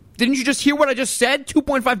medicinal... Didn't you just hear what I just said?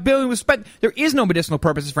 $2.5 billion was spent. There is no medicinal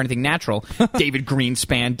purposes for anything natural. David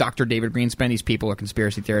Greenspan, Dr. David Greenspan, these people are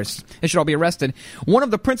conspiracy theorists. They should all be arrested. One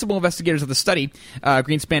of the principal investigators of the study,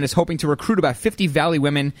 Greenspan, is hoping to recruit about 50 Valley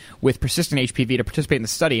women with persistent HPV to participate in the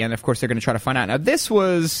study, and of course they're going to try to find out. Now this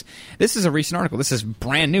is a recent article. This is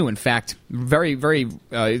brand new, in fact. Very, very,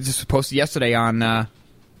 this was posted yesterday on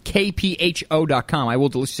kpho.com. I will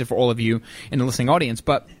delete it for all of you in the listening audience,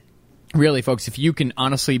 but... Really, folks, if you can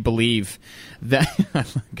honestly believe that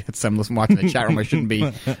got some watching the chat room. I shouldn't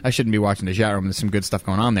be watching the chat room. There's some good stuff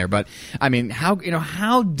going on there. But I mean,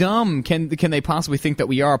 how dumb can they possibly think that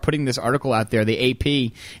we are putting this article out there, the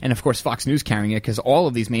AP and of course Fox News carrying it, because all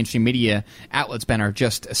of these mainstream media outlets, Ben, are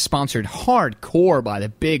just sponsored hardcore by the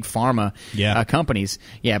big pharma companies.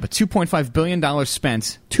 Yeah, but $2.5 billion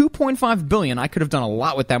spent. $2.5 billion. I could have done a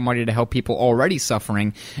lot with that money to help people already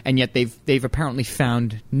suffering, and yet they've apparently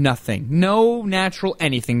found nothing. No natural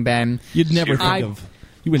anything, Ben. You'd never think of...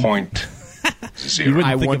 You wouldn't, Point. You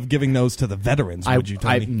wouldn't think of giving those to the veterans, would you,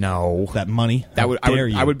 Tony? No. That money? I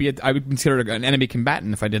would consider an enemy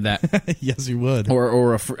combatant if I did that. Yes, you would.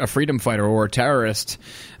 Or a freedom fighter or a terrorist.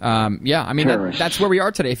 I mean, that's where we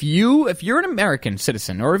are today. If you're an American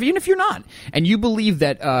citizen, or even if you're not, and you believe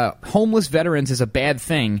that homeless veterans is a bad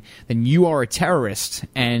thing, then you are a terrorist,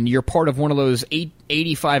 and you're part of one of those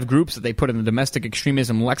 85 groups that they put in the domestic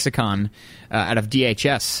extremism lexicon out of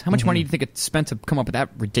DHS. How much money do you think it spent to come up with that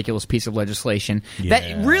ridiculous piece of legislation? legislation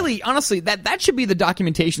that really, honestly, that should be the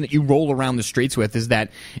documentation that you roll around the streets with, is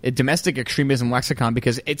that domestic extremism lexicon,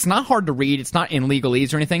 because it's not hard to read. It's not in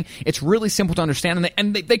legalese or anything. It's really simple to understand.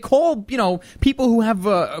 And they call, people who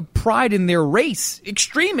have pride in their race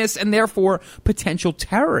extremists and therefore potential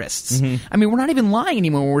terrorists. Mm-hmm. I mean, we're not even lying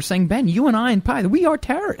anymore when we're saying, Ben, you and I and Pi, we are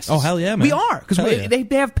terrorists. Oh, hell yeah, man. We are, because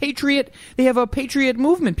they have a patriot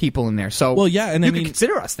movement people in there. So well, yeah, and you I mean, can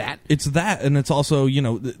consider us that. It's that, and it's also,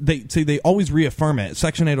 they always reaffirm it.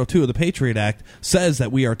 Section 802 of the Patriot Act says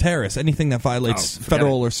that we are terrorists. Anything that violates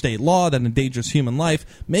federal or state law that endangers human life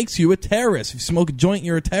makes you a terrorist. If you smoke a joint,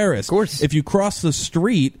 you're a terrorist. Of course. If you cross the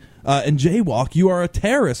street and jaywalk, you are a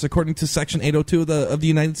terrorist, according to Section 802 of the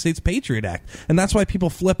United States Patriot Act. And that's why people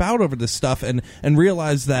flip out over this stuff and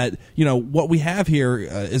realize that, what we have here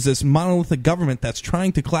is this monolithic government that's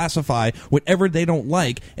trying to classify whatever they don't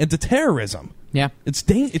like into terrorism. Yeah.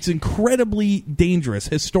 It's incredibly dangerous,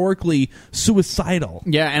 historically suicidal.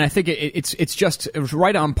 Yeah, and I think it's just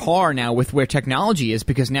right on par now with where technology is,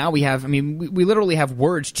 because now we have, we literally have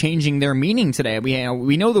words changing their meaning today.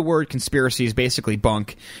 We know the word conspiracy is basically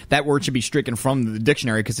bunk. That word should be stricken from the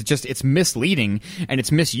dictionary because it's misleading and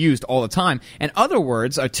it's misused all the time. And other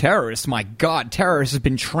words, a terrorist, my God, terrorist has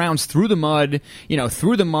been trounced through the mud,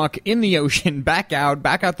 through the muck, in the ocean, back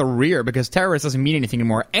out the rear, because terrorist doesn't mean anything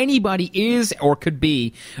anymore. Anybody is or could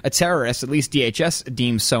be a terrorist, at least DHS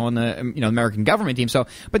deems so, and the American government deems so.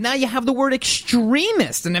 But now you have the word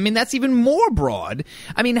extremist, and that's even more broad.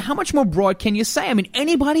 How much more broad can you say?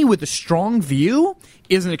 Anybody with a strong view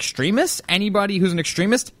is an extremist. Anybody who's an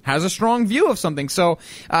extremist has a strong view of something. So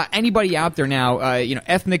anybody out there now,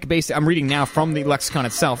 ethnic-based, I'm reading now from the lexicon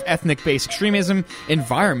itself, ethnic-based extremism,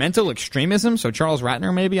 environmental extremism, so Charles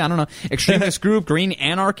Ratner maybe, I don't know, extremist group, green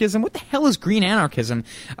anarchism. What the hell is green anarchism?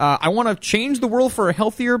 I want to change the world for a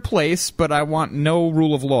healthier place, but I want no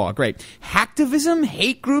rule of law. Great. Hacktivism,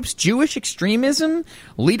 hate groups, Jewish extremism,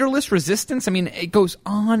 leaderless resistance. It goes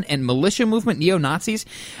on, and militia movement, neo-Nazis.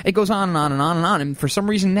 It goes on and on and on and on. And for some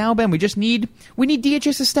reason now, Ben, we need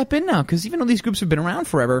DHS to step in now, because even though these groups have been around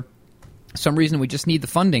forever, for some reason we just need the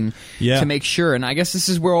funding to make sure. And I guess this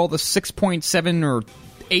is where all the 6.7 or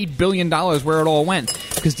 $8 billion where it all went,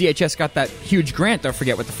 because DHS got that huge grant, don't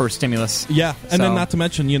forget, with the first stimulus. Yeah, and then not to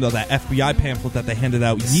mention, that FBI pamphlet that they handed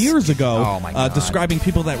out years ago, describing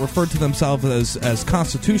people that referred to themselves as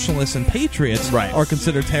constitutionalists and patriots are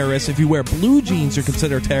considered terrorists. If you wear blue jeans, you're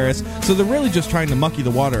considered terrorists. So they're really just trying to mucky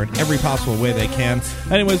the water in every possible way they can.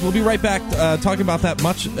 Anyways, we'll be right back talking about that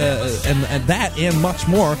much and that and much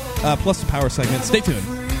more, plus the power segment. Stay tuned.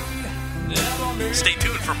 Stay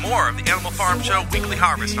tuned for more of the Animal Farm Show Weekly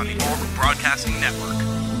Harvest on the Oracle Broadcasting Network.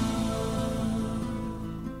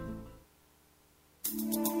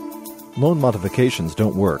 Loan modifications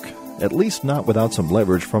don't work, at least not without some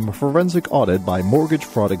leverage from a forensic audit by mortgage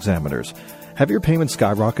fraud examiners. Have your payments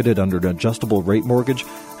skyrocketed under an adjustable rate mortgage?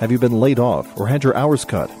 Have you been laid off or had your hours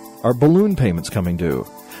cut? Are balloon payments coming due?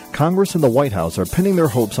 Congress and the White House are pinning their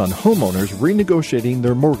hopes on homeowners renegotiating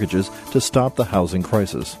their mortgages to stop the housing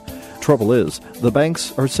crisis. Trouble is, the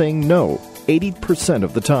banks are saying no 80%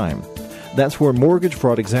 of the time. That's where mortgage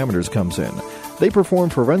fraud examiners comes in. They perform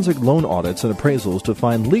forensic loan audits and appraisals to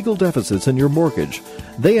find legal deficits in your mortgage.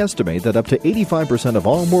 They estimate that up to 85% of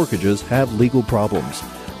all mortgages have legal problems.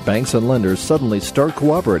 Banks and lenders suddenly start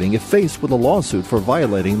cooperating if faced with a lawsuit for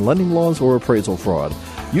violating lending laws or appraisal fraud.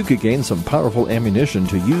 You could gain some powerful ammunition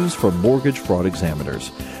to use for mortgage fraud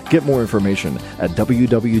examiners. Get more information at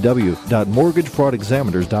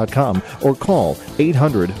www.mortgagefraudexaminers.com or call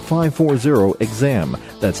 800-540-EXAM.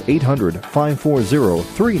 That's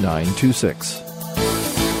 800-540-3926.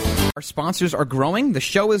 Our sponsors are growing. The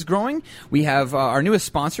show is growing. We have our newest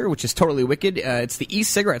sponsor, which is totally wicked. It's the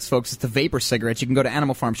e-cigarettes, folks. It's the vapor cigarettes. You can go to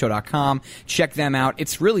animalfarmshow.com. Check them out.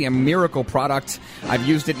 It's really a miracle product. I've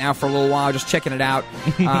used it now for a little while, just checking it out.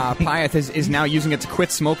 Pyeth is now using it to quit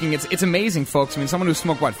smoking. It's amazing, folks. Someone who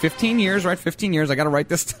smoked, 15 years, right? 15 years. I got it right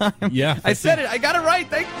this time. Yeah. 15. I said it. I got it right.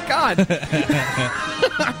 Thank God.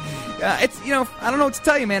 It's, I don't know what to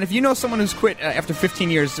tell you, man. If you know someone who's quit after 15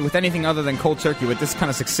 years with anything other than cold turkey with this kind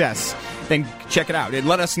of success, then check it out.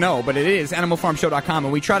 Let us know. But it is animalfarmshow.com,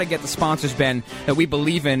 and we try to get the sponsors, Ben, that we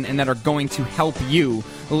believe in and that are going to help you,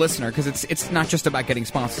 the listener, because it's not just about getting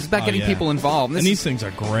sponsors. It's about getting people involved. And these things are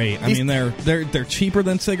great. They're cheaper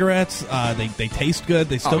than cigarettes. They taste good.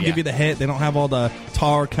 They still give you the hit. They don't have all the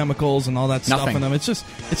tar chemicals and all that stuff in them. It's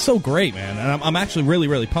so great, man. And I'm actually really,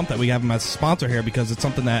 really pumped that we have them as a sponsor here, because it's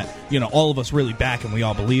something that all of us really back and we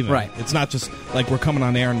all believe in. Right. It's not just like we're coming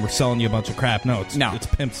on air and we're selling you a bunch of crap. No, it's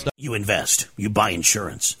pimp stuff. You invest. You buy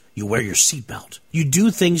insurance. You wear your seatbelt. You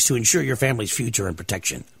do things to ensure your family's future and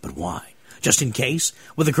protection. But why? Just in case,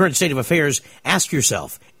 with the current state of affairs, ask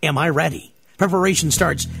yourself, am I ready? Preparation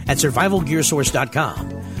starts at survivalgearsource.com.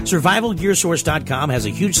 Survivalgearsource.com has a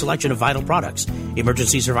huge selection of vital products,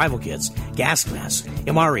 emergency survival kits, gas masks,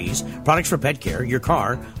 MREs, products for pet care, your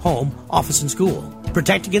car, home, office, and school.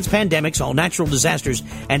 Protect against pandemics, all natural disasters,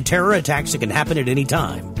 and terror attacks that can happen at any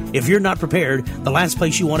time. If you're not prepared, the last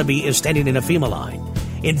place you want to be is standing in a FEMA line.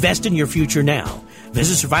 Invest in your future now.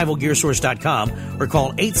 Visit survivalgearsource.com or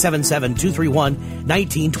call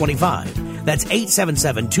 877-231-1925. That's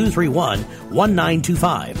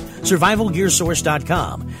 877-231-1925.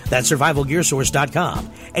 Survivalgearsource.com. That's survivalgearsource.com.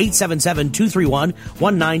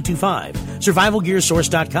 877-231-1925.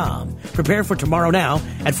 Survivalgearsource.com. Prepare for tomorrow now,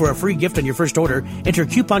 and for a free gift on your first order, enter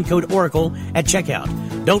coupon code ORACLE at checkout.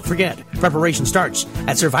 Don't forget, preparation starts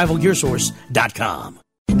at survivalgearsource.com.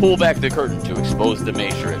 Pull back the curtain to expose the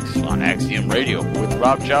Matrix on Axiom Radio with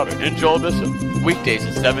Rob Chowder and Joel Bissell. Weekdays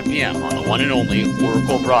at 7 p.m. on the one and only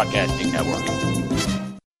Oracle Broadcasting Network.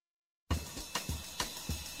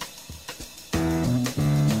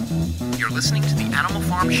 You're listening to the Animal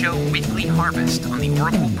Farm Show Weekly Harvest on the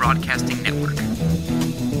Oracle Broadcasting Network.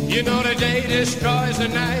 You know the day destroys the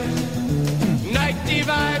night, night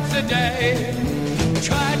divides the day.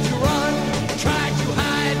 Try to run, try to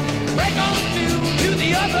hide, break on through to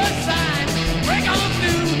the other side, break on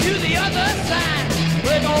through to the other side,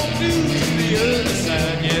 break on through to the other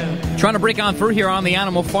side, yeah. Trying to break on through here on the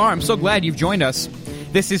Animal Farm. So glad you've joined us.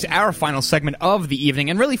 This is our final segment of the evening,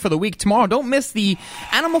 and really for the week tomorrow. Don't miss the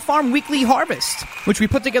Animal Farm Weekly Harvest, which we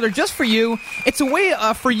put together just for you. It's a way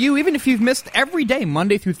for you, even if you've missed every day,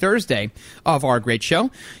 Monday through Thursday, of our great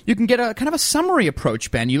show, you can get a kind of a summary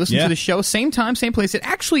approach, Ben. You listen to the show, same time, same place. It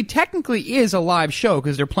actually technically is a live show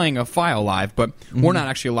because they're playing a file live, but we're not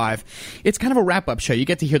actually live. It's kind of a wrap-up show. You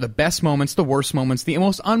get to hear the best moments, the worst moments, the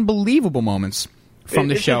most unbelievable moments from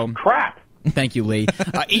the show. It's crap. Thank you, Lee.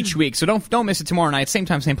 Each week, so don't miss it tomorrow night. Same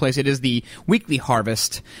time, same place. It is the Weekly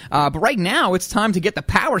Harvest. But right now, it's time to get the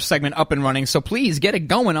Power segment up and running, so please get it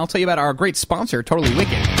going. I'll tell you about our great sponsor, Totally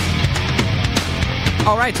Wicked.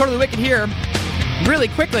 All right, Totally Wicked here. Really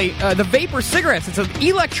quickly, the Vapor cigarettes. It's an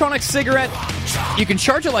electronic cigarette. You can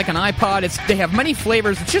charge it like an iPod. They have many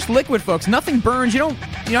flavors. It's just liquid, folks. Nothing burns. You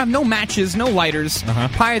have no matches, no lighters.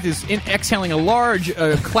 Pyeth is exhaling a large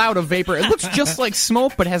cloud of vapor. It looks just like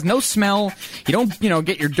smoke, but has no smell. You don't,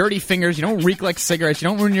 get your dirty fingers. You don't reek like cigarettes. You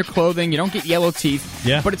don't ruin your clothing. You don't get yellow teeth.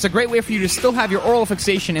 Yeah. But it's a great way for you to still have your oral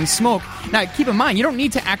fixation and smoke. Now, keep in mind, you don't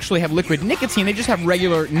need to actually have liquid nicotine. They just have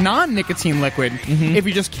regular non-nicotine liquid. If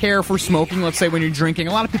you just care for smoking, let's say when you're drinking.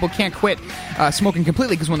 A lot of people can't quit smoking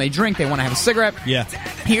completely because when they drink, they want to have a cigarette. Yeah.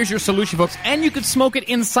 Here's your solution, folks. And you could smoke it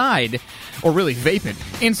inside, or really vape it,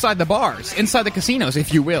 inside the bars, inside the casinos,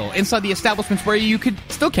 if you will, inside the establishments where you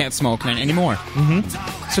still can't smoke anymore.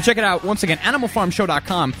 So check it out. Once again,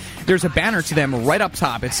 animalfarmshow.com. There's a banner to them right up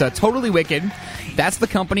top. It's Totally Wicked. That's the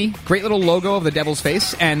company. Great little logo of the devil's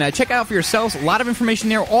face. And check it out for yourselves. A lot of information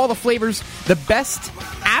there. All the flavors. The best,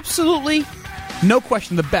 absolutely, no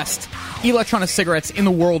question, the best electronic cigarettes in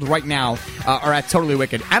the world right now are at Totally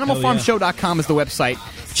Wicked. AnimalFarmShow.com is the website.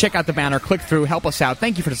 Check out the banner. Click through. Help us out.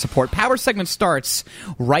 Thank you for the support. Power segment starts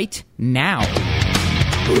right now. Where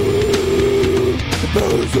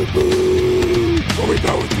we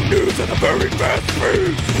go with the news at a very fast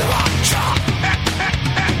pace.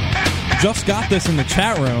 Just got this in the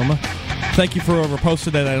chat room. Thank you for whoever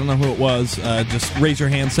posted it. I don't know who it was. Just raise your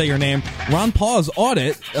hand, say your name. Ron Paul's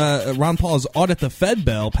audit the Fed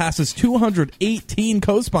bill passes 218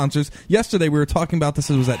 co-sponsors. Yesterday we were talking about this.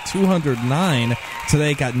 It was at 209.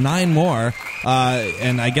 Today it got 9 more.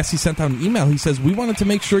 And I guess he sent out an email. He says, we wanted to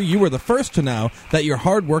make sure you were the first to know that your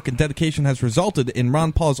hard work and dedication has resulted in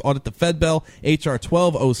Ron Paul's audit the Fed bill, H.R.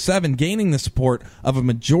 1207, gaining the support of a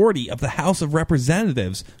majority of the House of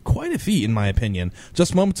Representatives. Quite a feat, in my opinion.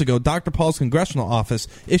 Just moments ago, Dr. Paul's congressional office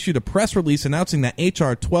issued a press release announcing that H.R.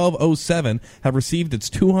 1207 have received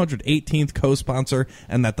its 218th co-sponsor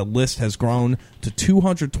and that the list has grown to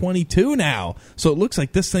 222 now. So it looks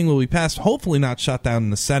like this thing will be passed, hopefully not shut down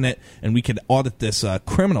in the Senate, and we could audit this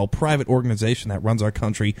criminal private organization that runs our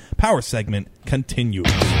country. Power segment continues.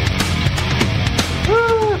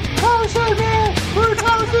 Power segment! We're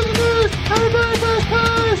Power segment! Everybody press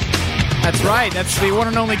push! That's right. That's the one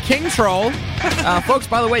and only King Troll. Folks,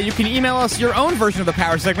 by the way, you can email us your own version of the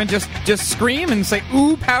Power segment. Just scream and say,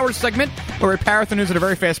 ooh, Power segment. where we power through news at a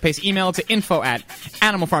very fast pace. Email to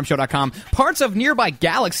info@animalfarmshow.com. Parts of nearby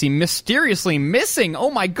galaxy mysteriously missing.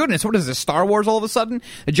 Oh my goodness, what is this, Star Wars all of a sudden?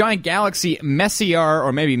 The giant galaxy Messier,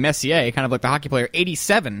 or maybe Messier, kind of like the hockey player,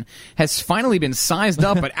 87, has finally been sized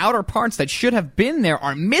up, but outer parts that should have been there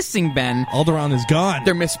are missing, Ben. Alderaan is gone.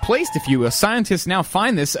 They're misplaced, if you will. Scientists now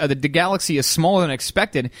find this. The galaxy is smaller than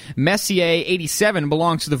expected. Messier 87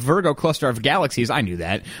 belongs to the Virgo cluster of galaxies. I knew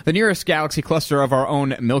that. The nearest galaxy cluster of our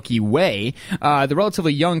own Milky Way. The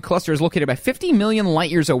relatively young cluster is located about 50 million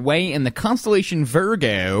light-years away in the constellation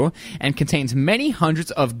Virgo and contains many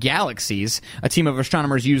hundreds of galaxies. A team of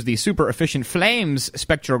astronomers used the super-efficient FLAMES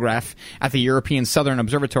spectrograph at the European Southern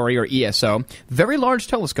Observatory, or ESO, very large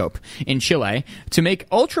telescope in Chile, to make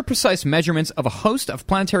ultra-precise measurements of a host of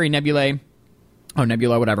planetary nebulae,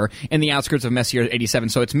 in the outskirts of Messier 87.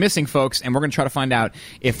 So it's missing, folks, and we're going to try to find out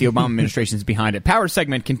if the Obama administration is behind it. Power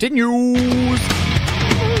segment continues.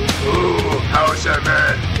 Ooh, power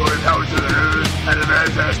segment, going power to the news and the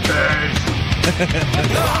manifest page.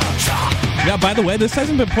 Yeah, by the way, this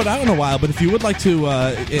hasn't been put out in a while, but if you would like to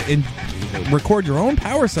record your own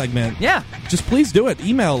power segment, just please do it.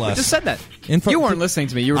 Email us. I just said that. You weren't listening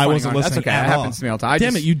to me. You were. I wasn't listening. That's okay. That happens to me all the time.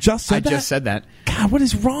 Damn it! You just said that. I just said that. God, what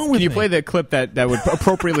is wrong with Can you me? play the clip that would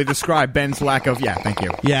appropriately describe Ben's lack of? Yeah, thank you.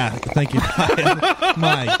 Yeah, thank you.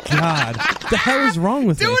 My God, the hell is wrong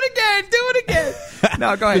with me? Do it again. Do it again.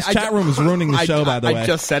 No, go ahead. This chat room is ruining the show. By the way, I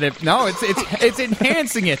just said it. No, it's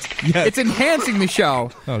enhancing it. Yes. It's enhancing the show.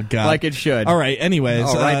 Oh God, like it should. All right. Anyways,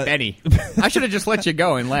 all right, Benny. I should have just let you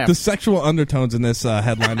go and laugh. The sexual undertones in this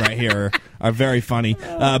headline right here are very funny.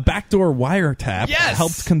 Backdoor wiretap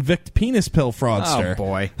helped convict penis pill fraudster. Oh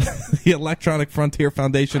boy. The Electronic Frontier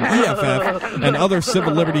Foundation, EFF, and other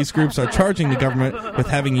civil liberties groups are charging the government with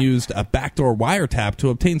having used a backdoor wiretap to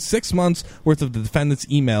obtain 6 months worth of the defendant's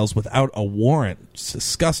emails without a warrant. It's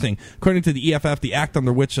disgusting. According to the EFF, the act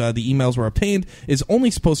under which the emails were obtained is only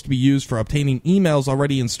supposed to be used for obtaining emails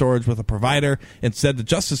already in storage with a provider. Instead, the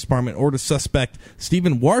Justice Department ordered suspect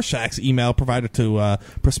Stephen Warshak's email provider to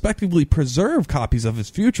prospectively preserve copies of his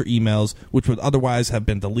future emails, which would otherwise have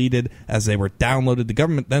been deleted as they were downloaded. The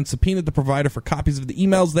government then subpoenaed the provider for copies of the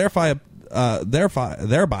emails, thereby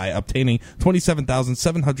obtaining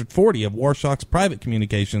 27,740 of Warshak's private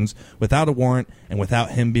communications without a warrant and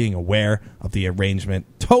without him being aware of the arrangement.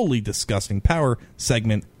 Totally disgusting. Power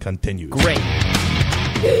segment continues. Great.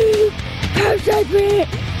 Power segment.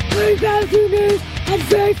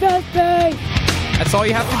 That's all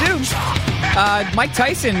you have to do. Mike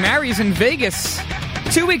Tyson marries in Vegas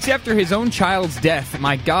 2 weeks after his own child's death.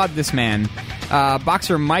 My God, this man.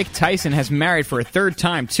 Boxer Mike Tyson has married for a third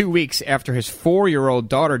time 2 weeks after his 4-year-old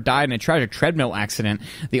daughter died in a tragic treadmill accident.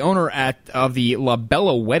 The owner of the La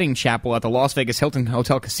Bella Wedding Chapel at the Las Vegas Hilton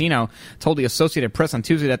Hotel Casino told the Associated Press on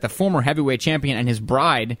Tuesday that the former heavyweight champion and his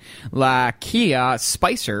bride, LaKeia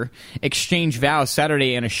Spicer, exchanged vows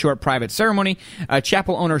Saturday in a short private ceremony.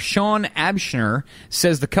 Chapel owner Sean Abshner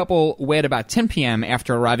says the couple wed about 10 p.m.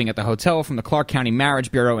 after arriving at the hotel from the Clark County Marriage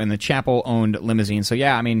Bureau in the chapel-owned limousine. So,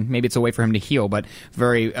 yeah, I mean, maybe it's a way for him to heal, but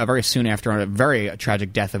very soon after a very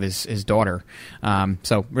tragic death of his daughter.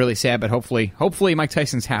 So really sad, but hopefully Mike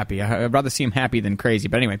Tyson's happy. I'd rather see him happy than crazy.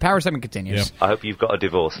 But anyway, Power segment continues. Yep. I hope you've got a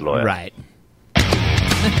divorce lawyer. Right. Power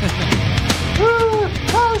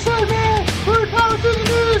segment! Power to the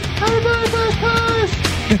news!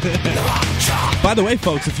 By the way,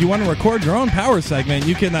 folks, if you want to record your own power segment,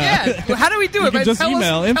 you can... how do we do it? You can just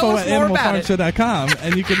email info@animalfarmshow.com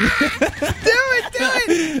and you can... do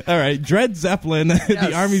it! All right, Dred Zeppelin,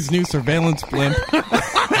 the Army's new surveillance blimp.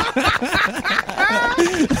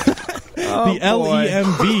 The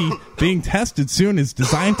LEMV being tested soon is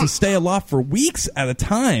designed to stay aloft for weeks at a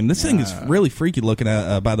time. This thing is really freaky looking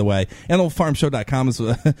at, by the way. AnimalFarmShow.com is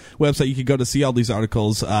a website you can go to see all these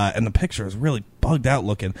articles, and the picture is really bugged out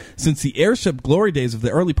looking. Since the airship glory days of the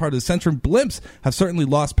early part of the century, blimps have certainly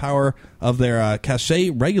lost power of their cachet,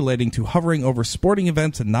 regulating to hovering over sporting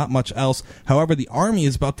events and not much else. However, the Army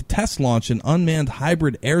is about to test launch an unmanned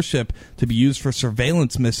hybrid airship to be used for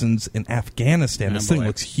surveillance missions in Afghanistan. This thing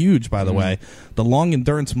looks huge, by the way. The Long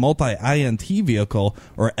Endurance Multi-INT Vehicle,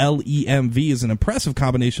 or LEMV, is an impressive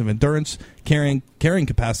combination of endurance, carrying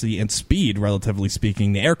capacity, and speed, relatively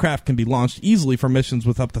speaking. The aircraft can be launched easily for missions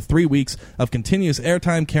with up to 3 weeks of continuous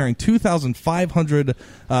airtime, carrying 2,500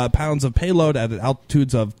 pounds of payload at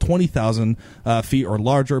altitudes of 20,000 feet or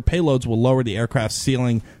larger. Payloads will lower the aircraft's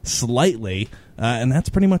ceiling slightly, and that's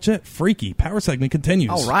pretty much it. Freaky. Power segment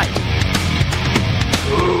continues. All right.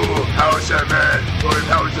 Ooh, power segment, going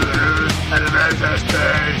power to the news and the manifest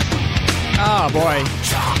page. Oh, boy.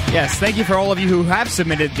 Yes, thank you for all of you who have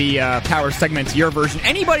submitted the Power segment to your version.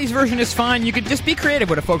 Anybody's version is fine. You could just be creative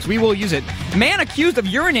with it, folks. We will use it. Man accused of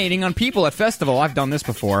urinating on people at festival. I've done this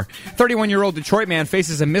before. 31-year-old Detroit man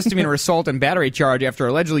faces a misdemeanor assault and battery charge after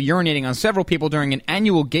allegedly urinating on several people during an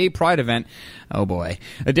annual gay pride event. Oh, boy.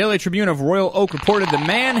 The Daily Tribune of Royal Oak reported the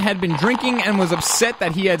man had been drinking and was upset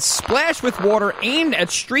that he had splashed with water aimed at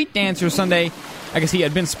street dancers Sunday. I guess he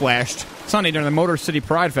had been splashed Sunday during the Motor City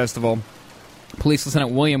Pride Festival. Police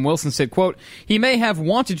Lieutenant William Wilson said, quote, he may have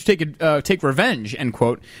wanted to take revenge, end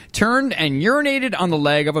quote, turned and urinated on the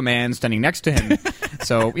leg of a man standing next to him.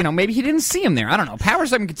 So, maybe he didn't see him there. I don't know. Power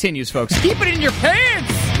segment continues, folks. Keep it in your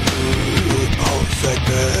pants! Power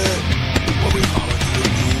segment, where we follow the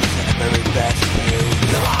news and the very best.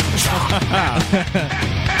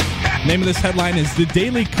 Name of this headline is The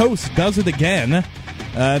Daily Kos Does It Again.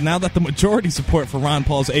 Now that the majority support for Ron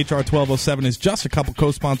Paul's H.R. 1207 is just a couple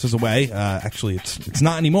co-sponsors away, actually it's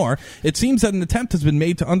not anymore, it seems that an attempt has been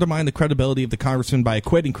made to undermine the credibility of the congressman by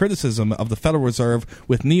equating criticism of the Federal Reserve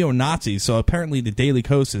with neo-Nazis. So apparently the Daily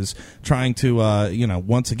Kos is trying to,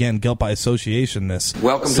 once again, guilt by association this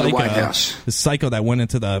Welcome psycho, to the White House. This psycho that went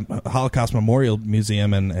into the Holocaust Memorial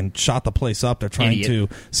Museum and shot the place up. They're trying to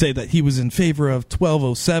say that he was in favor of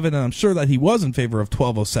 1207, and I'm sure that he was in favor of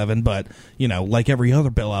 1207, but, like every other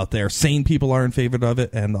bill out there, sane people are in favor of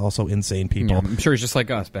it, and also insane people. Yeah, I'm sure he's just like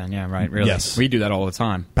us, Ben. Yeah, right, really. Yes. We do that all the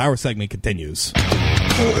time. Power segment continues. Power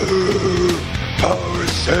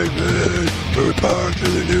segment, we're back to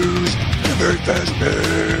the news, the very fast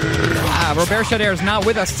pace. Robert Chaudère is not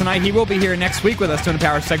with us tonight. He will be here next week with us doing the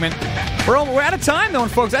Power segment. We're out of time, though,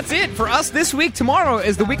 folks. That's it for us this week. Tomorrow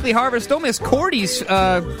is the Weekly Harvest. Don't miss Cordi's, it's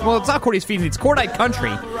not Cordi's Feed, it's Cordite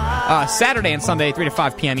Country, Saturday and Sunday, 3 to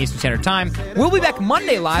 5 p.m. Eastern Standard Time. We'll be back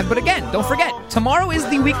Monday live, but again, don't forget, tomorrow is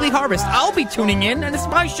the Weekly Harvest. I'll be tuning in, and it's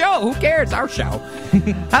my show. Who cares? Our show.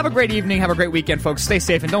 Have a great evening. Have a great weekend, folks. Stay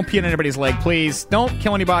safe, and don't pee on anybody's leg, please. Don't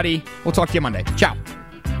kill anybody. We'll talk to you Monday. Ciao.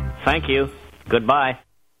 Thank you. Goodbye.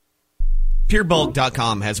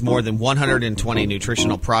 PureBulk.com has more than 120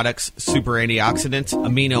 nutritional products, super antioxidants,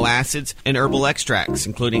 amino acids, and herbal extracts,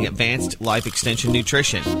 including advanced life extension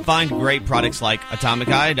nutrition. Find great products like atomic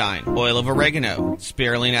iodine, oil of oregano,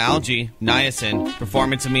 spirulina algae, niacin,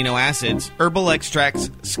 performance amino acids, herbal extracts,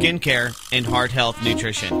 skincare, and heart health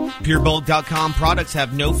nutrition. PureBulk.com products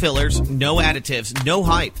have no fillers, no additives, no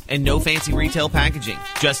hype, and no fancy retail packaging.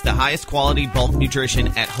 Just the highest quality bulk nutrition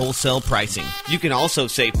at wholesale pricing. You can also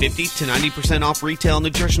save 50 to 90% off retail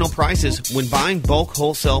nutritional prices when buying bulk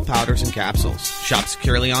wholesale powders and capsules. Shop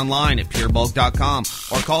securely online at purebulk.com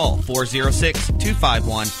or call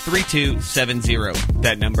 406-251-3270.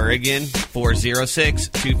 That number again,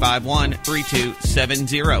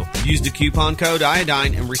 406-251-3270. Use the coupon code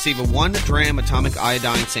iodine and receive a 1 gram atomic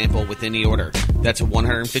iodine sample with any order. That's a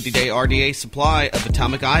 150-day RDA supply of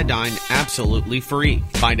atomic iodine absolutely free.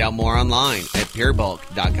 Find out more online at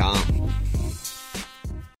purebulk.com.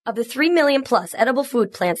 Of the 3 million plus edible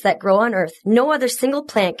food plants that grow on Earth, no other single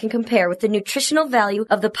plant can compare with the nutritional value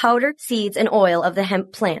of the powder, seeds, and oil of the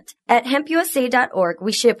hemp plant. At hempusa.org,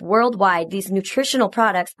 we ship worldwide these nutritional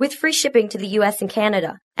products with free shipping to the U.S. and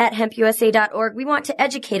Canada. At hempusa.org, we want to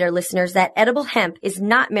educate our listeners that edible hemp is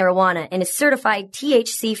not marijuana and is certified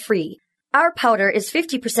THC-free. Our powder is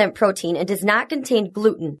 50% protein and does not contain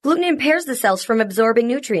gluten. Gluten impairs the cells from absorbing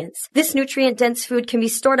nutrients. This nutrient-dense food can be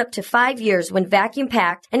stored up to 5 years when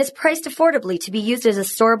vacuum-packed and is priced affordably to be used as a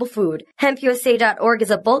storable food. HempUSA.org is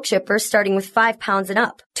a bulk shipper starting with 5 pounds and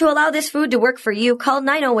up. To allow this food to work for you, call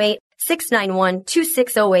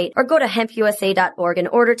 908-691-2608 or go to hempusa.org and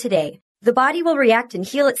order today. The body will react and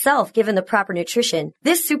heal itself given the proper nutrition.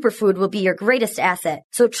 This superfood will be your greatest asset.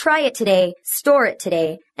 So try it today, store it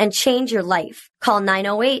today, and change your life. Call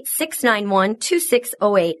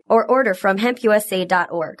 908-691-2608 or order from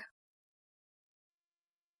hempusa.org.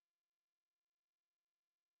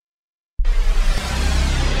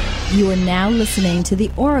 You are now listening to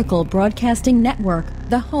the Oracle Broadcasting Network,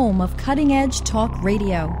 the home of cutting-edge talk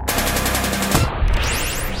radio.